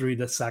I get through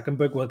the second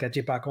book, we'll get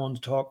you back on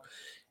to talk,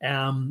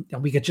 and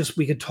we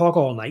could talk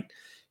all night.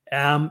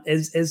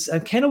 Is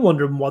I'm kind of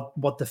wondering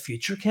what the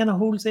future kind of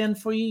holds in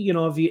for you.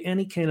 Have you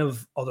any kind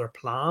of other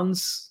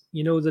plans?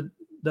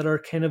 That are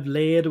kind of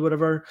laid or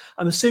whatever.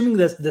 I'm assuming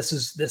that this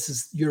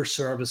is your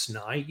service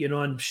now.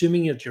 I'm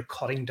assuming that you're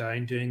cutting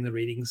down doing the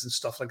readings and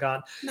stuff like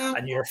that. No,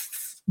 And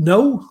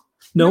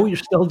no, you're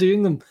still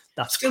doing them.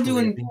 That's still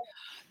crazy.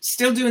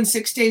 Still doing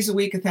 6 days a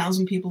week,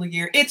 1,000 people a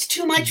year. It's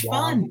too much Wow.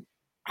 fun.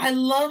 I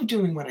love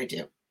doing what I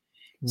do.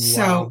 Wow.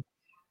 So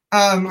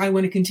I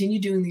want to continue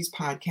doing these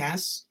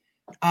podcasts.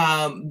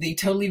 The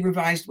Totally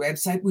Revised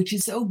website, which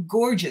is so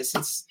gorgeous.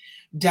 It's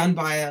done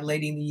by a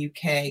lady in the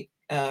UK.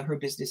 Her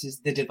business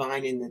is The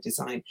Divine in the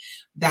Design.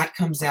 That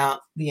comes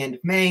out the end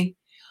of May.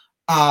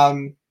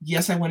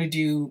 Yes, I want to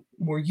do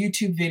more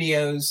YouTube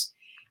videos.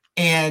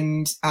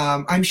 And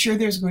I'm sure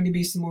there's going to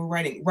be some more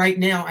writing. Right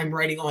now, I'm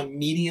writing on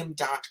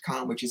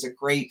medium.com, which is a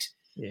great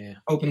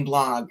open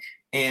blog.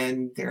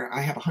 And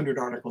I have 100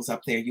 articles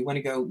up there. You want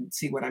to go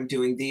see what I'm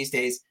doing these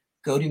days,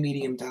 go to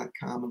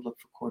medium.com and look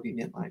for Corbie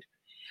Mitleid.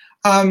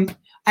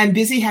 I'm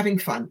busy having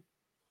fun.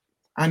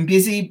 I'm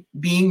busy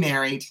being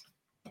married.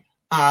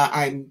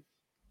 I'm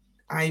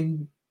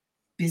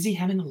busy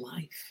having a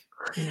life.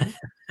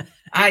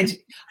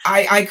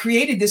 I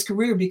created this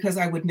career because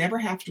I would never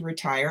have to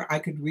retire. I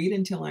could read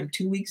until I'm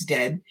 2 weeks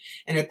dead.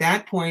 And at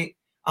that point,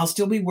 I'll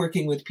still be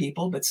working with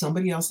people, but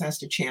somebody else has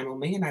to channel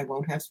me, and I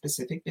won't have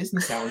specific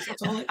business hours.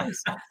 That's all it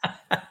is.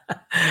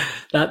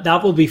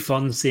 That will be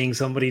fun, seeing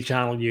somebody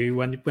channel you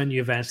when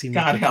you eventually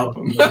make God the help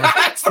them. crossover.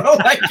 That's all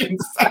I can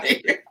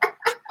say.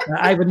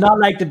 I would not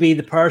like to be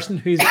the person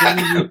who's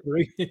bringing you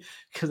through,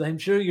 because I'm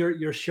sure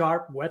your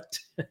sharp wit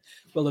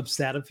will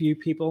upset a few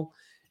people.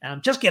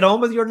 Just get on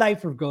with your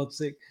life, for God's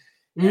sake.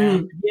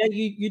 Yeah,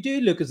 you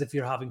do look as if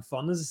you're having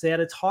fun. As I said,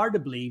 it's hard to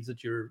believe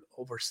that you're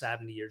over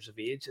 70 years of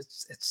age.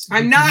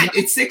 I'm not.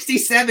 It's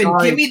 67.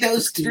 Sorry. Give me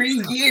those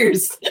 3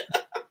 years.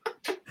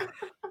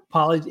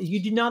 Apology.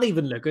 You do not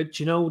even look it,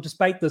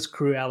 despite this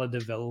Cruella de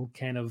Vil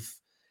kind of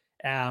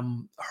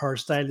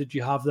hairstyle that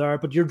you have there,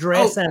 but your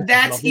dress sense,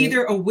 that's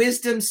either a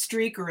wisdom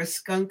streak or a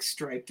skunk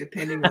stripe,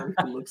 depending on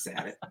who looks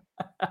at it.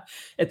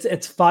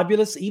 It's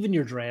fabulous. Even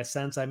your dress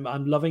sense,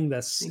 I'm loving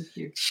this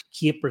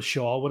cape or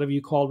shawl, whatever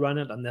you call around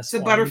it, and this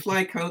it's a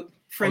butterfly coat.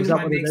 Friend of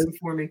mine makes them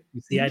for me.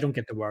 You see, I don't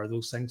get to wear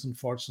those things,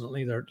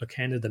 unfortunately. They're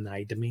kind of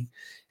denied to me.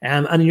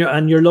 And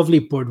your lovely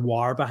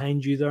boudoir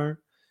behind you there.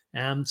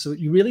 So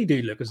you really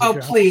do look as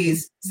if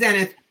please,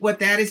 Zenith, what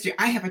that is,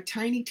 I have a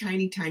tiny,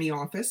 tiny, tiny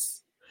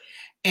office,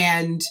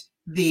 and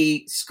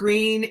the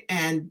screen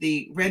and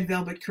the red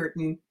velvet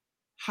curtain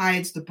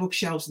hides the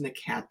bookshelves and the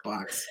cat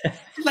box.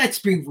 Let's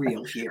be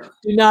real here.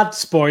 Do not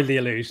spoil the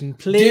illusion,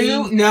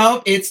 please.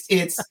 No, it's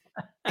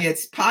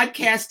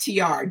podcast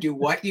TR. Do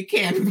what you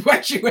can with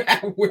what you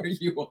have where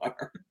you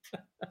are.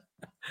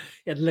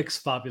 It looks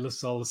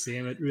fabulous all the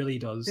same. It really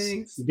does.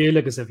 Thanks. You do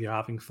look as if you're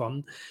having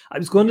fun. I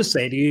was going to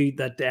say to you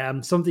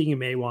that something you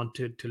may want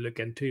to look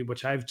into,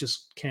 which I've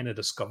just kind of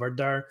discovered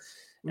there,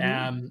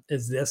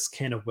 is this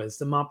kind of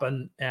wisdom app.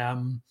 And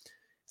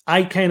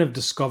I kind of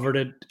discovered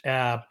it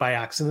by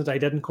accident. I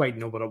didn't quite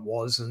know what it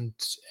was.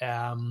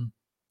 And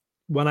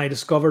when I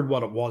discovered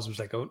what it was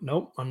like, oh,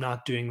 no, I'm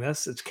not doing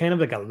this. It's kind of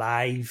like a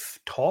live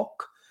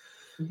talk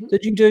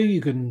that you do.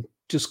 You can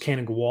just kind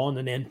of go on,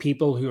 and then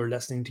people who are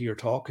listening to your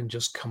talk can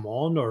just come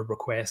on or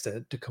request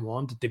to come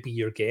on to be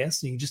your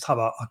guest, and you just have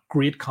a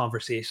great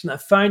conversation. I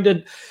found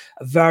it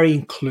a very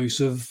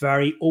inclusive,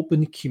 very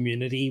open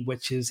community,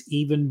 which is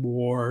even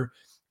more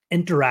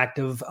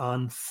interactive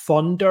and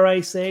fun, dare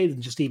I say,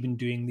 than just even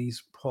doing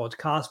these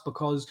podcasts,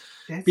 because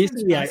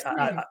basically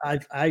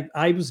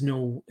I was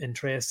no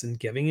interest in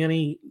giving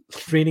any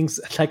trainings.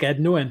 Like, I had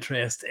no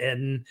interest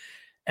in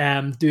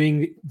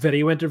doing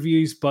video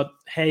interviews, but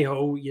hey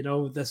ho,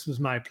 this was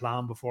my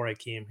plan before I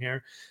came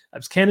here. I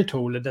was kind of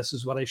told that this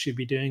is what I should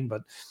be doing,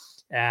 but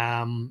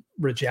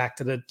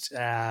rejected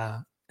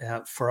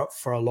it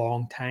for a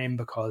long time,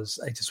 because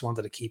I just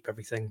wanted to keep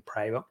everything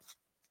private.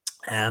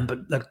 But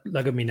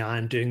look at me now,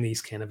 I'm doing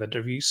these kind of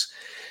interviews.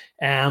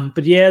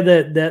 But yeah,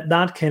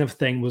 that kind of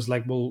thing was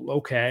like, well,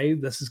 okay,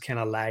 this is kind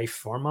of live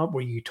format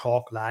where you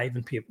talk live,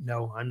 and people,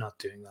 no, I'm not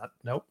doing that.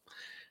 Nope.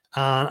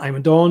 And I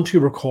went on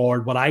to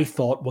record what I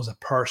thought was a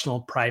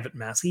personal private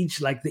message.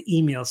 Like the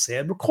email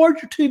said, record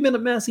your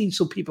 2-minute message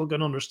so people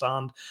can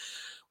understand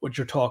what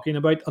you're talking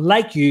about. And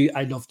like you,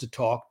 I love to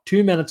talk.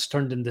 2 minutes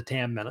turned into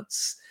 10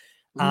 minutes.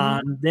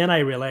 And then I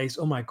realized,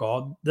 oh my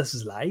God, this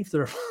is live.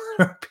 There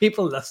are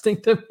people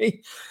listening to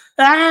me.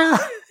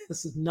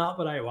 This is not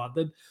what I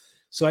wanted.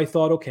 So I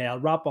thought, okay, I'll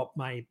wrap up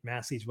my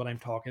message, what I'm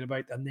talking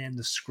about. And then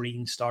the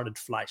screen started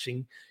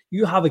flashing.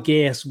 You have a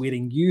guest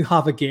waiting. You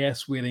have a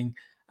guest waiting.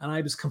 And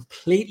I was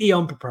completely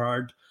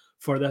unprepared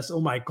for this.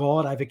 Oh my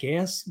God, I have a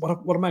guest.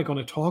 What am I going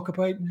to talk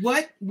about?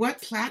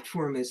 What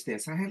platform is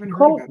this? I haven't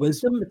heard about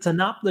Wisdom. It's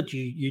an app that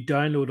you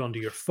download onto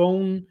your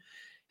phone.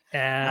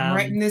 I'm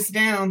writing this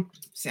down.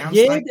 Sounds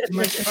like too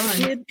much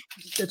fun.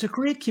 It's a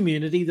great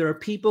community. There are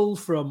people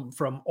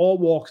from all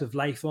walks of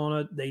life on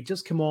it. They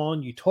just come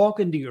on, you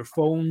talk into your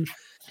phone.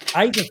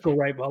 I just go,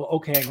 right, well,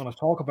 okay, I'm going to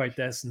talk about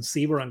this and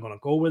see where I'm going to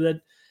go with it.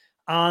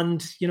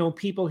 And,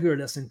 people who are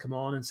listening come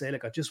on and say,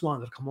 like, I just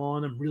wanted to come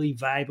on and really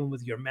vibing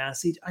with your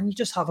message. And you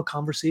just have a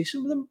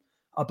conversation with them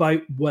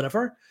about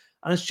whatever.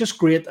 And it's just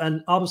great.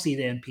 And obviously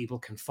then people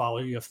can follow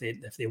you if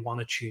they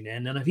want to tune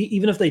in. And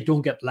even if they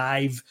don't get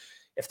live,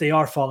 if they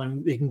are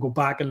following, they can go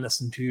back and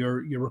listen to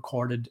your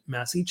recorded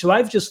message. So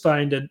I've just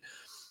found it,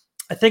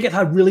 I think it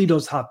really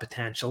does have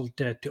potential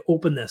to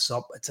open this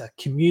up. It's a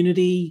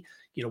community.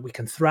 We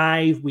can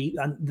thrive.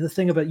 And the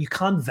thing about, you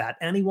can't vet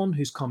anyone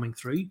who's coming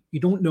through. You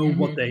don't know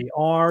what they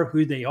are,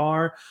 who they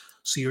are.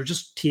 So you're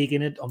just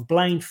taking it on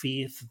blind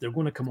faith. They're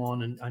going to come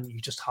on and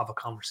you just have a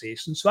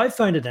conversation. So I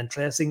found it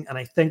interesting. And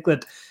I think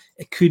that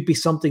it could be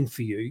something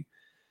for you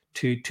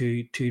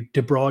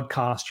to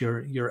broadcast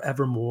your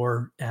ever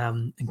more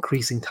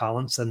increasing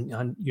talents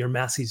and your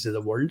message to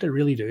the world. I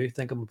really do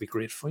think it would be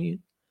great for you.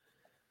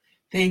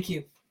 Thank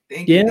you.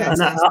 Thank you. That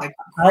sounds like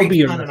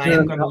great fun, and I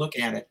am going to look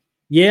at it.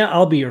 Yeah,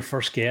 I'll be your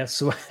first guest,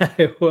 so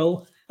I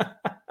will.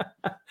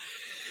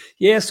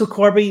 Yeah, so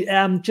Corbie,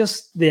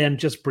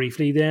 just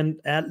briefly,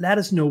 let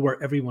us know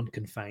where everyone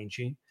can find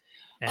you.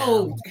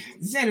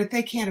 Zenith,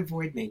 they can't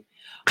avoid me.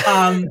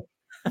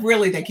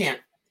 Really, they can't.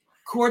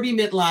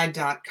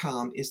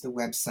 CorbieMitleid.com is the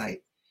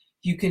website.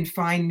 You can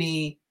find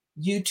me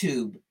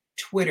YouTube,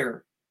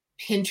 Twitter,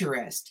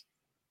 Pinterest,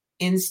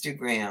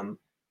 Instagram,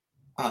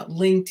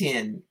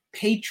 LinkedIn,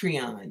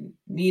 Patreon,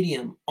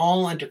 Medium,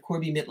 all under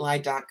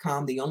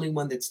CorbieMitleid.com. The only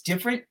one that's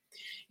different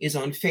is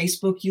on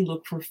Facebook. You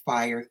look for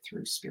Fire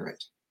Through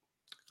Spirit.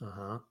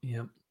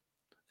 Yep.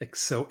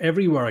 So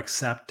everywhere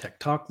except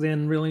TikTok,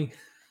 then, really?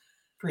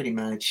 Pretty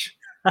much.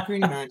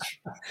 Pretty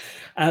much.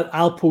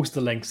 I'll post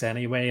the links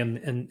anyway in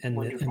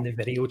the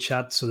video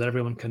chat so that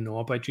everyone can know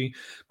about you.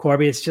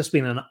 Corbie, it's just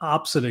been an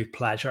absolute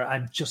pleasure.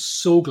 I'm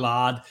just so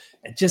glad.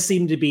 It just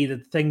seemed to be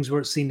that things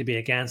seemed to be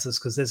against us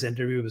because this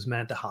interview was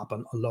meant to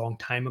happen a long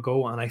time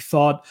ago. And I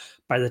thought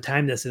by the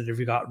time this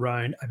interview got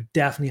round, I would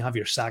definitely have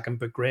your second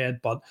book read.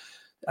 But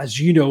as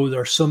you know, there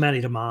are so many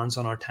demands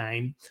on our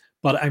time.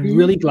 But I'm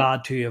really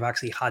glad to have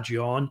actually had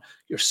you on.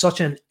 You're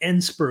such an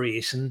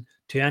inspiration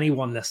to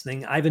anyone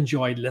listening. I've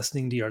enjoyed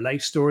listening to your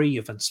life story.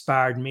 You've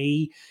inspired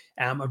me.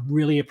 I'm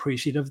really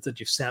appreciative that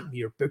you've sent me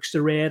your books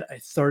to read. I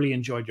thoroughly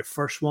enjoyed your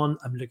first one.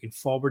 I'm looking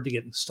forward to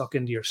getting stuck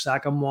into your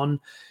second one.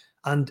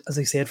 And as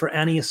I said, for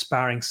any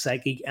aspiring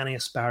psychic, any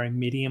aspiring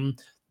medium,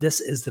 this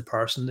is the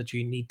person that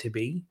you need to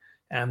be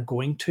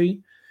going to.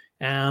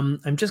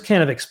 I'm just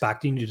kind of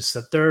expecting you to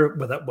sit there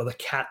with a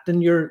cat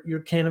in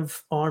your kind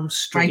of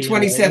arms. My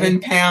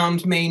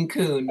 27-pound Maine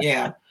Coon,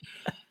 yeah.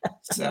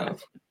 So,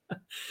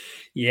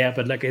 yeah,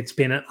 but look, it's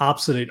been an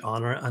absolute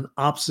honor, an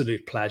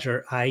absolute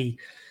pleasure. I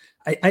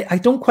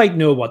don't quite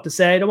know what to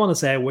say. I don't want to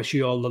say I wish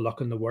you all the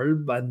luck in the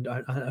world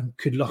and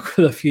good luck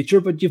for the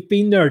future, but you've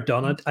been there,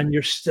 done it, and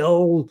you're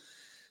still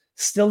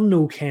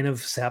no kind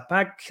of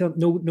setback,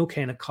 no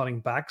kind of cutting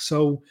back.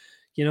 So,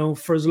 you know,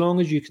 for as long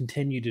as you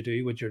continue to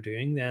do what you're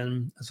doing,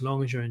 then as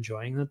long as you're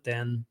enjoying it,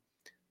 then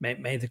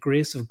may the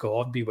grace of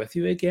God be with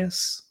you, I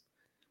guess.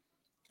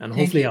 And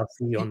hopefully I'll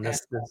see you on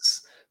this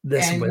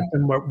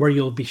wisdom where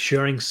you'll be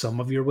sharing some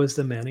of your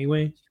wisdom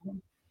anyway.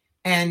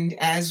 And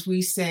as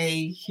we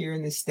say here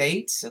in the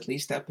States, at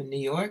least up in New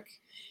York,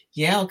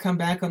 yeah, I'll come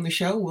back on the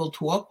show. We'll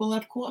talk. We'll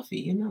have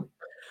coffee, you know.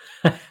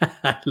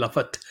 I love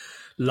it.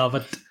 Love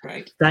it.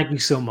 Right. Thank you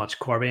so much,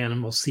 Corbie,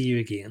 and we'll see you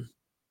again.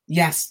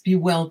 Yes. Be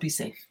well, be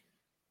safe.